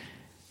 great.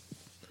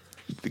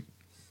 The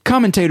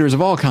commentators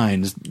of all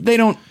kinds, they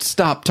don't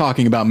stop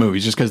talking about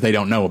movies just because they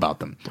don't know about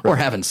them or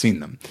haven't seen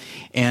them.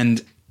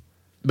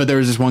 But there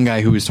was this one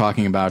guy who was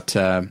talking about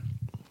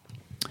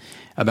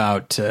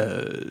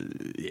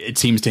it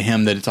seems to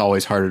him that it's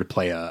always harder to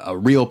play a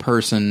real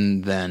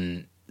person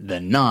than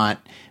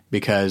not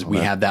because we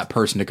have that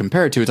person to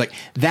compare it to. It's like,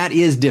 that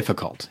is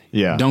difficult.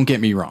 Yeah. Don't get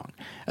me wrong.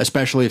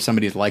 Especially if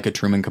somebody's like a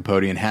Truman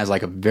Capote and has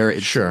like a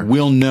very, Sure.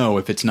 will know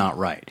if it's not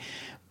right.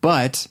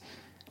 But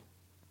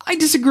I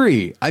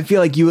disagree. I feel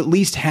like you at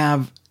least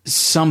have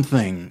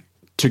something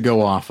to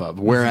go off of.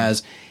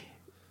 Whereas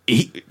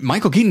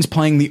Michael Keaton's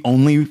playing the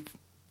only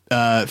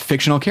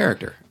fictional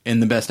character in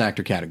the Best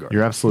Actor category.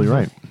 You're absolutely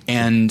right.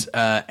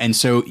 And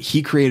so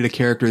he created a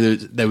character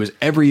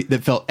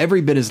that felt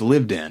every bit as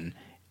lived in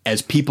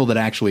as people that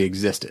actually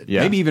existed.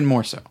 Yeah. Maybe even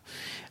more so.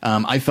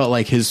 I felt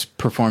like his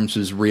performance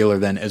was realer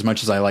than, as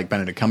much as I like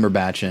Benedict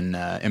Cumberbatch in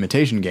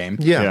Imitation Game.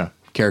 Yeah.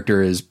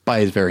 Character is by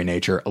his very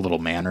nature a little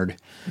mannered.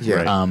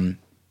 Yeah. Right.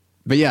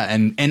 But yeah,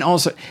 and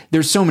also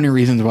there's so many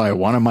reasons why I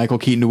wanted Michael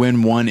Keaton to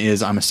win. One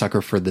is I'm a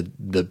sucker for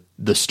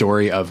the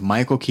story of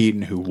Michael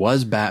Keaton, who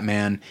was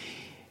Batman,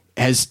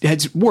 has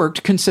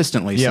worked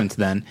consistently since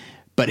then,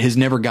 but has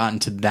never gotten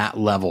to that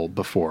level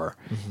before.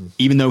 Mm-hmm.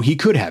 Even though he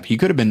could have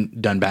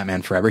been done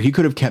Batman Forever. He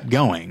could have kept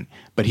going,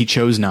 but he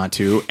chose not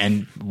to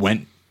and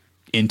went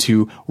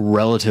into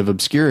relative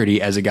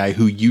obscurity as a guy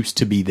who used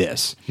to be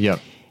this. Yep.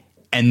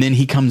 And then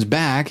he comes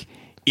back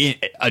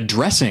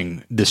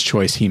addressing this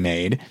choice he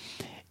made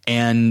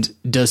and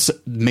does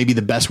maybe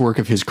the best work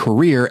of his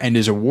career and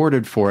is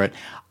awarded for it.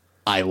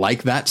 I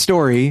like that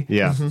story.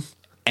 Yeah. Mm-hmm.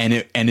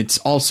 And it's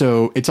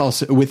also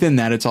within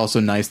that, it's also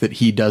nice that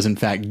he does in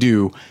fact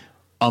do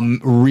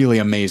really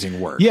amazing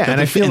work. Yeah, and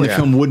I feel the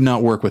film would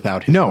not work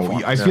without him. No,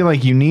 I feel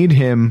like you need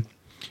him.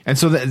 And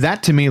so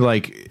that to me,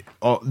 like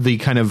the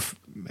kind of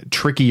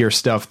trickier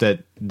stuff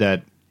that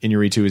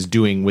Inarritu is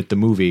doing with the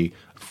movie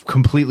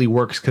completely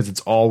works because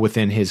it's all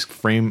within his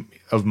frame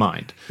of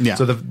mind. Yeah.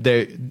 So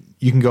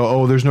you can go,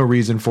 oh, there's no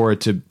reason for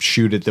it to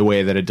shoot it the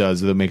way that it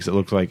does. That makes it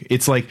look like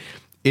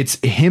it's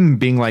him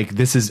being like,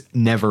 this is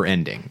never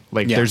ending.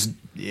 Like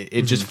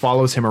it just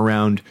follows him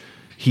around.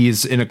 He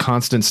is in a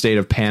constant state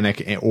of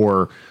panic,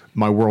 or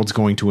my world's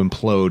going to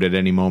implode at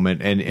any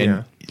moment.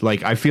 And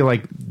like, I feel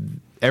like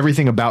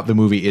everything about the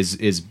movie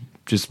is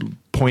just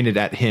pointed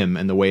at him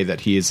and the way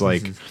that he is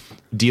like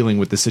dealing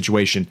with the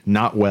situation.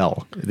 Not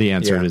well. The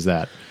answer is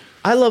that.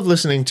 I love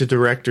listening to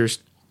directors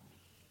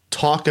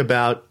talk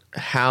about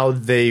how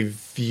they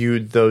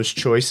viewed those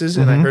choices.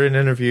 And I heard an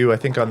interview, I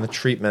think on The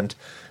Treatment,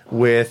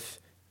 with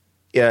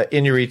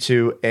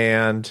Inarritu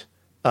and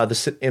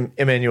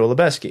Emmanuel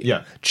Lubezki.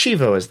 Yeah.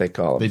 Chivo, as they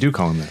call him. They do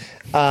call him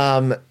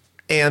that.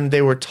 And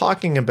they were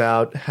talking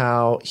about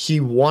how he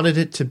wanted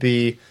it to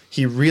be,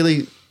 he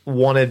really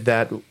wanted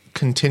that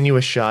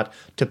continuous shot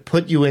to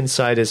put you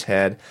inside his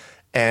head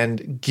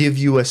and give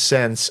you a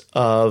sense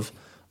of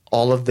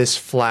all of this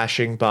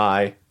flashing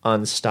by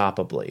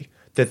unstoppably.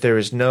 That there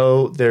is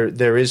no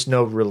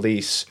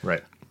release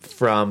Right.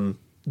 from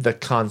the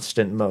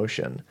constant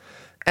motion.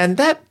 And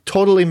that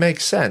totally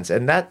makes sense.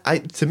 And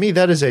to me,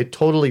 that is a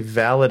totally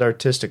valid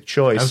artistic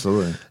choice.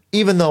 Absolutely.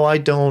 Even though I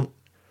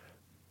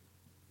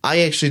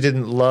actually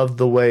didn't love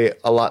the way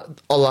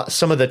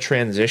some of the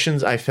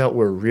transitions I felt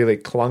were really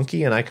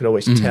clunky, and I could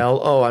always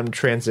tell, I'm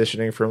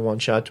transitioning from one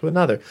shot to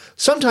another.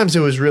 Sometimes it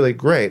was really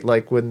great,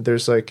 like when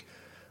there's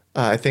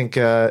I think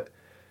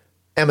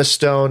Emma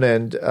Stone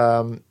and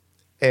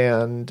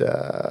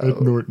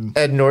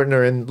Ed Norton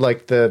are in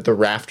like the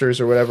rafters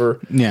or whatever.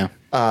 Yeah.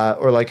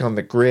 Or like on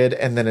the grid,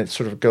 and then it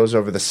sort of goes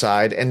over the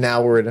side, and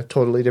now we're in a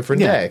totally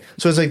different day.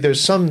 So it's like there's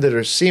some that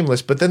are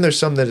seamless, but then there's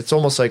some that it's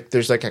almost like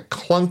there's like a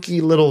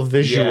clunky little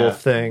visual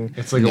thing.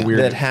 It's like a weird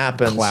that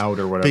happens cloud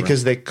or whatever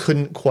because they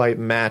couldn't quite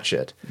match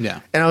it. Yeah.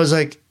 And I was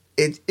like,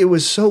 it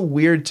was so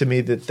weird to me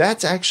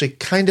that's actually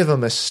kind of a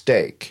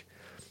mistake,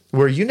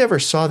 where you never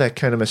saw that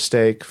kind of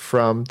mistake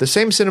from the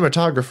same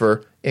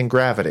cinematographer in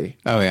Gravity.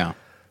 Oh, yeah.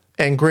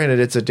 And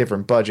granted, it's a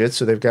different budget,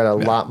 so they've got a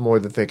lot more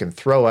that they can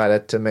throw at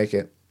it to make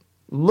it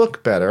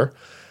look better.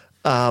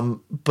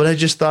 But I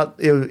just thought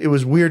it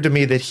was weird to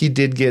me that he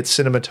did get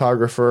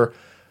cinematographer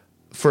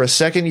for a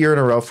second year in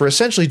a row for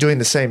essentially doing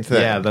the same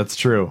thing. Yeah, that's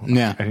true.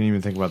 Yeah. I didn't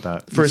even think about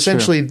that. For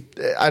essentially,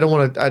 I don't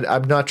want to,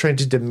 I'm not trying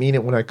to demean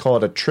it when I call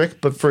it a trick,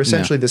 but for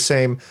essentially the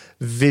same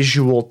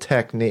visual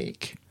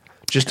technique,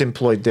 just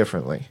employed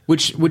differently.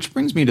 Which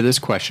brings me to this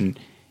question.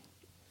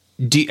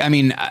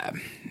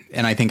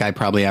 And I think I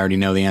probably already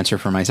know the answer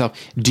for myself.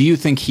 Do you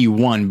think he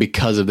won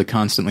because of the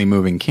constantly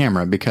moving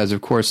camera? Because,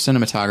 of course,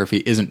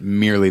 cinematography isn't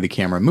merely the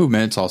camera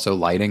movement. It's also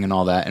lighting and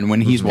all that. And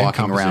when he's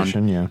walking around,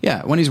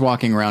 when he's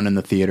walking around in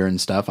the theater and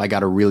stuff, I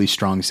got a really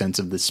strong sense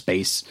of the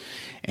space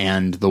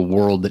and the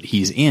world that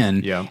he's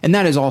in. Yeah. And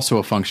that is also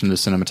a function of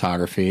the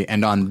cinematography.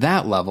 And on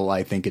that level,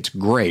 I think it's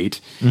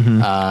great.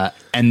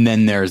 And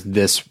then there's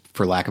this,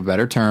 for lack of a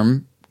better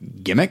term,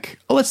 gimmick,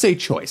 let's say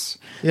choice.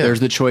 Yeah.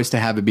 There's the choice to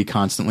have it be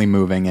constantly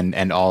moving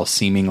and all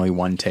seemingly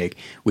one take,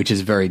 which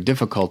is very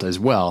difficult as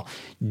well.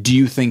 Do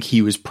you think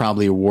he was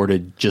probably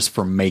awarded just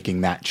for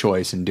making that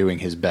choice and doing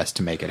his best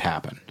to make it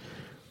happen?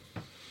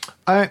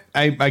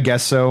 I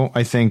guess so.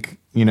 I think,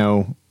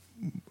 it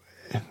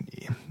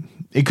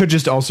could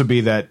just also be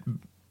that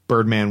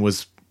Birdman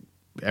was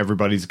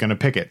everybody's going to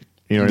pick it.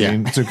 You know what I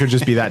mean? So it could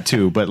just be that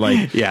too. But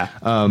like,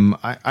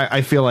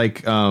 I feel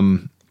like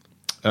Grand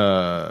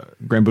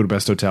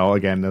Budapest Hotel,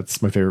 again,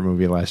 that's my favorite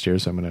movie last year,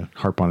 so I'm going to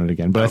harp on it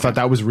again. But I thought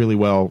that was really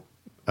well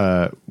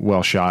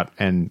shot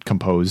and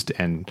composed,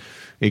 and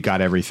it got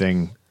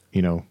everything,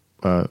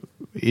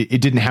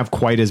 it didn't have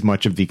quite as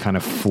much of the kind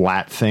of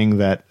flat thing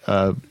that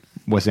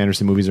Wes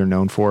Anderson movies are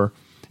known for.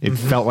 It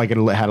felt like it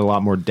had a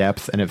lot more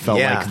depth, and it felt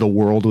like the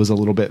world was a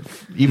little bit,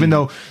 even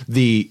though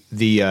the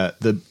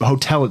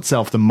hotel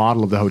itself, the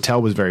model of the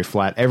hotel was very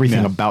flat.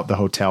 Everything about the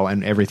hotel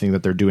and everything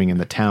that they're doing in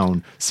the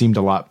town seemed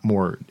a lot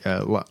more,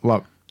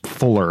 lot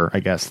fuller,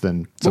 I guess,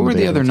 than some What of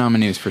were the other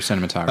nominees for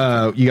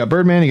cinematography? You got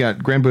Birdman, you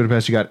got Grand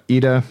Budapest, you got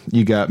Ida,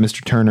 you got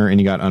Mr. Turner, and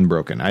you got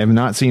Unbroken. I have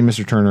not seen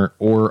Mr. Turner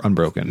or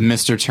Unbroken.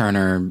 Mr.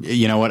 Turner,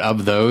 you know what?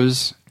 Of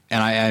those,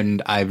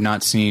 and I've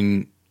not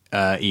seen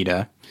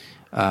Ida.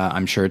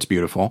 I'm sure it's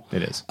beautiful.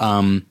 It is.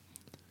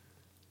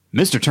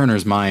 Mr.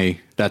 Turner's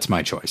that's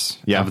my choice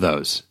of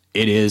those.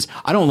 It is.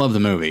 I don't love the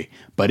movie,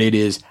 but it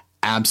is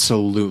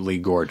absolutely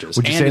gorgeous.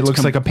 Would you say it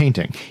looks like a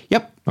painting?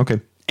 Yep.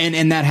 Okay.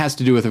 And that has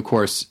to do with, of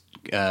course,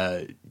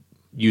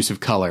 use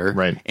of color,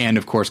 right, and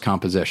of course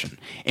composition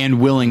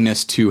and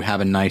willingness to have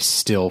a nice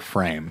still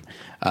frame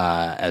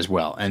as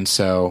well. And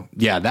so,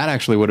 that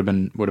actually would have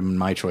been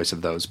my choice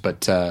of those,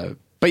 but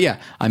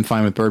yeah, I'm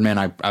fine with Birdman.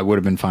 I would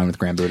have been fine with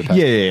Grand Budapest.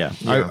 Yeah.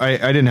 I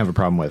didn't have a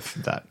problem with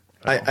that.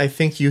 I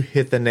think you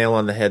hit the nail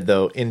on the head,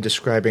 though, in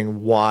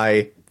describing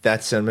why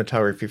that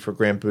cinematography for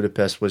Grand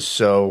Budapest was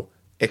so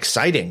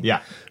exciting.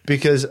 Yeah.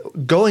 Because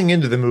going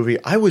into the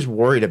movie, I was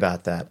worried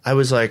about that. I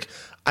was like,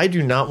 I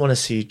do not want to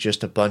see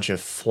just a bunch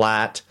of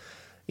flat,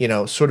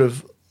 sort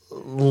of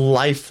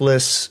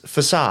lifeless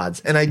facades.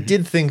 And I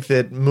did think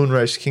that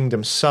Moonrise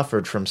Kingdom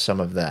suffered from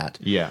some of that.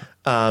 Yeah.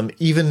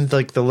 Even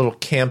like the little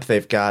camp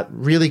they've got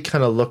really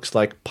kind of looks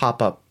like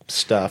pop-up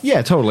stuff.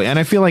 Yeah, totally. And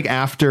I feel like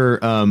after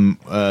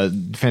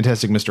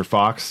Fantastic Mr.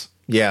 Fox,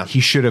 he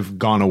should have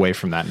gone away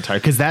from that entire,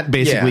 because that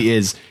basically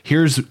is,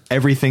 here's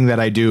everything that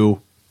I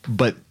do,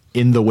 but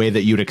in the way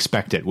that you'd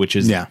expect it, which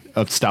is a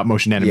stop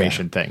motion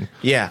animation thing.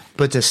 Yeah,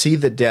 but to see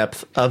the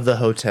depth of the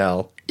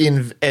hotel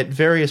at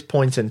various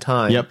points in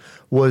time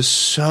was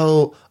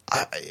so.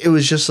 It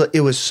was just like,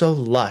 it was so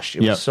lush.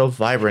 It was so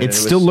vibrant. It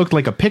still looked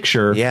like a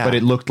picture, but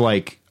it looked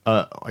like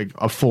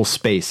a full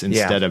space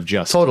instead of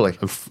just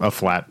a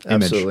flat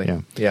image.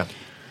 Absolutely. Yeah.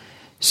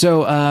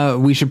 So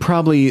we should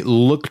probably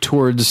look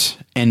towards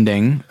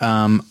ending.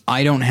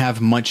 I don't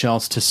have much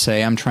else to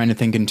say. I'm trying to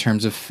think in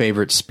terms of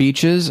favorite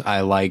speeches.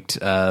 I liked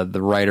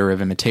the writer of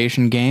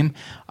Imitation Game.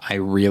 I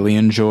really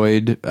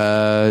enjoyed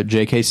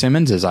J.K.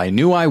 Simmons, as I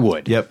knew I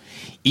would. Yep.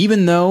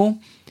 Even though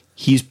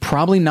He's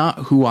probably not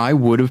who I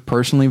would have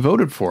personally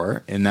voted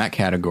for in that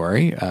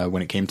category.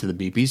 When it came to the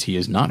Beepies, he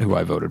is not who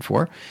I voted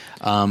for.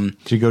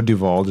 Did you go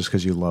Duvall just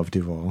because you love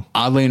Duvall?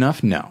 Oddly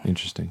enough, no.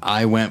 Interesting.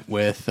 I went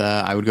with,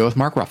 I would go with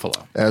Mark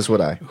Ruffalo. As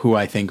would I. Who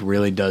I think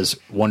really does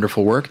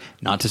wonderful work.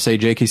 Not to say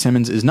J.K.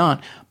 Simmons is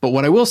not, but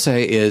what I will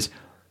say is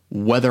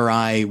whether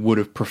I would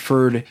have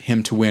preferred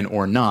him to win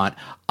or not,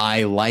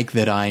 I like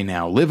that I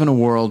now live in a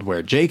world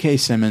where J.K.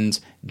 Simmons,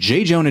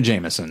 J. Jonah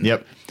Jameson,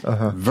 Yep.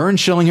 Vern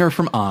Schillinger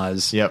from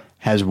Oz, Yep.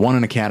 has won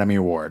an Academy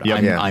Award.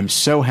 Yep. I'm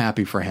so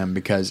happy for him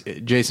because,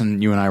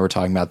 Jason, you and I were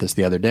talking about this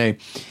the other day.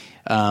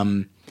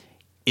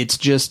 It's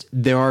just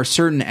there are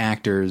certain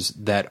actors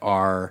that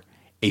are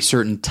a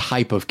certain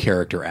type of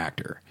character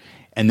actor,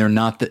 and they're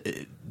not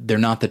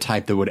the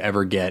type that would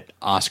ever get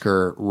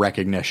Oscar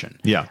recognition.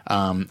 Yeah.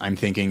 I'm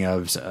thinking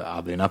of,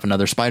 oddly enough,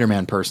 another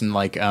Spider-Man person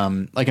like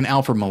an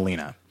Alfred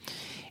Molina.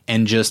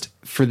 And just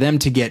for them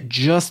to get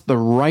just the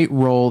right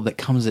role that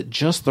comes at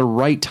just the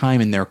right time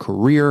in their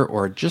career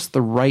or just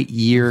the right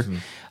year,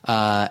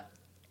 and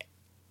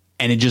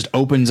it just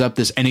opens up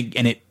this, and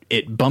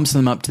it bumps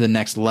them up to the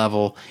next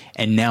level,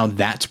 and now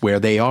that's where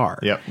they are.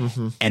 Yep.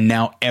 And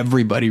now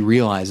everybody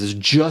realizes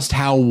just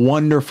how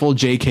wonderful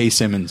J.K.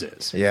 Simmons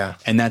is. Yeah.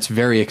 And that's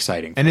very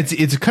exciting. And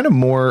it's kind of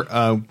more,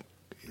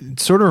 it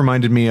sort of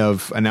reminded me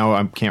of, and now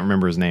I can't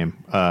remember his name.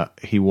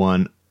 He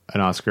won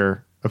an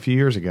Oscar a few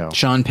years ago.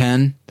 Sean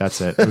Penn. That's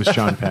it. It was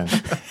Sean Penn.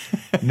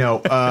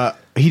 No,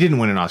 he didn't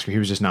win an Oscar. He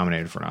was just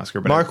nominated for an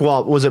Oscar. But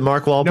Was it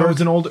Mark Wahlberg? No, it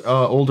was an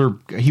older.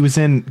 He was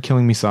in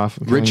Killing Me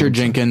Softly. Richard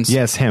Jenkins.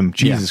 Yes, him.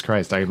 Jesus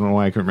Christ, I don't know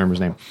why I couldn't remember his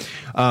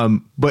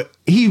name. But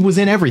he was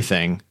in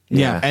everything.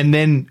 Yeah. And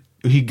then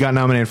he got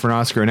nominated for an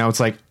Oscar, and now it's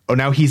like, oh,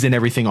 now he's in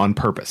everything on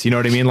purpose. You know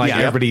what I mean? Like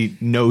everybody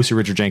knows who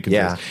Richard Jenkins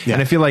is. Yeah.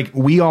 And I feel like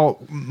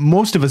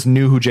most of us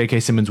knew who J.K.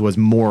 Simmons was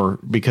more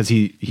because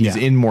he's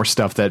in more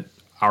stuff that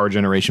our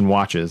generation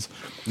watches.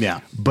 Yeah.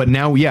 But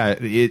now,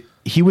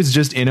 he was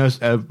just in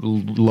a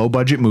low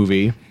budget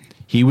movie.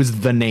 He was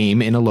the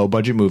name in a low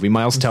budget movie.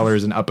 Miles Teller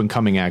is an up and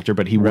coming actor,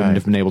 but he wouldn't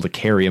have been able to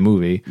carry a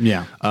movie.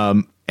 Yeah.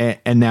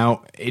 And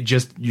now it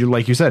just,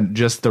 like you said,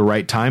 just the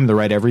right time, the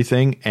right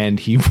everything, and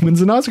he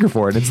wins an Oscar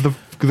for it. It's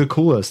the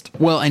coolest.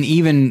 Well, and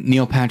even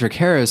Neil Patrick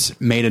Harris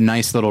made a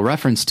nice little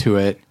reference to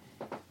it.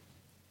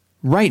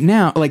 Right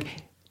now, like,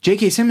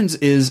 J.K. Simmons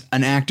is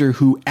an actor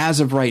who, as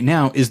of right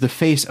now, is the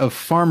face of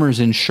Farmers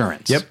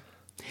Insurance. Yep.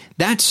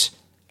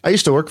 I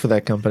used to work for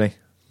that company.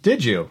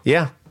 Did you?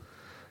 Yeah.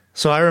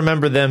 So I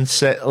remember them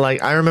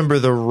I remember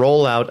the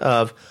rollout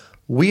of,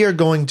 we are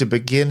going to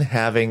begin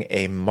having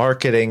a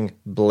marketing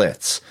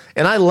blitz.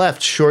 And I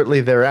left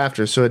shortly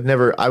thereafter, so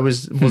I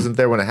wasn't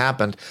there when it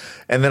happened.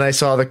 And then I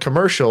saw the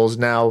commercials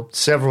now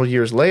several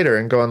years later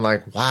and going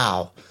like,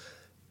 wow,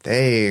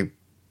 they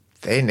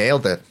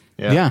nailed it.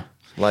 Yeah.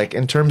 Like,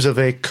 in terms of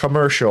a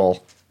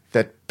commercial,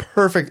 that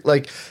perfect,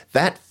 like,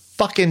 that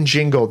fucking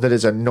jingle that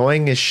is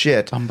annoying as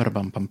shit. Bum, bum,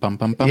 bum, bum,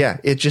 bum, bum. Yeah,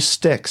 it just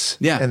sticks.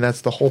 Yeah. And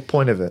that's the whole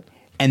point of it.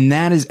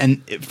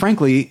 And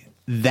frankly,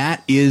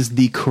 that's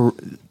the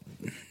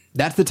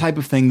type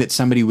of thing that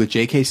somebody with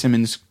J.K.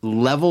 Simmons'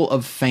 level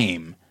of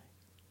fame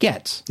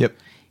gets. Yep.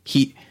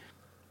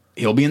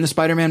 He'll be in the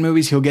Spider-Man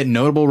movies. He'll get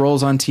notable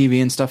roles on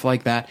TV and stuff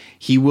like that.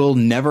 He'll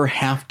never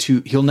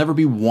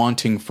be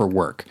wanting for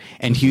work.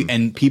 And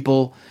and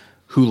people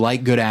who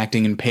like good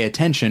acting and pay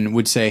attention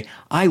would say,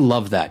 I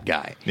love that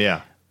guy.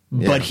 Yeah.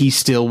 But he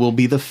still will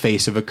be the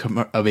face of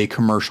a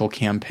commercial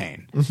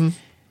campaign.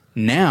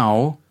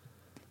 Now,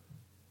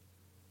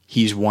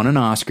 he's won an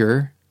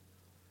Oscar.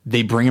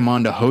 They bring him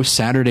on to host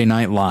Saturday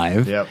Night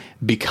Live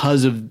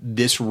because of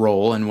this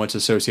role and what's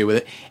associated with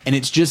it. And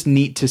it's just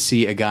neat to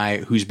see a guy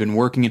who's been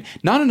working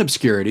not in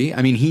obscurity.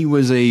 I mean, he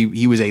was a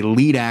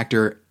lead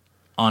actor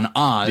on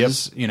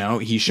Oz. You know,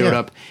 he showed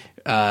up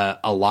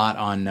a lot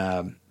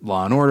on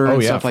Law and Order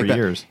and stuff like that.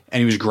 Years. And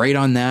he was great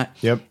on that.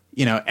 Yep.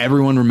 You know,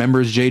 everyone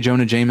remembers J.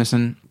 Jonah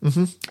Jameson,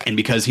 and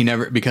because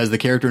the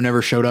character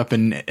never showed up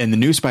in the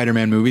new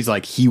Spider-Man movies,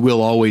 like, he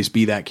will always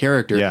be that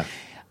character. Yeah.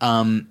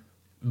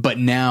 But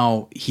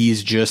now he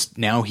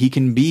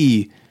can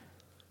be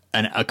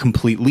a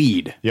complete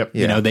lead. Yep.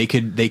 You know, they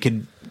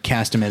could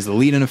cast him as the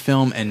lead in a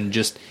film, and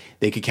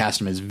they could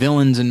cast him as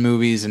villains in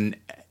movies. And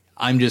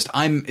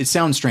it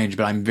sounds strange,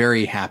 but I'm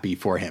very happy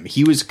for him.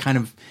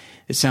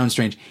 It sounds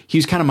strange. He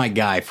was kind of my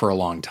guy for a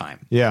long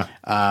time. Yeah.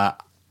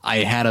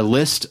 I had a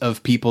list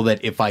of people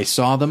that if I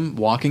saw them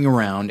walking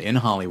around in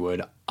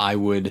Hollywood, I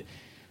would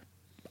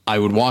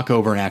walk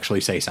over and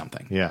actually say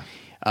something. Yeah.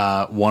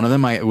 One of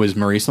them was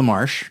Maurice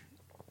LaMarche,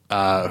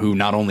 who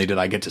not only did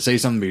I get to say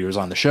something, but he was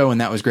on the show, and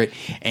that was great.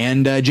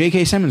 And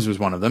J.K. Simmons was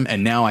one of them,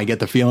 and now I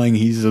get the feeling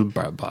he's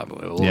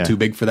probably a little too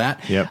big for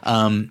that. Yep.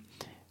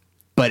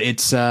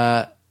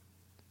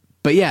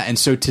 But yeah, and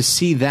so to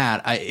see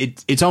that,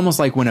 it's almost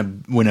like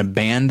when a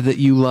band that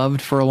you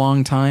loved for a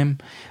long time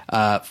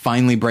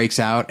finally breaks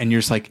out, and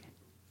you're just like,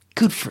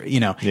 good for,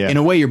 in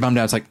a way you're bummed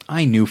out. It's like,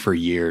 I knew for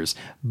years,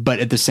 but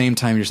at the same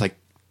time you're just like,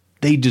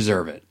 they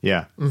deserve it.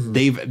 Yeah.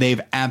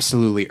 They've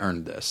absolutely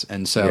earned this.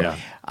 And so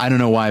I don't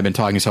know why I've been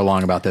talking so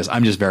long about this.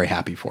 I'm just very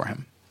happy for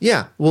him.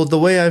 Yeah. Well, the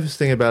way I was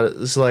thinking about it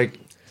is like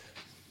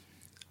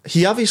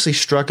he obviously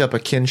struck up a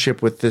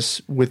kinship with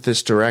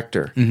this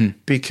director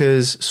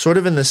because sort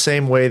of in the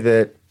same way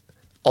that,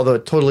 although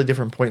at totally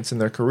different points in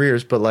their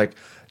careers, but like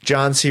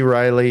John C.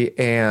 Reilly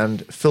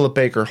and Philip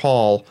Baker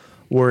Hall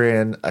were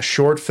in a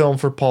short film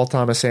for Paul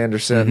Thomas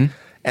Anderson.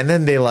 And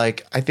then they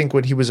I think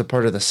when he was a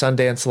part of the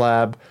Sundance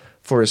Lab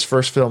for his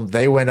first film,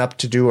 they went up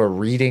to do a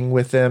reading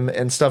with him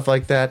and stuff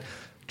like that.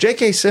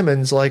 J.K.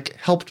 Simmons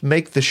helped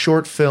make the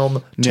short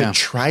film to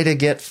try to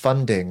get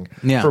funding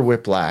for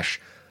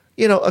Whiplash.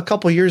 A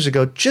couple years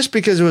ago, just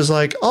because it was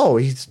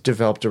he's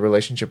developed a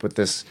relationship with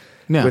this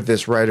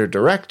writer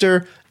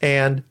director,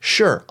 and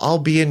sure, I'll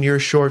be in your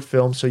short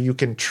film so you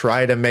can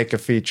try to make a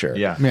feature.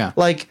 Yeah.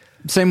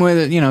 Same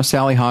way that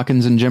Sally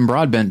Hawkins and Jim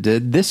Broadbent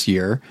did this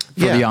year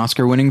for the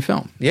Oscar-winning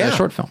film,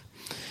 short film.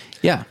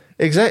 Yeah,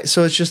 exactly.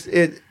 So it's just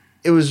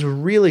it's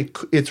really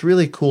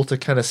cool to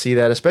kind of see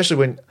that, especially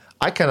when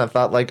I kind of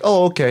thought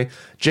okay,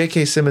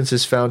 J.K. Simmons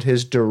has found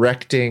his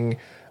directing.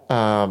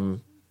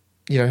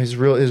 His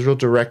real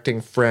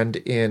directing friend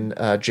in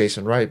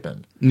Jason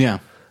Reitman. Yeah.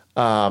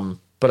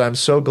 But I'm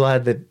so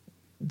glad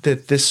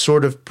that this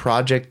sort of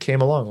project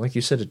came along. Like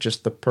you said, at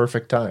just the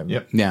perfect time.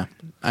 Yep. Yeah.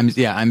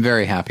 I'm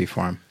very happy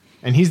for him.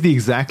 And he's the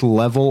exact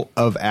level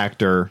of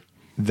actor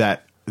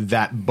that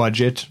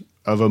budget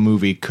of a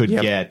movie could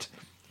get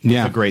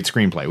a great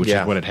screenplay, which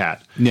is what it had.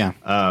 Yeah.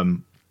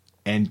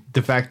 And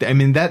the fact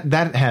that,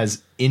 that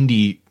has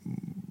indie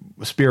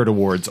Spirit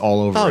Awards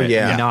all over it,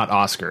 not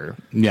Oscar.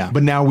 Yeah.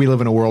 But now we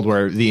live in a world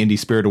where the Indie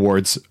Spirit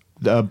Awards,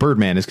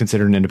 Birdman is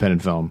considered an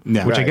independent film,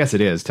 which I guess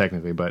it is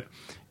technically, but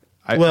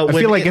I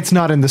feel like it's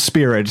not in the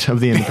spirit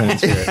of the independent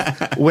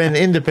spirit. When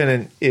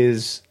independent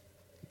is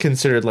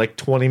considered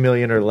 $20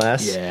 million or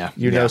less,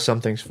 you know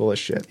something's full of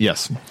shit.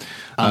 Yes.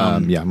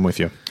 I'm with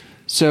you.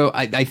 So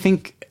I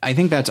think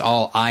that's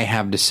all I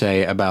have to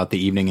say about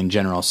the evening in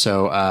general.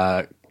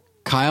 So,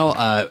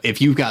 Kyle, if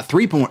you've got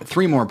three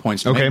more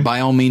points to make,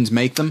 by all means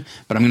make them,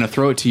 but I'm going to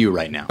throw it to you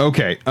right now.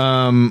 Okay.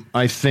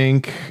 I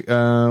think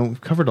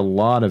we've covered a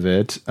lot of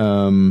it.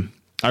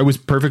 I was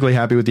perfectly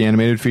happy with the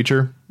animated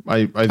feature.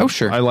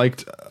 Sure.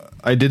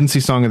 I didn't see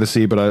Song of the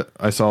Sea, but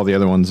I saw the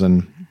other ones,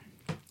 and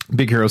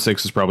Big Hero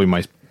 6 is probably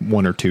my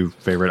 1 or 2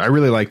 favorite. I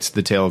really liked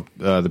The Tale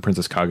of the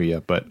Princess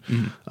Kaguya, but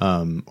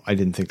I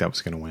didn't think that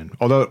was going to win.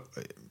 Although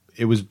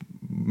it was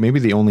maybe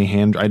the only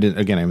I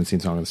haven't seen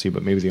Song of the Sea,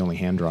 but maybe the only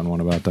hand-drawn one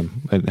about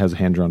them. It has a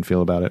hand-drawn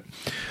feel about it.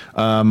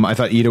 I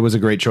thought Ida was a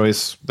great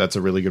choice. That's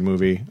a really good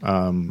movie.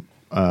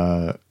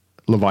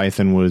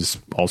 Leviathan was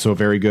also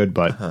very good,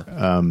 but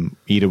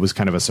Ida was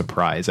kind of a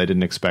surprise. I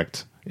didn't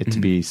expect it to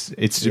be.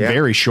 It's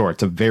very short.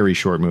 It's a very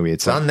short movie.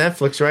 It's on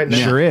Netflix right now.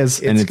 Sure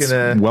is, and it's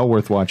well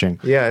worth watching.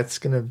 Yeah,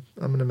 I'm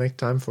gonna make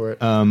time for it.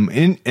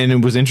 And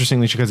it was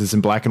interestingly because it's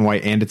in black and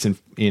white, and it's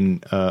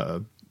in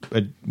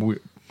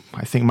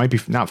I think it might be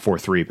not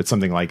 4:3, but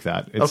something like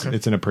that.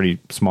 It's in a pretty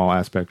small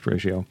aspect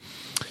ratio.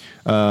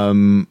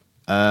 And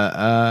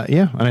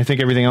I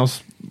think everything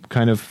else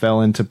kind of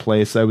fell into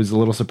place. I was a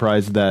little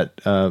surprised that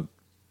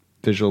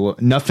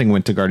nothing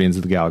went to Guardians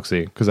of the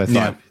Galaxy, because I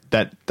thought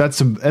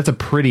that's a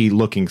pretty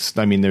looking.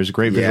 I mean, there's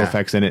great visual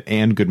effects in it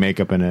and good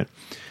makeup in it.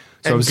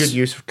 So and good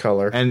use of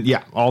color. And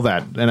all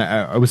that. And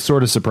I was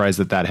sort of surprised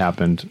that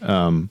happened.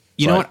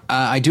 You know what?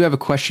 I do have a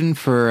question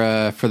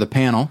for the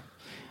panel.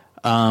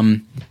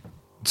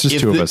 It's just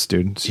two of us,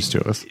 dude. It's just two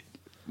of us.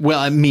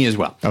 Well, me as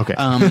well. Okay.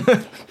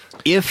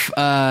 If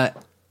the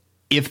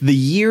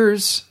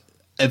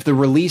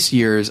release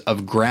years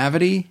of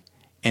Gravity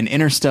and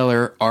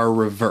Interstellar are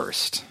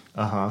reversed,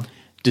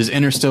 does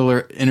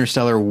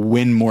Interstellar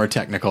win more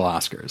technical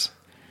Oscars?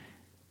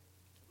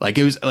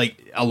 It was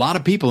a lot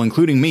of people,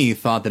 including me,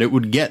 thought that it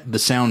would get the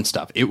sound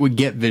stuff, it would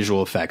get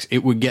visual effects,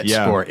 it would get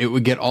score, it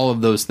would get all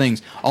of those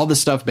things, all the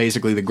stuff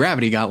basically that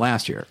Gravity got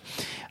last year.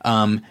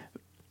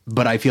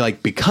 But I feel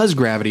like because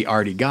Gravity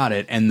already got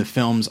it, and the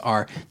films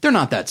they're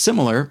not that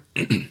similar,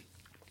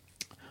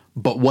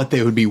 but what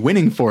they would be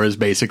winning for is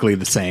basically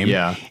the same.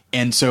 Yeah.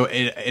 And so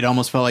it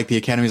almost felt like the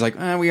Academy's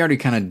we already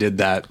kind of did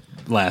that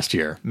last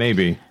year.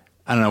 Maybe.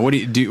 I don't know. What do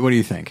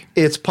you think?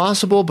 It's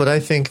possible, but I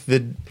think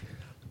the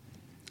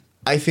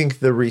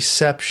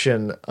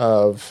reception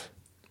of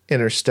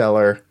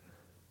Interstellar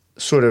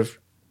sort of,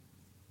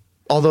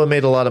 although it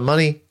made a lot of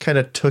money, kind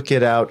of took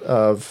it out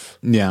of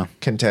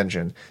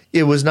contention.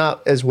 It was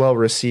not as well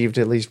received,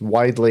 at least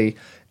widely,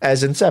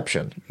 as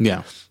Inception.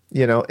 Yeah.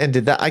 And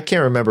did that? I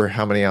can't remember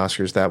how many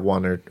Oscars that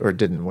won or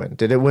didn't win.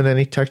 Did it win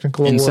any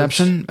technical awards?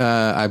 Inception,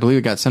 I believe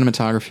it got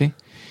cinematography,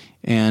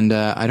 and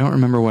I don't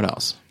remember what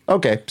else.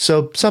 Okay,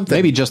 so something.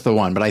 Maybe just the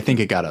one, but I think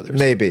it got others.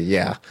 Maybe,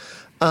 yeah.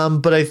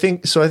 But I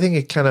think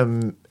it kind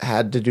of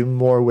had to do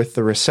more with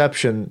the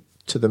reception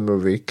to the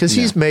movie, because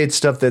he's made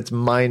stuff that's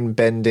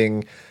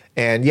mind-bending,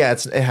 and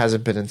it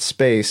hasn't been in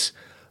space,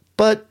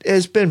 but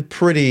has been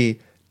pretty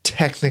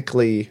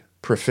technically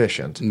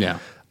proficient. Yeah.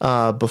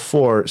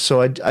 Before.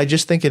 So I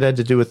just think it had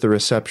to do with the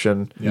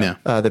reception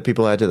that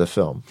people had to the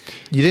film.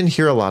 You didn't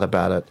hear a lot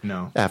about it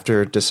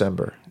after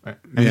December. And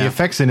Yeah. the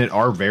effects in it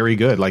are very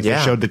good. Like Yeah.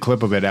 they showed the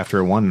clip of it after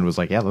it won and was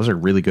like, yeah, those are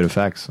really good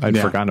effects. I'd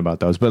Yeah. forgotten about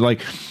those. But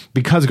like,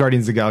 because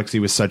Guardians of the Galaxy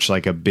was such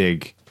like a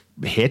big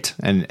hit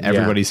and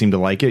everybody seemed to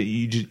like it,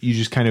 you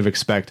just kind of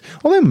expect,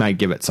 well, they might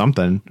give it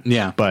something.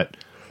 Yeah. But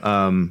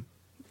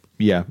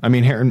yeah, I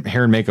mean, hair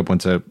and makeup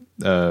went to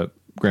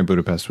Grand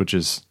Budapest, which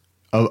is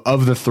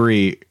of the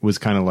three was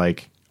kind of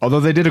like, although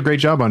they did a great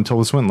job on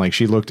Tilda Swinton, like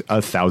she looked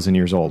 1,000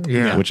 years old,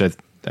 which I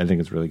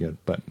think is really good.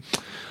 But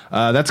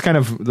that's kind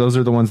of, those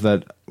are the ones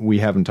that we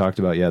haven't talked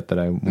about yet that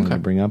I wanted to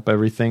bring up.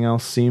 Everything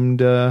else seemed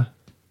to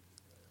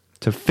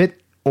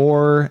fit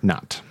or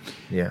not.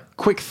 Yeah.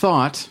 Quick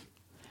thought.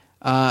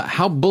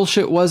 How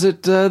bullshit was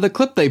it, the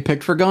clip they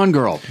picked for Gone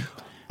Girl?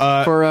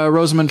 For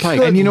Rosamund Pike.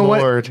 Good And you know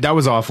Lord. what? That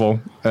was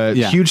awful.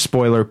 Yeah. Huge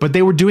spoiler. But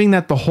they were doing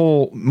that the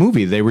whole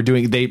movie. They were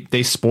doing,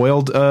 they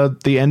spoiled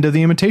the end of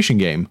the Imitation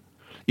Game,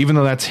 even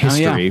though that's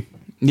history.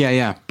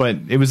 Yeah. But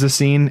it was a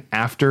scene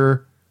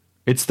after.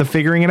 It's the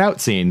figuring it out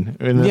scene,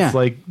 and it's Yeah.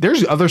 like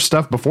there's other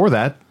stuff before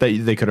that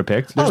they could have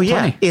picked. Oh,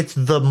 yeah. plenty. It's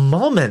the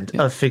moment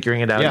of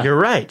figuring it out. Yeah. You're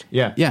right.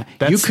 Yeah, Yeah.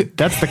 That's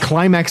the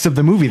climax of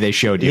the movie they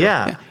showed you.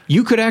 Yeah.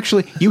 You could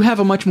actually, you have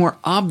a much more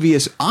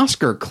obvious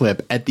Oscar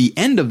clip at the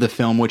end of the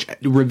film, which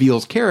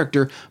reveals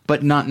character,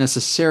 but not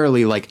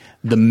necessarily like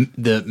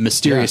the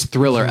mysterious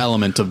thriller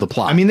element of the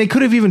plot. I mean, they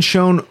could have even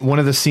shown one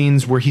of the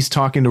scenes where he's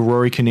talking to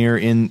Rory Kinnear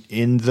in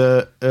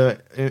the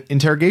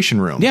interrogation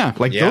room. Yeah.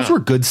 like Yeah. those were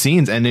good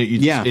scenes, and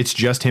it's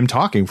just him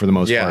talking for the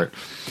most Yeah. part.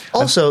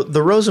 Also,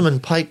 the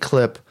Rosamund Pike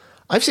clip,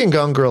 I've seen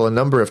Gone Girl a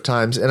number of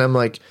times, and I'm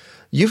like,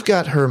 you've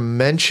got her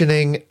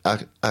mentioning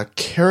a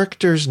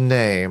character's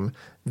name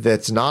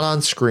that's not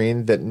on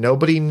screen, that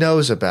nobody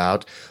knows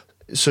about.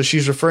 So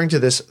she's referring to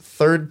this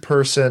third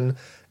person,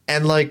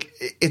 and like,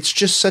 it's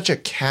just such a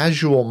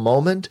casual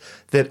moment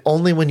that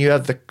only when you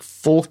have the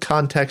full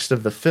context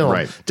of the film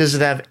Right. does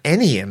it have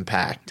any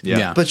impact.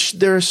 Yeah. But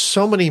there are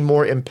so many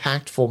more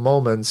impactful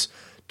moments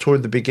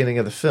toward the beginning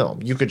of the film.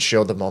 You could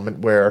show the moment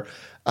where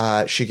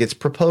she gets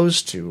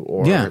proposed to,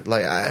 or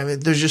like, I mean,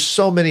 there's just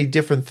so many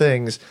different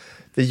things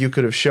that you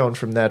could have shown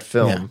from that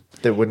film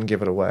that wouldn't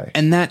give it away.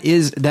 and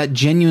that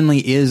genuinely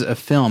is a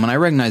film. And I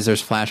recognize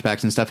there's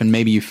flashbacks and stuff, and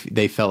maybe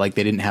they felt like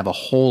they didn't have a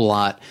whole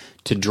lot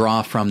to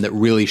draw from that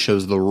really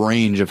shows the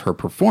range of her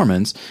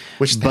performance.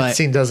 Which that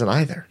scene doesn't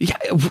either. Yeah,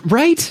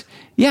 right.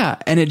 Yeah,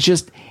 and it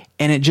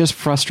just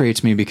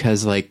frustrates me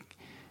because like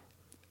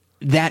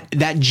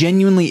that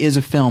genuinely is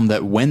a film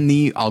that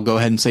I'll go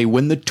ahead and say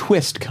when the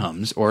twist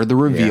comes, or the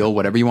reveal,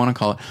 whatever you want to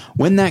call it,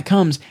 when that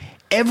comes,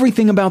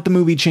 everything about the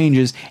movie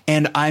changes,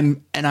 and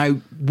I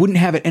wouldn't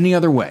have it any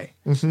other way.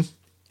 Mm-hmm.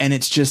 And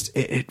it's just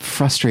it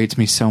frustrates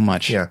me so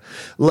much. Yeah.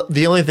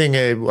 The only thing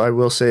I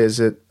will say is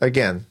that,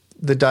 again,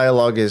 the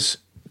dialogue is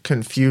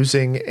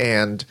confusing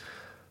and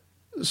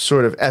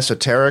sort of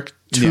esoteric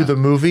to the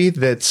movie,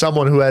 that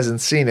someone who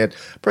hasn't seen it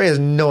probably has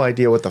no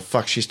idea what the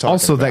fuck she's talking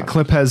Also, about. that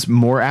clip has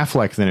more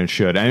Affleck than it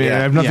should. I mean, I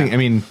have nothing. Yeah. I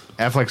mean,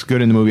 Affleck's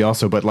good in the movie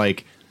also, but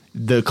like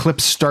the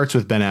clip starts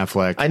with Ben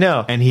Affleck. I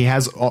know. and he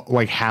has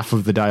like half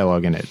of the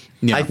dialogue in it.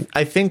 Yeah.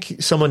 I think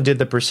someone did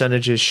the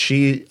percentages.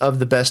 She, of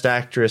the Best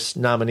Actress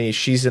nominees,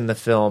 she's in the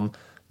film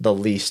the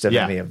least of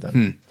any of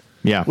them.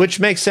 Yeah, Which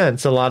makes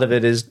sense. A lot of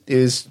it is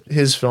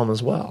his film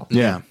as well.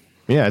 Yeah.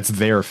 yeah, it's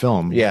their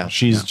film. Yeah.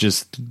 she's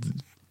just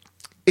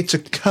It's a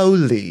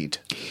co-lead.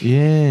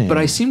 yeah. But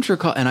I seem to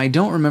recall, and I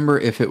don't remember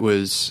if it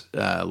was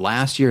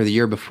last year or the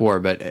year before,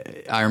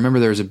 but I remember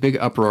there was a big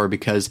uproar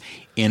because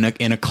in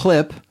a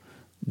clip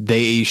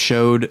they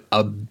showed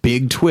a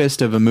big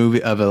twist of a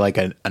movie of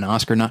an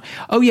Oscar.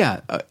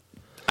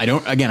 I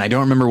don't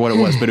remember what it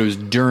was, but it was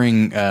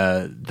during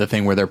the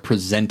thing where they're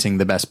presenting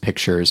the best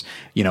pictures,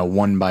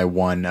 one by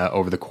one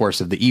over the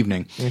course of the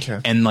evening. Okay.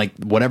 And like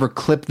whatever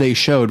clip they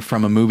showed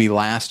from a movie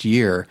last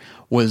year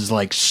was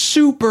like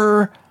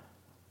super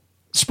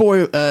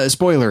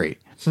spoilery.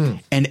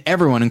 And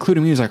everyone,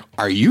 including me, was like,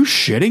 "Are you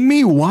shitting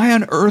me? Why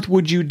on earth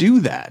would you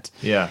do that?"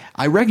 Yeah.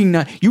 I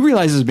recognize, you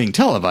realize it's being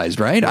televised,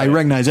 right? I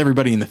recognize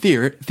everybody in the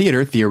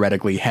theater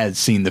theoretically has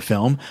seen the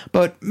film,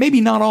 but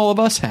maybe not all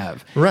of us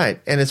have. Right.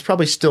 And it's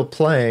probably still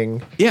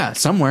playing. Yeah,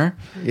 somewhere.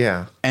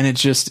 Yeah. And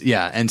it's just,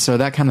 and so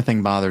that kind of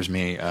thing bothers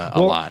me a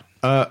lot.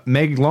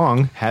 Meg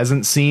Long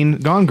hasn't seen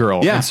Gone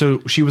Girl. Yeah. And so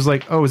she was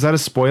like, oh, is that a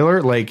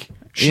spoiler? Like,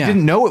 she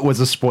didn't know it was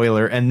a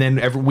spoiler. And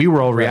then we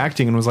were all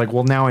reacting and was like,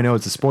 well, now I know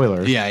it's a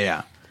spoiler.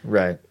 Yeah.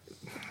 Right.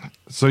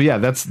 So yeah,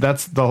 that's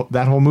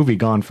that whole movie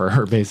gone for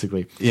her,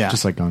 basically. Yeah.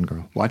 Just like Gone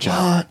Girl. Watch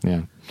out.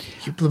 Yeah.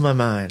 You blew my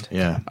mind.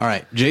 Yeah. All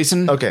right,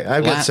 Jason. Okay,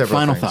 I've got several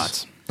final things.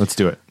 thoughts. Let's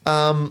do it.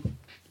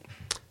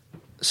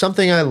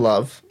 Something I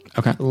love.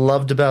 Okay.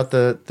 Loved about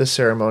the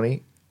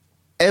ceremony.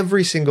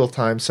 Every single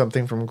time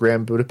something from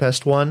Grand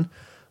Budapest won,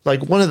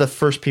 like one of the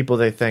first people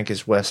they thank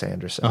is Wes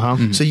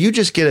Anderson. So you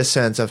just get a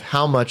sense of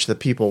how much the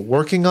people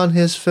working on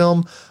his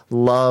film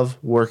love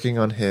working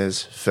on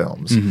his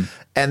films.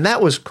 And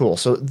that was cool.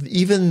 So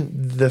even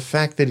the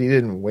fact that he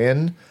didn't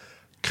win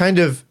kind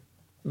of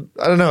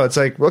I don't know. It's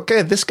like,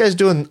 okay, this guy's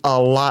doing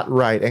a lot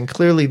right. And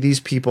clearly these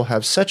people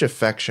have such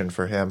affection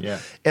for him. Yeah.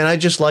 And I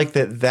just like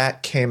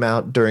that came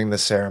out during the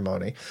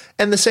ceremony.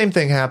 And the same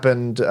thing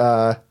happened.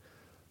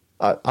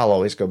 I'll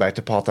always go back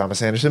to Paul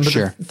Thomas Anderson, but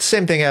Sure. the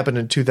same thing happened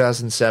in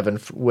 2007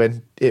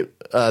 when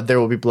There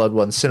Will Be Blood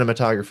won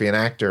cinematography and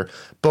actor.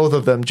 Both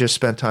of them just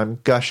spent time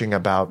gushing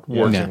about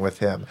working Yeah. with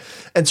him.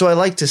 And so I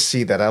like to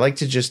see that. I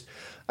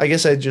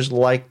guess I just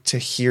like to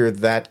hear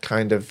that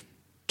kind of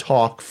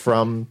talk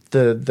from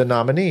the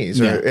nominees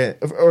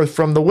or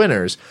from the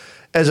winners,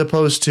 as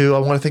opposed to, I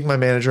want to thank my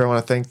manager, I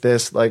want to thank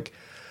this. Like,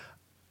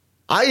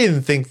 I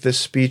didn't think the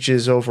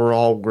speeches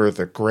overall were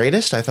the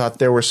greatest. I thought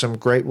there were some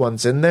great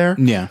ones in there.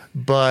 Yeah.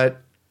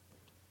 But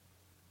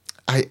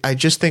I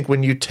just think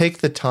when you take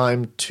the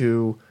time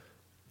to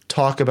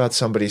talk about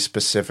somebody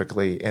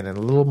specifically and in a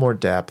little more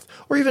depth,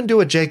 or even do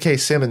what J.K.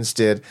 Simmons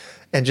did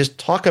and just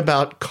talk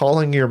about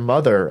calling your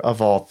mother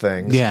of all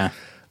things. Yeah.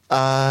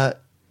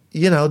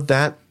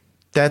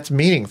 That's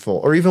meaningful.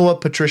 Or even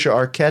what Patricia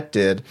Arquette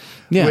did,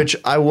 Yeah. which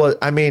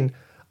I'm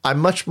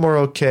much more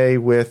okay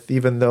with,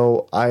 even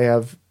though I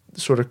have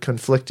sort of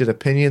conflicted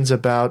opinions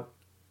about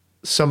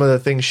some of the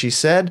things she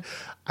said.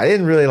 I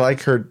didn't really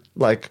like her,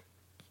 like,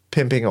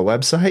 pimping a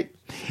website.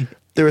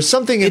 There was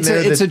something in there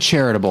It's a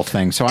charitable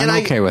thing, so I'm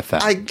and okay with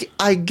that.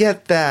 I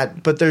get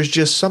that, but there's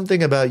just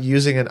something about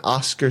using an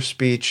Oscar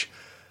speech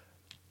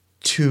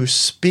to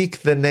speak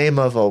the name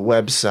of a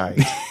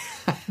website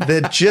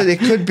it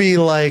could be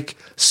like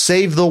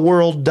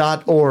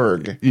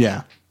savetheworld.org.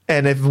 Yeah.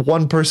 And if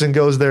one person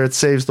goes there, it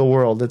saves the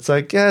world. It's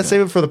like,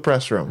 save it for the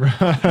press room.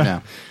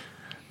 Yeah.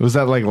 Was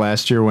that like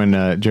last year when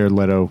Jared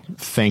Leto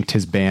thanked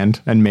his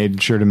band and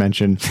made sure to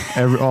mention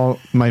all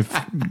my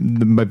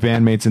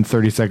bandmates in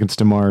 30 Seconds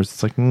to Mars?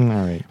 It's like, all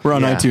right. We're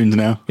on Yeah. iTunes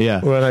now.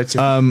 Yeah. Well,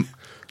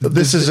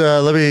 this is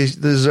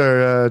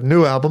our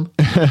new album.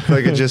 If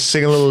I could just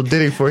sing a little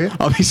ditty for you.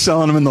 I'll be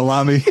selling them in the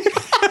lobby.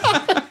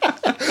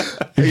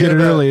 You get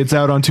it early. It's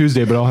out on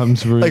Tuesday, but I'll have them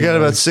for I got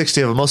about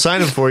 60 of them. I'll sign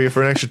them for you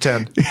for an extra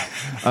 10.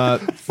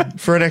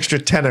 For an extra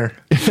tenner.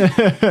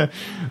 To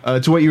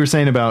what you were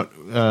saying about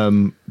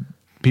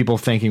people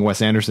thanking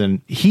Wes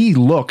Anderson, he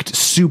looked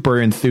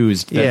super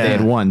enthused that Yeah. they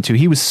had won too.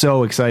 He was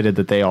so excited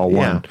that they all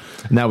won,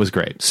 Yeah. and that was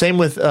great. Same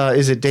with,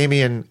 is it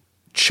Damien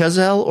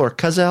Chazelle or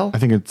Chazelle? I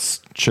think it's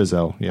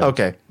Chazelle. Yeah.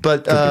 Okay,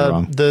 but be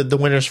wrong. the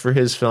winners for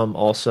his film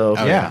also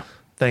yeah.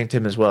 thanked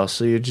him as well.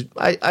 So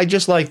I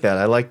just like that.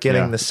 I like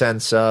getting Yeah. the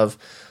sense of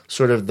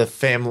sort of the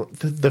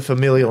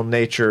familial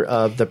nature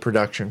of the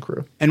production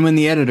crew. And when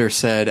the editor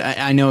said,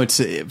 I know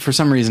it's, for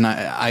some reason,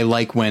 I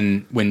like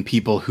when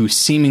people who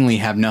seemingly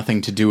have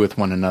nothing to do with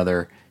one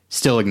another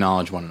still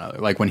acknowledge one another.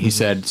 Like when he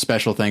said,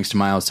 special thanks to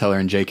Miles Teller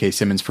and J.K.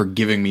 Simmons for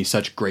giving me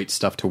such great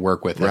stuff to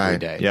work with every Right.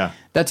 day. Yeah.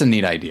 That's a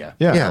neat idea.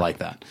 Yeah. Yeah. I like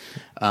that.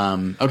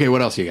 Okay,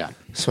 what else you got?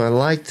 So I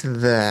liked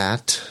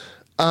that.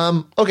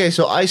 Okay,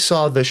 so I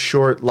saw the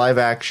short live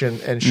action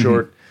and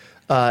short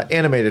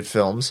animated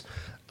films.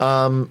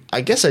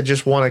 I guess I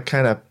just want to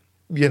kind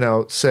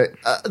of, say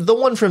the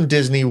one from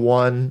Disney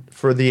won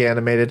for the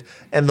animated,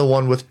 and the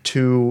one with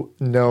two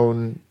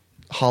known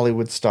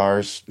Hollywood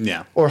stars,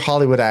 Yeah. or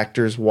Hollywood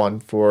actors won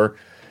for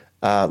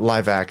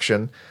live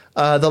action.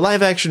 The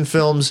live action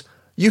films,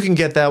 you can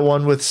get that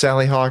one with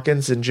Sally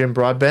Hawkins and Jim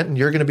Broadbent, and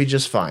you're going to be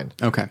just fine.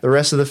 Okay. The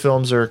rest of the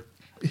films are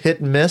hit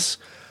and miss,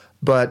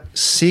 but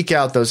seek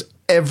out those.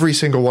 Every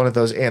single one of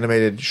those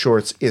animated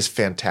shorts is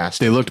fantastic.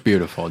 They looked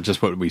beautiful,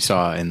 just what we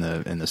saw in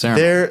the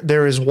ceremony.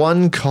 There is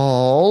one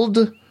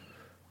called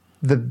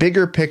The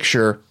Bigger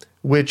Picture,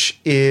 which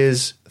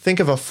is, think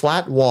of a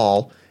flat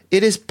wall.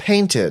 It is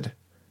painted.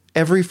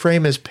 Every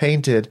frame is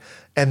painted.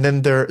 And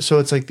then so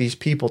it's like these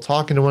people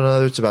talking to one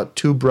another. It's about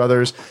two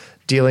brothers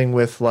dealing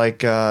with like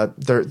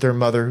their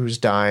mother who's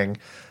dying.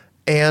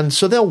 And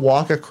so they'll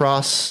walk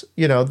across,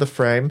 the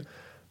frame.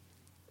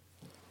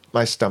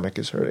 My stomach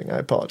is hurting. I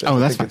apologize. Oh,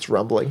 that's I think fine. it's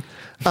rumbling.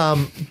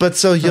 But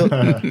so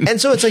and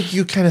so it's like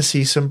you kind of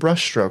see some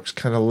brushstrokes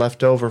kind of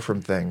left over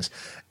from things.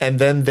 And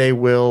then they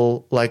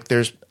will, like,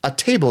 there's a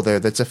table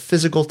there that's a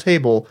physical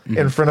table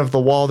in front of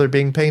the wall they're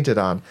being painted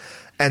on.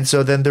 And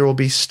so then there will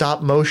be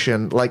stop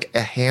motion, like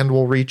a hand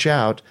will reach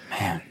out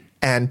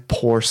and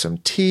pour some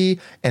tea,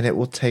 and it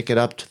will take it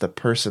up to the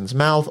person's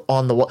mouth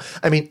on the wall.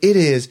 I mean,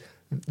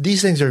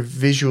 these things are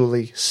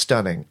visually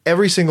stunning.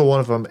 Every single one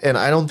of them, and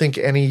I don't think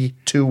any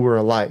two were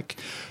alike.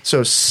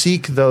 So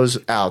seek those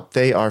out.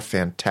 They are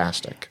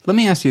fantastic. Let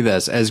me ask you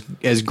this: as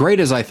great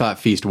as I thought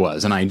Feast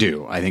was, and I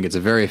think it's a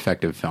very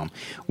effective film.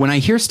 When I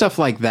hear stuff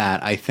like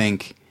that, I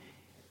think,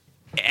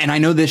 and I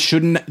know this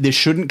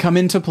shouldn't come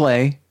into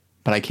play,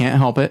 but I can't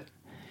help it.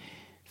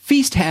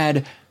 Feast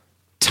had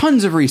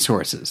tons of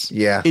resources.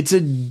 Yeah. It's a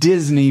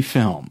Disney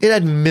film. It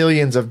had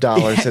millions of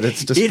dollars at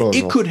its disposal.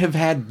 It could have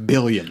had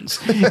billions.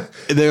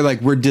 They're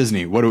like, we're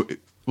Disney. We'll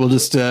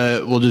just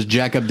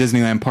jack up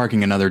Disneyland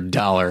parking another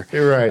 $1.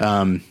 You're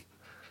right.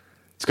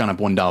 It's gone up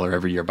 $1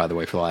 every year, by the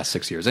way, for the last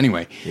 6 years.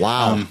 Anyway,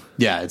 Wow.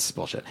 yeah, it's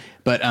bullshit.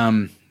 But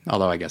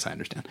although I guess I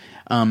understand.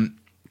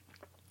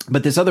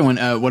 But this other one,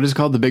 what is it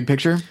called? The Big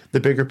Picture? The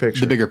Bigger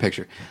Picture. The Bigger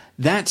Picture.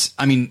 That's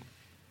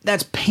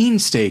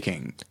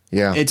painstaking.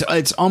 Yeah.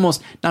 It's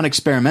almost not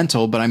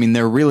experimental, but I mean,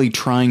 they're really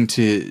trying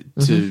to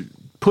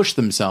push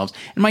themselves.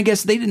 And my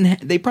guess,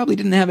 they probably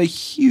didn't have a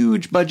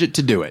huge budget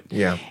to do it.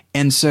 Yeah.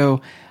 And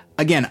so,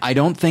 again, I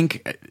don't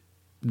think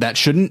that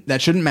shouldn't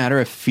matter.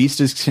 If Feast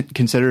is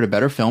considered a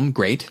better film,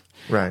 great.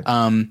 Right.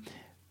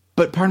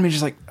 But part of me is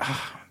just like,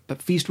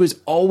 but Feast was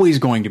always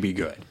going to be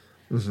good.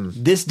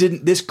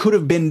 This could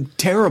have been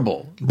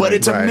terrible, but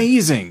it's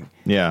amazing.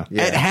 Yeah.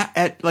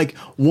 At like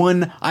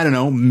one, I don't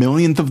know,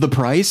 millionth of the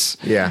price.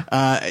 Yeah.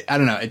 I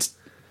don't know.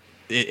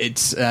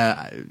 It's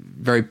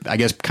very, I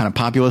guess, kind of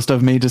populist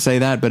of me to say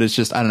that, but it's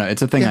just, I don't know.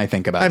 It's a thing I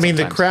think about. I mean,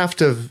 sometimes. the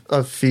craft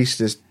of Feast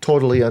is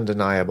totally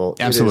undeniable.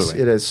 Absolutely.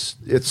 It's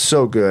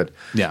so good.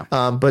 Yeah.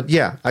 But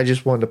yeah, I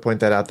just wanted to point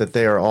that out, that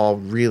they are all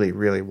really,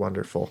 really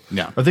wonderful.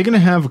 Yeah. Are they going to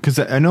have, because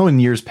I know in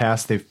years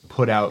past they've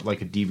put out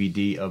like a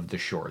DVD of the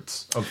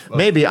shorts.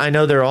 Maybe. I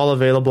know they're all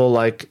available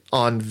like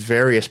on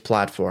various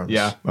platforms.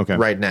 Yeah, okay.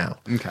 Right now.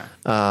 Okay.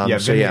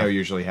 Vimeo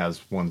usually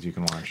has ones you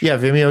can watch. Yeah,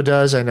 Vimeo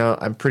does. I know.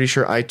 I'm pretty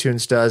sure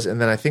iTunes does. And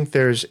then I think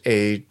there's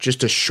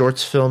just a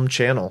shorts film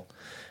channel.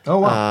 Oh,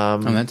 wow. Oh,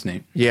 that's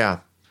neat. Yeah.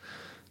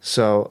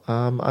 So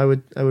I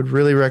would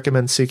really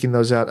recommend seeking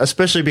those out,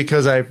 especially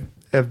because I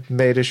have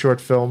made a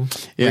short film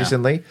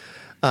recently.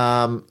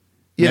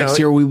 Next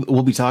year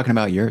we'll be talking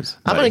about yours.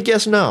 I'm going to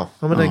guess no.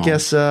 I'm going to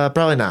guess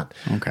probably not.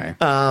 Okay.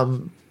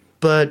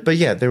 But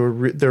yeah, they're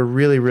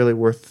really, really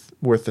worth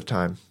the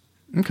time.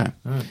 Okay.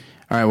 All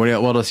right.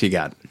 What else you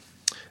got?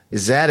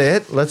 Is that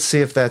it? Let's see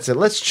if that's it.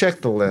 Let's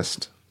check the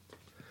list.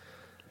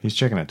 He's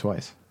checking it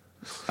twice.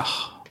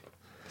 Oh,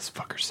 this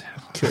fucker said.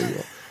 Kill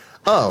you.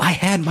 I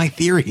had my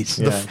theories.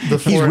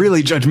 He's foreign-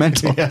 really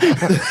judgmental.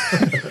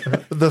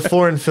 The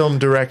foreign film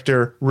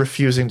director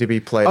refusing to be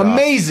played off.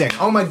 Amazing.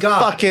 Oh my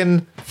God.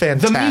 Fucking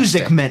fantastic. The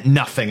music meant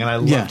nothing and I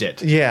loved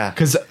it. Yeah.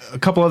 Because a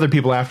couple other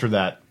people after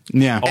that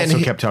also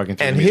kept talking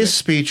to and the his music.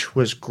 speech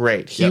was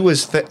great. He Yep.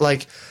 was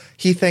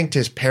he thanked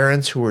his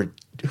parents who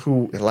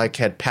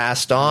had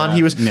passed on.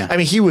 He was I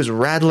mean, he was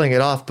rattling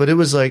it off, but it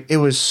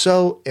was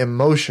so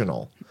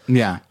emotional.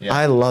 Yeah.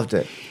 I loved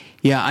it.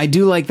 Yeah, I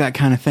do like that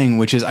kind of thing,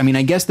 which is, I mean,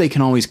 I guess they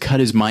can always cut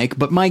his mic,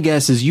 but my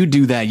guess is you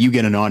do that, you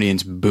get an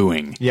audience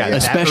booing. Yeah,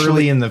 especially that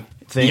early in the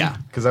thing. Yeah.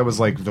 Because that was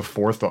like the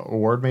fourth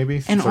award,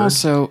 maybe. And third.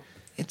 also,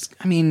 it's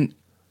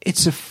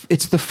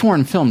the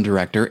foreign film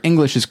director.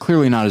 English is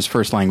clearly not his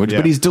first language,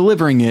 but he's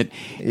delivering it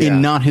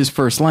in not his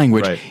first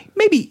language. Right.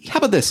 Maybe, how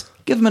about this?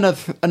 Give him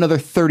another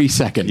 30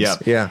 seconds.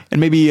 Yep. Yeah. And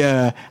maybe,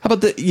 how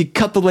about you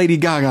cut the Lady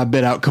Gaga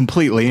bit out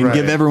completely and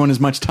give everyone as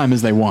much time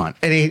as they want.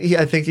 And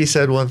I think he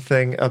said one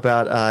thing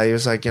about, he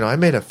was like, I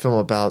made a film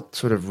about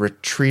sort of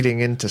retreating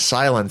into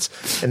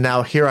silence, and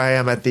now here I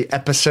am at the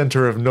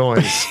epicenter of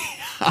noise.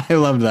 I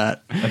love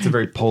that. That's a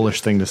very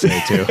Polish thing to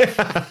say, too.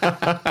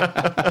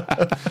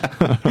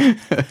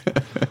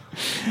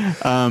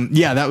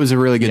 Yeah, that was a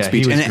really good Yeah,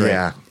 speech. he was and,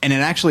 great. and it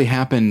actually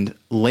happened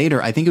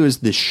later. I think it was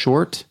the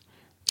short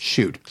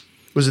shoot.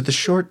 Was it the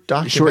short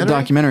documentary? Short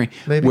documentary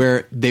Maybe.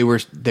 where they were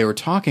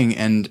talking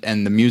and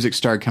the music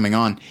started coming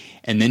on,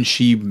 and then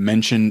she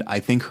mentioned, I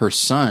think, her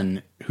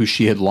son who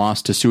she had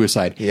lost to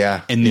suicide.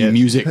 Yeah. And the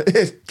music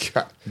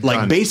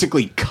Done.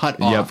 basically cut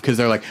off because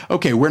they're like,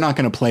 okay, we're not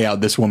going to play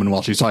out this woman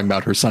while she's talking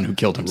about her son who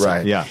killed himself.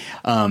 Right. Yeah.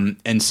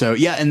 And so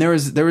and there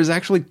was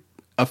actually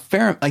a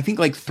fair, I think,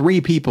 like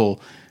 3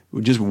 people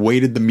who just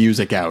waited the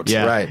music out.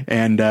 Yeah. Right.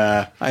 And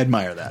I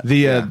admire that.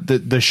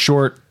 The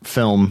short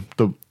film,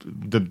 the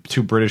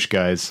 2 British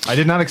guys. I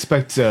did not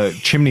expect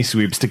Chimney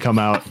Sweeps to come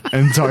out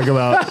and talk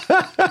about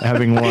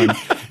having won.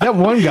 That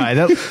one guy,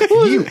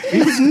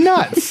 he was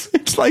nuts.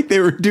 It's like they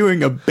were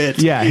doing a bit.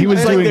 Yeah, he was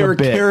It's doing like they a were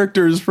bit.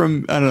 characters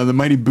from, I don't know, the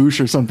Mighty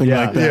Boosh or something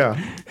like that.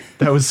 Yeah.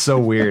 That was so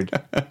weird.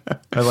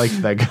 I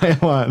liked that guy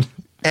a lot.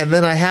 And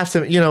then I have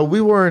to,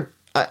 we weren't,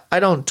 I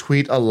don't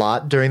tweet a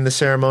lot during the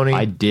ceremony.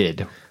 I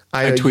did.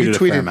 I tweeted a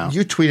fair amount.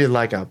 You tweeted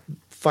like a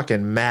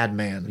fucking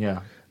madman.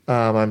 Yeah.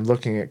 I'm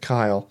looking at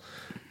Kyle.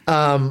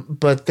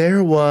 But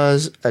there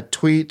was a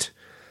tweet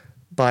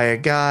by a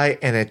guy,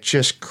 and it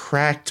just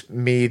cracked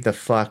me the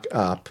fuck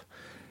up.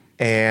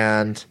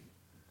 And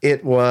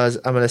it was,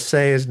 I'm going to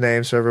say his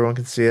name so everyone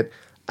can see it.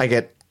 I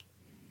get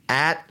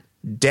at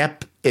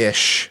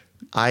Depp-ish,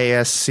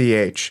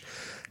 ISCH.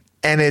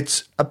 And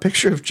it's a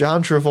picture of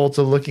John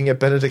Travolta looking at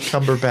Benedict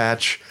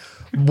Cumberbatch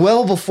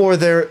well before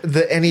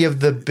any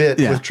of the bit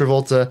with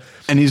Travolta.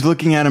 And he's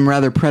looking at him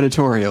rather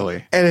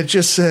predatorially. And it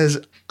just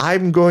says,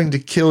 I'm going to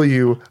kill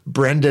you,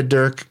 Brenda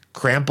Dirk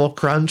Crample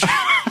Crunch.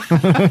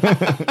 And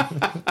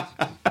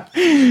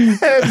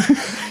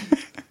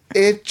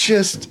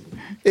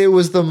it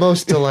was the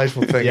most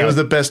delightful thing. Yeah. It was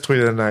the best tweet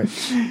of the night.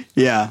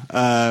 Yeah,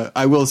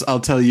 I'll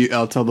tell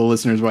the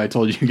listeners what I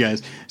told you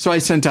guys. So I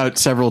sent out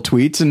several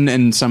tweets,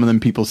 and some of them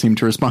people seem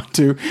to respond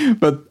to.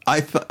 But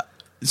I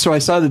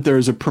saw that there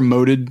was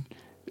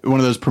one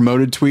of those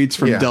promoted tweets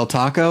from Del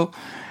Taco.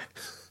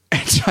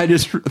 And so I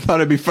just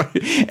thought it'd be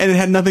funny. And it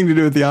had nothing to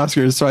do with the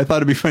Oscars, so I thought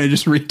it'd be funny to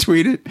just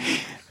retweet it.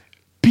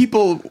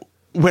 People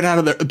went out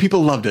of their,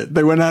 people loved it.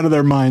 They went out of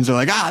their minds. They're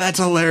like, that's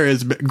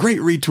hilarious. Great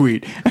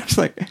retweet. I was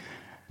like,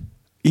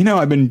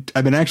 I've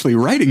been actually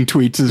writing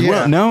tweets as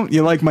well. No,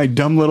 you like my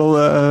dumb little,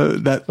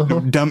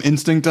 dumb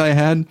instinct I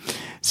had.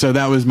 So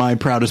that was my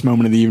proudest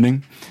moment of the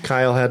evening.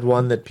 Kyle had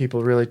one that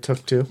people really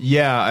took to.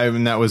 Yeah.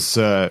 That was,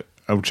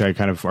 which I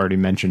kind of already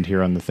mentioned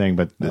here on the thing,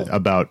 but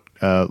about,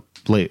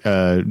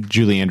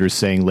 Julie Andrews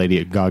saying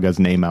Lady Gaga's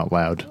name out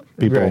loud.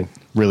 People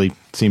really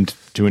seemed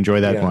to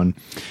enjoy that one.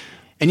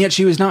 And yet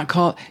she was not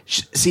called...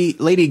 See,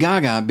 Lady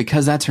Gaga,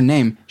 because that's her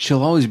name,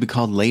 she'll always be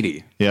called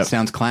Lady. Yep.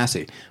 Sounds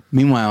classy.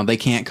 Meanwhile, they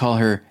can't call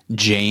her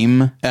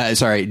Dame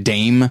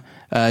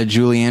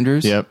Julie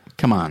Andrews. Yep.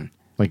 Come on.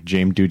 Like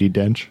Jame Duty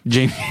Dench.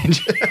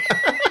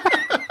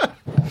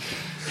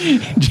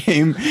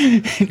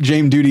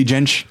 Jame Duty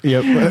Gench.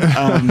 Yep.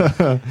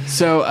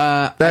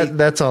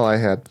 That's all I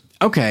had.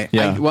 Okay.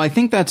 Yeah. I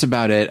think that's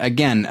about it.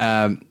 Again,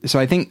 so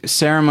I think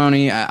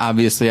ceremony,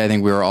 obviously, I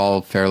think we were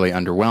all fairly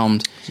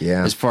underwhelmed.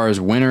 Yeah. As far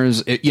as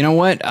winners, you know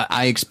what?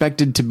 I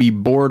expected to be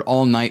bored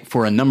all night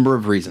for a number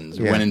of reasons,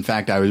 when in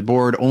fact I was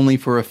bored only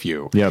for a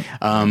few. Yep.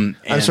 I'm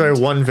sorry,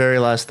 one very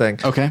last thing.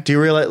 Okay. Do you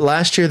realize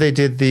last year they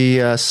did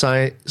the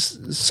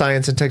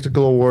Science and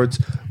Technical Awards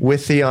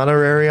with the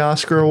honorary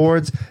Oscar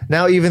awards?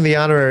 Now even the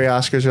honorary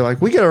Oscars are like,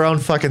 we get our own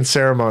fucking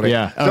ceremony.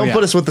 Yeah. Don't yeah.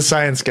 put us with the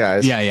science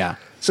guys. Yeah.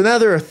 So now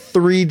there are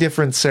 3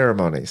 different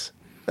ceremonies.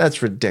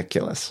 That's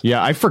ridiculous.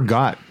 Yeah, I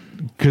forgot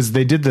because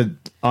they did the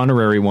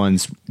honorary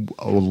ones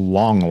a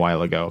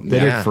while ago. They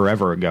did Yeah. it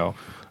forever ago.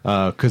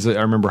 Because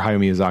I remember Hayao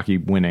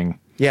Miyazaki winning.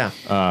 Yeah.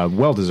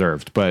 Well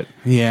deserved, but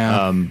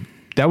Yeah.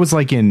 that was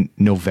like in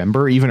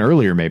November, even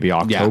earlier, maybe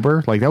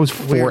October. Like that was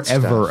Weird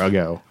forever stuff.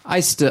 ago.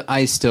 I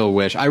still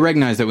wish. I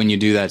recognize that when you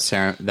do that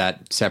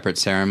that separate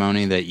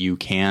ceremony, that you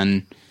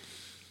can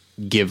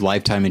give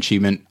lifetime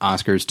achievement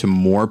Oscars to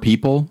more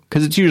people,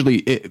 because it's usually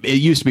it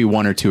used to be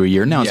 1 or 2 a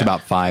year. Now it's Yeah.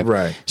 about 5.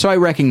 Right. So I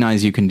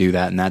recognize you can do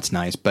that, and that's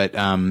nice. But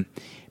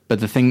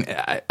the thing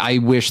I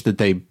wish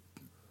that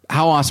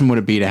how awesome would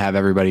it be to have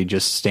everybody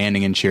just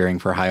standing and cheering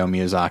for Hayao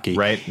Miyazaki,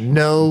 Right.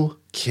 No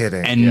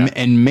kidding.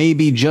 And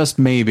maybe, just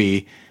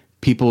maybe,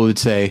 people would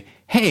say,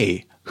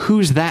 hey,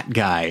 who's that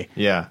guy?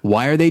 Yeah.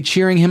 Why are they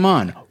cheering him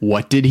on?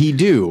 What did he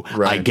do?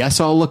 Right. I guess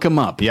I'll look him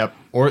up. Yep.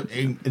 Or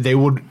they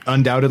would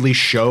undoubtedly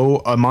show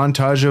a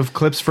montage of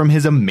clips from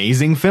his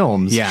amazing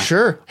films. Yeah.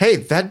 Sure. Hey,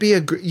 that'd be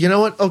you know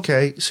what?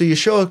 Okay, so you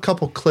show a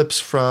couple clips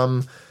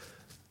from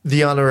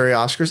the honorary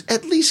Oscars.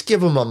 At least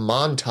give them a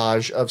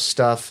montage of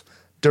stuff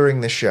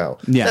during the show.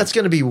 Yeah. That's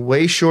going to be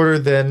way shorter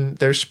than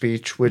their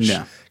speech, which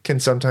Yeah. can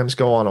sometimes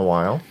go on a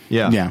while.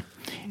 Yeah. Yeah.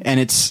 And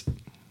it's,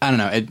 I don't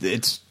know,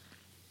 it's,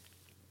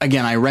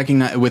 again, I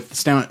recognize with the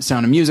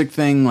Sound of Music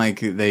thing, like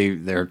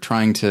they're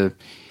trying to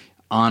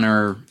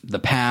honor the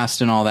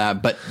past and all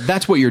that, but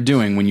that's what you're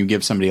doing when you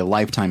give somebody a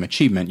lifetime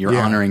achievement. You're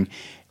honoring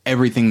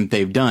everything that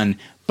they've done,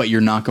 but you're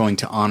not going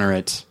to honor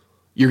it.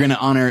 You're going to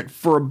honor it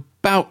for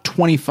about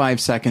 25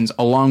 seconds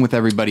along with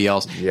everybody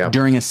else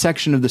during a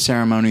section of the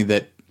ceremony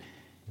that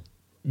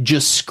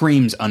just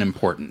screams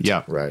unimportant.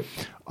 Yeah. Right.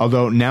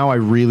 Although now I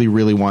really,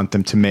 really want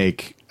them to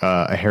make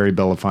a Harry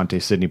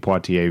Belafonte, Sidney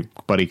Poitier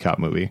buddy cop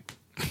movie,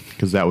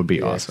 because that would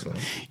be awesome.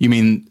 You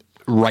mean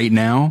right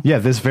now? Yeah,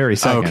 this very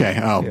second. Okay.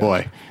 Oh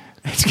boy.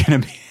 It's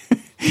going to be...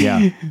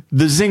 Yeah.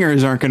 The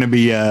zingers aren't going to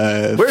be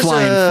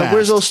flying fast.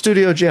 Where's old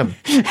Studio Jim?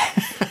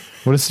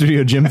 What does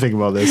Studio Jim think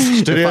about this?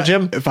 Studio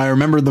Jim? If I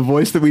remember the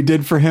voice that we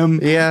did for him,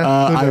 who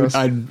knows?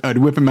 I'd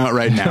whip him out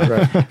right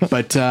now.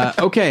 But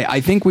okay, I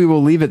think we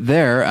will leave it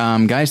there.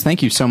 Guys,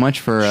 thank you so much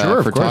for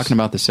course. talking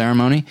about the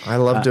ceremony. I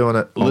love doing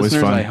it. Always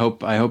Listeners,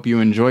 fun. I hope you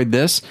enjoyed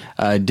this.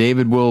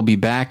 David will be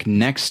back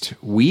next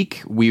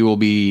week. We will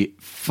be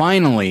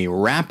finally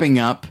wrapping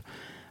up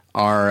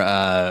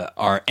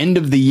our end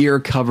of the year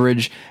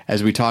coverage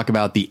as we talk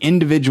about the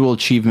individual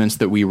achievements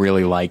that we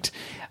really liked.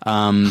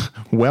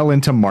 Well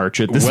into March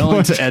at this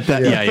point.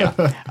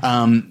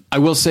 I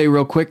will say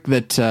real quick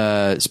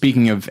that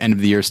speaking of end of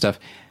the year stuff,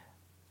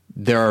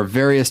 there are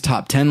various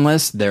top 10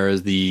 lists. There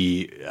is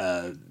the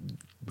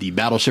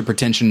Battleship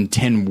Retention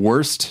 10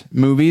 worst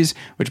movies,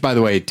 which, by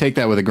the way, take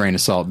that with a grain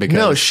of salt, because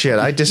No shit.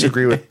 I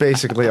disagree with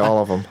basically all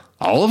of them.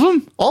 all of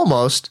them.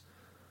 Almost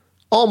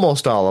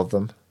all of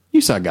them. You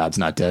saw God's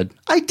Not Dead.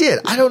 I did.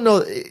 I don't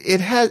know.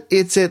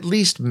 It's at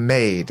least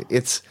made.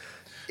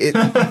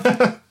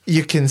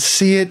 You can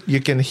see it.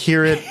 You can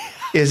hear it.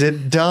 Is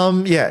it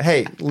dumb? Yeah.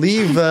 Hey,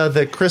 leave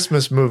the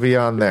Christmas movie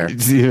on there.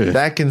 Yeah.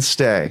 That can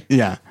stay.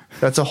 Yeah.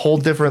 That's a whole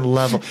different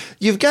level.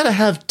 You've got to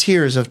have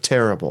tiers of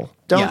terrible,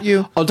 don't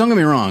you? Oh, don't get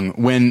me wrong.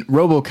 When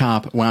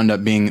RoboCop wound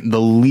up being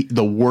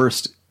the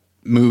worst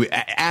movie,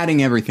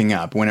 adding everything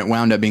up, when it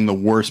wound up being the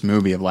worst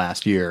movie of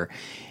last year,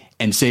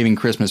 and Saving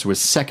Christmas was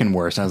second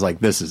worst. I was like,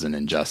 this is an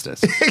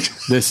injustice.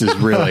 This is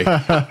really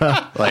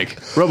like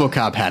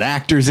RoboCop had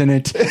actors in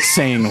it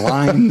saying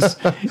lines.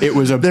 It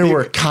was There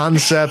were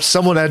concepts.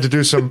 Someone had to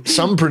do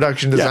some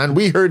production design.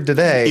 We heard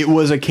today. It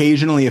was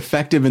occasionally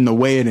effective in the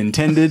way it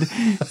intended.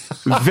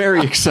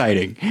 Very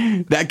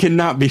exciting. That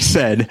cannot be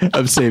said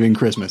of Saving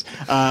Christmas.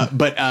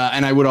 But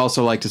I would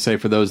also like to say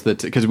for those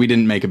that, because we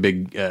didn't make a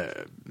big,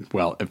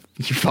 well,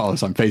 if you follow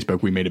us on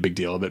Facebook, we made a big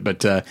deal of it.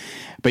 But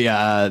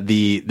yeah,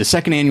 the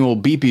second annual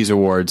Beepies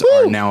Awards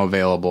are now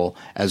available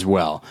as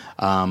well.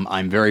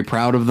 I'm very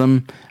proud of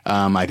them.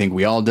 I think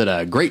we all did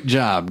a great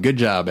job. Good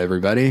job,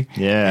 everybody.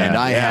 Yeah. And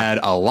I had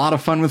a lot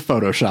of fun with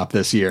Photoshop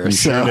this year.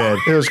 Sure did.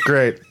 It was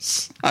great.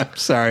 I'm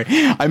sorry.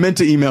 I meant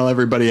to email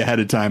everybody ahead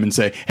of time and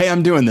say, hey,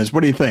 I'm doing this.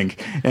 What do you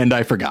think? And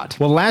I forgot.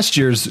 Well, last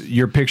year's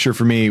your picture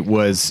for me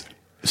was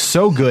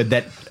so good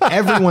that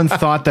everyone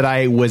thought that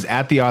I was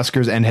at the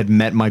Oscars and had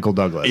met Michael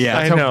Douglas. Yeah,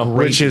 I That's how know,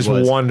 great which it is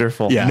was.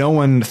 wonderful. Yeah. No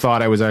one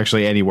thought I was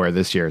actually anywhere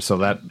this year, so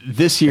that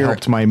This year,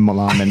 helped my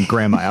mom and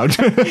grandma out.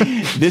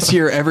 this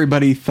year,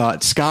 everybody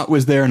thought Scott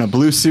was there in a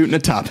blue suit and a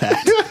top hat.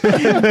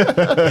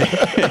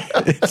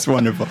 It's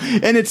wonderful.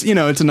 And it's, you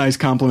know, it's a nice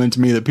compliment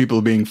to me that people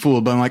are being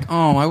fooled, but I'm like,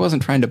 oh, I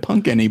wasn't trying to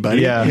punk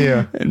anybody. Yeah.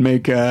 Yeah. And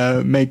make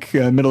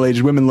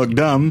middle-aged women look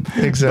dumb.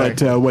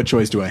 Exactly. But what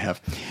choice do I have?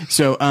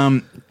 So,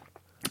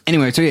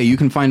 anyway, so yeah, you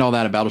can find all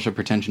that at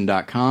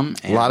battleshippretension.com.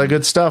 A lot of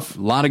good stuff.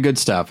 A lot of good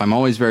stuff. I'm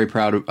always very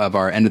proud of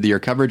our end of the year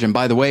coverage. And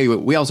by the way,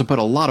 we also put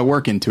a lot of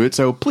work into it.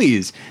 So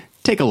please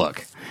take a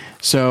look.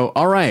 So,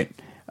 all right.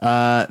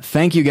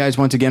 Thank you guys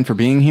once again for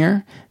being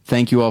here.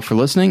 Thank you all for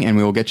listening, and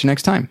we will get you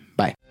next time.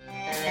 Bye.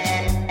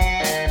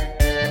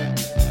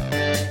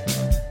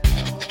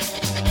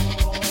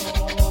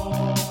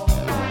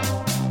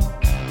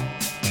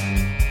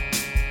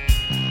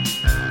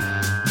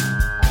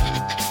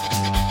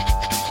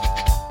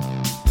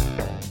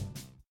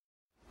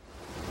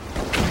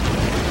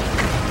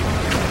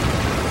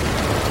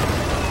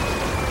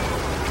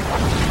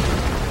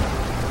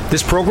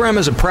 This program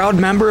is a proud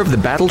member of the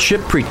Battleship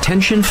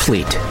Pretension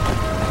Fleet.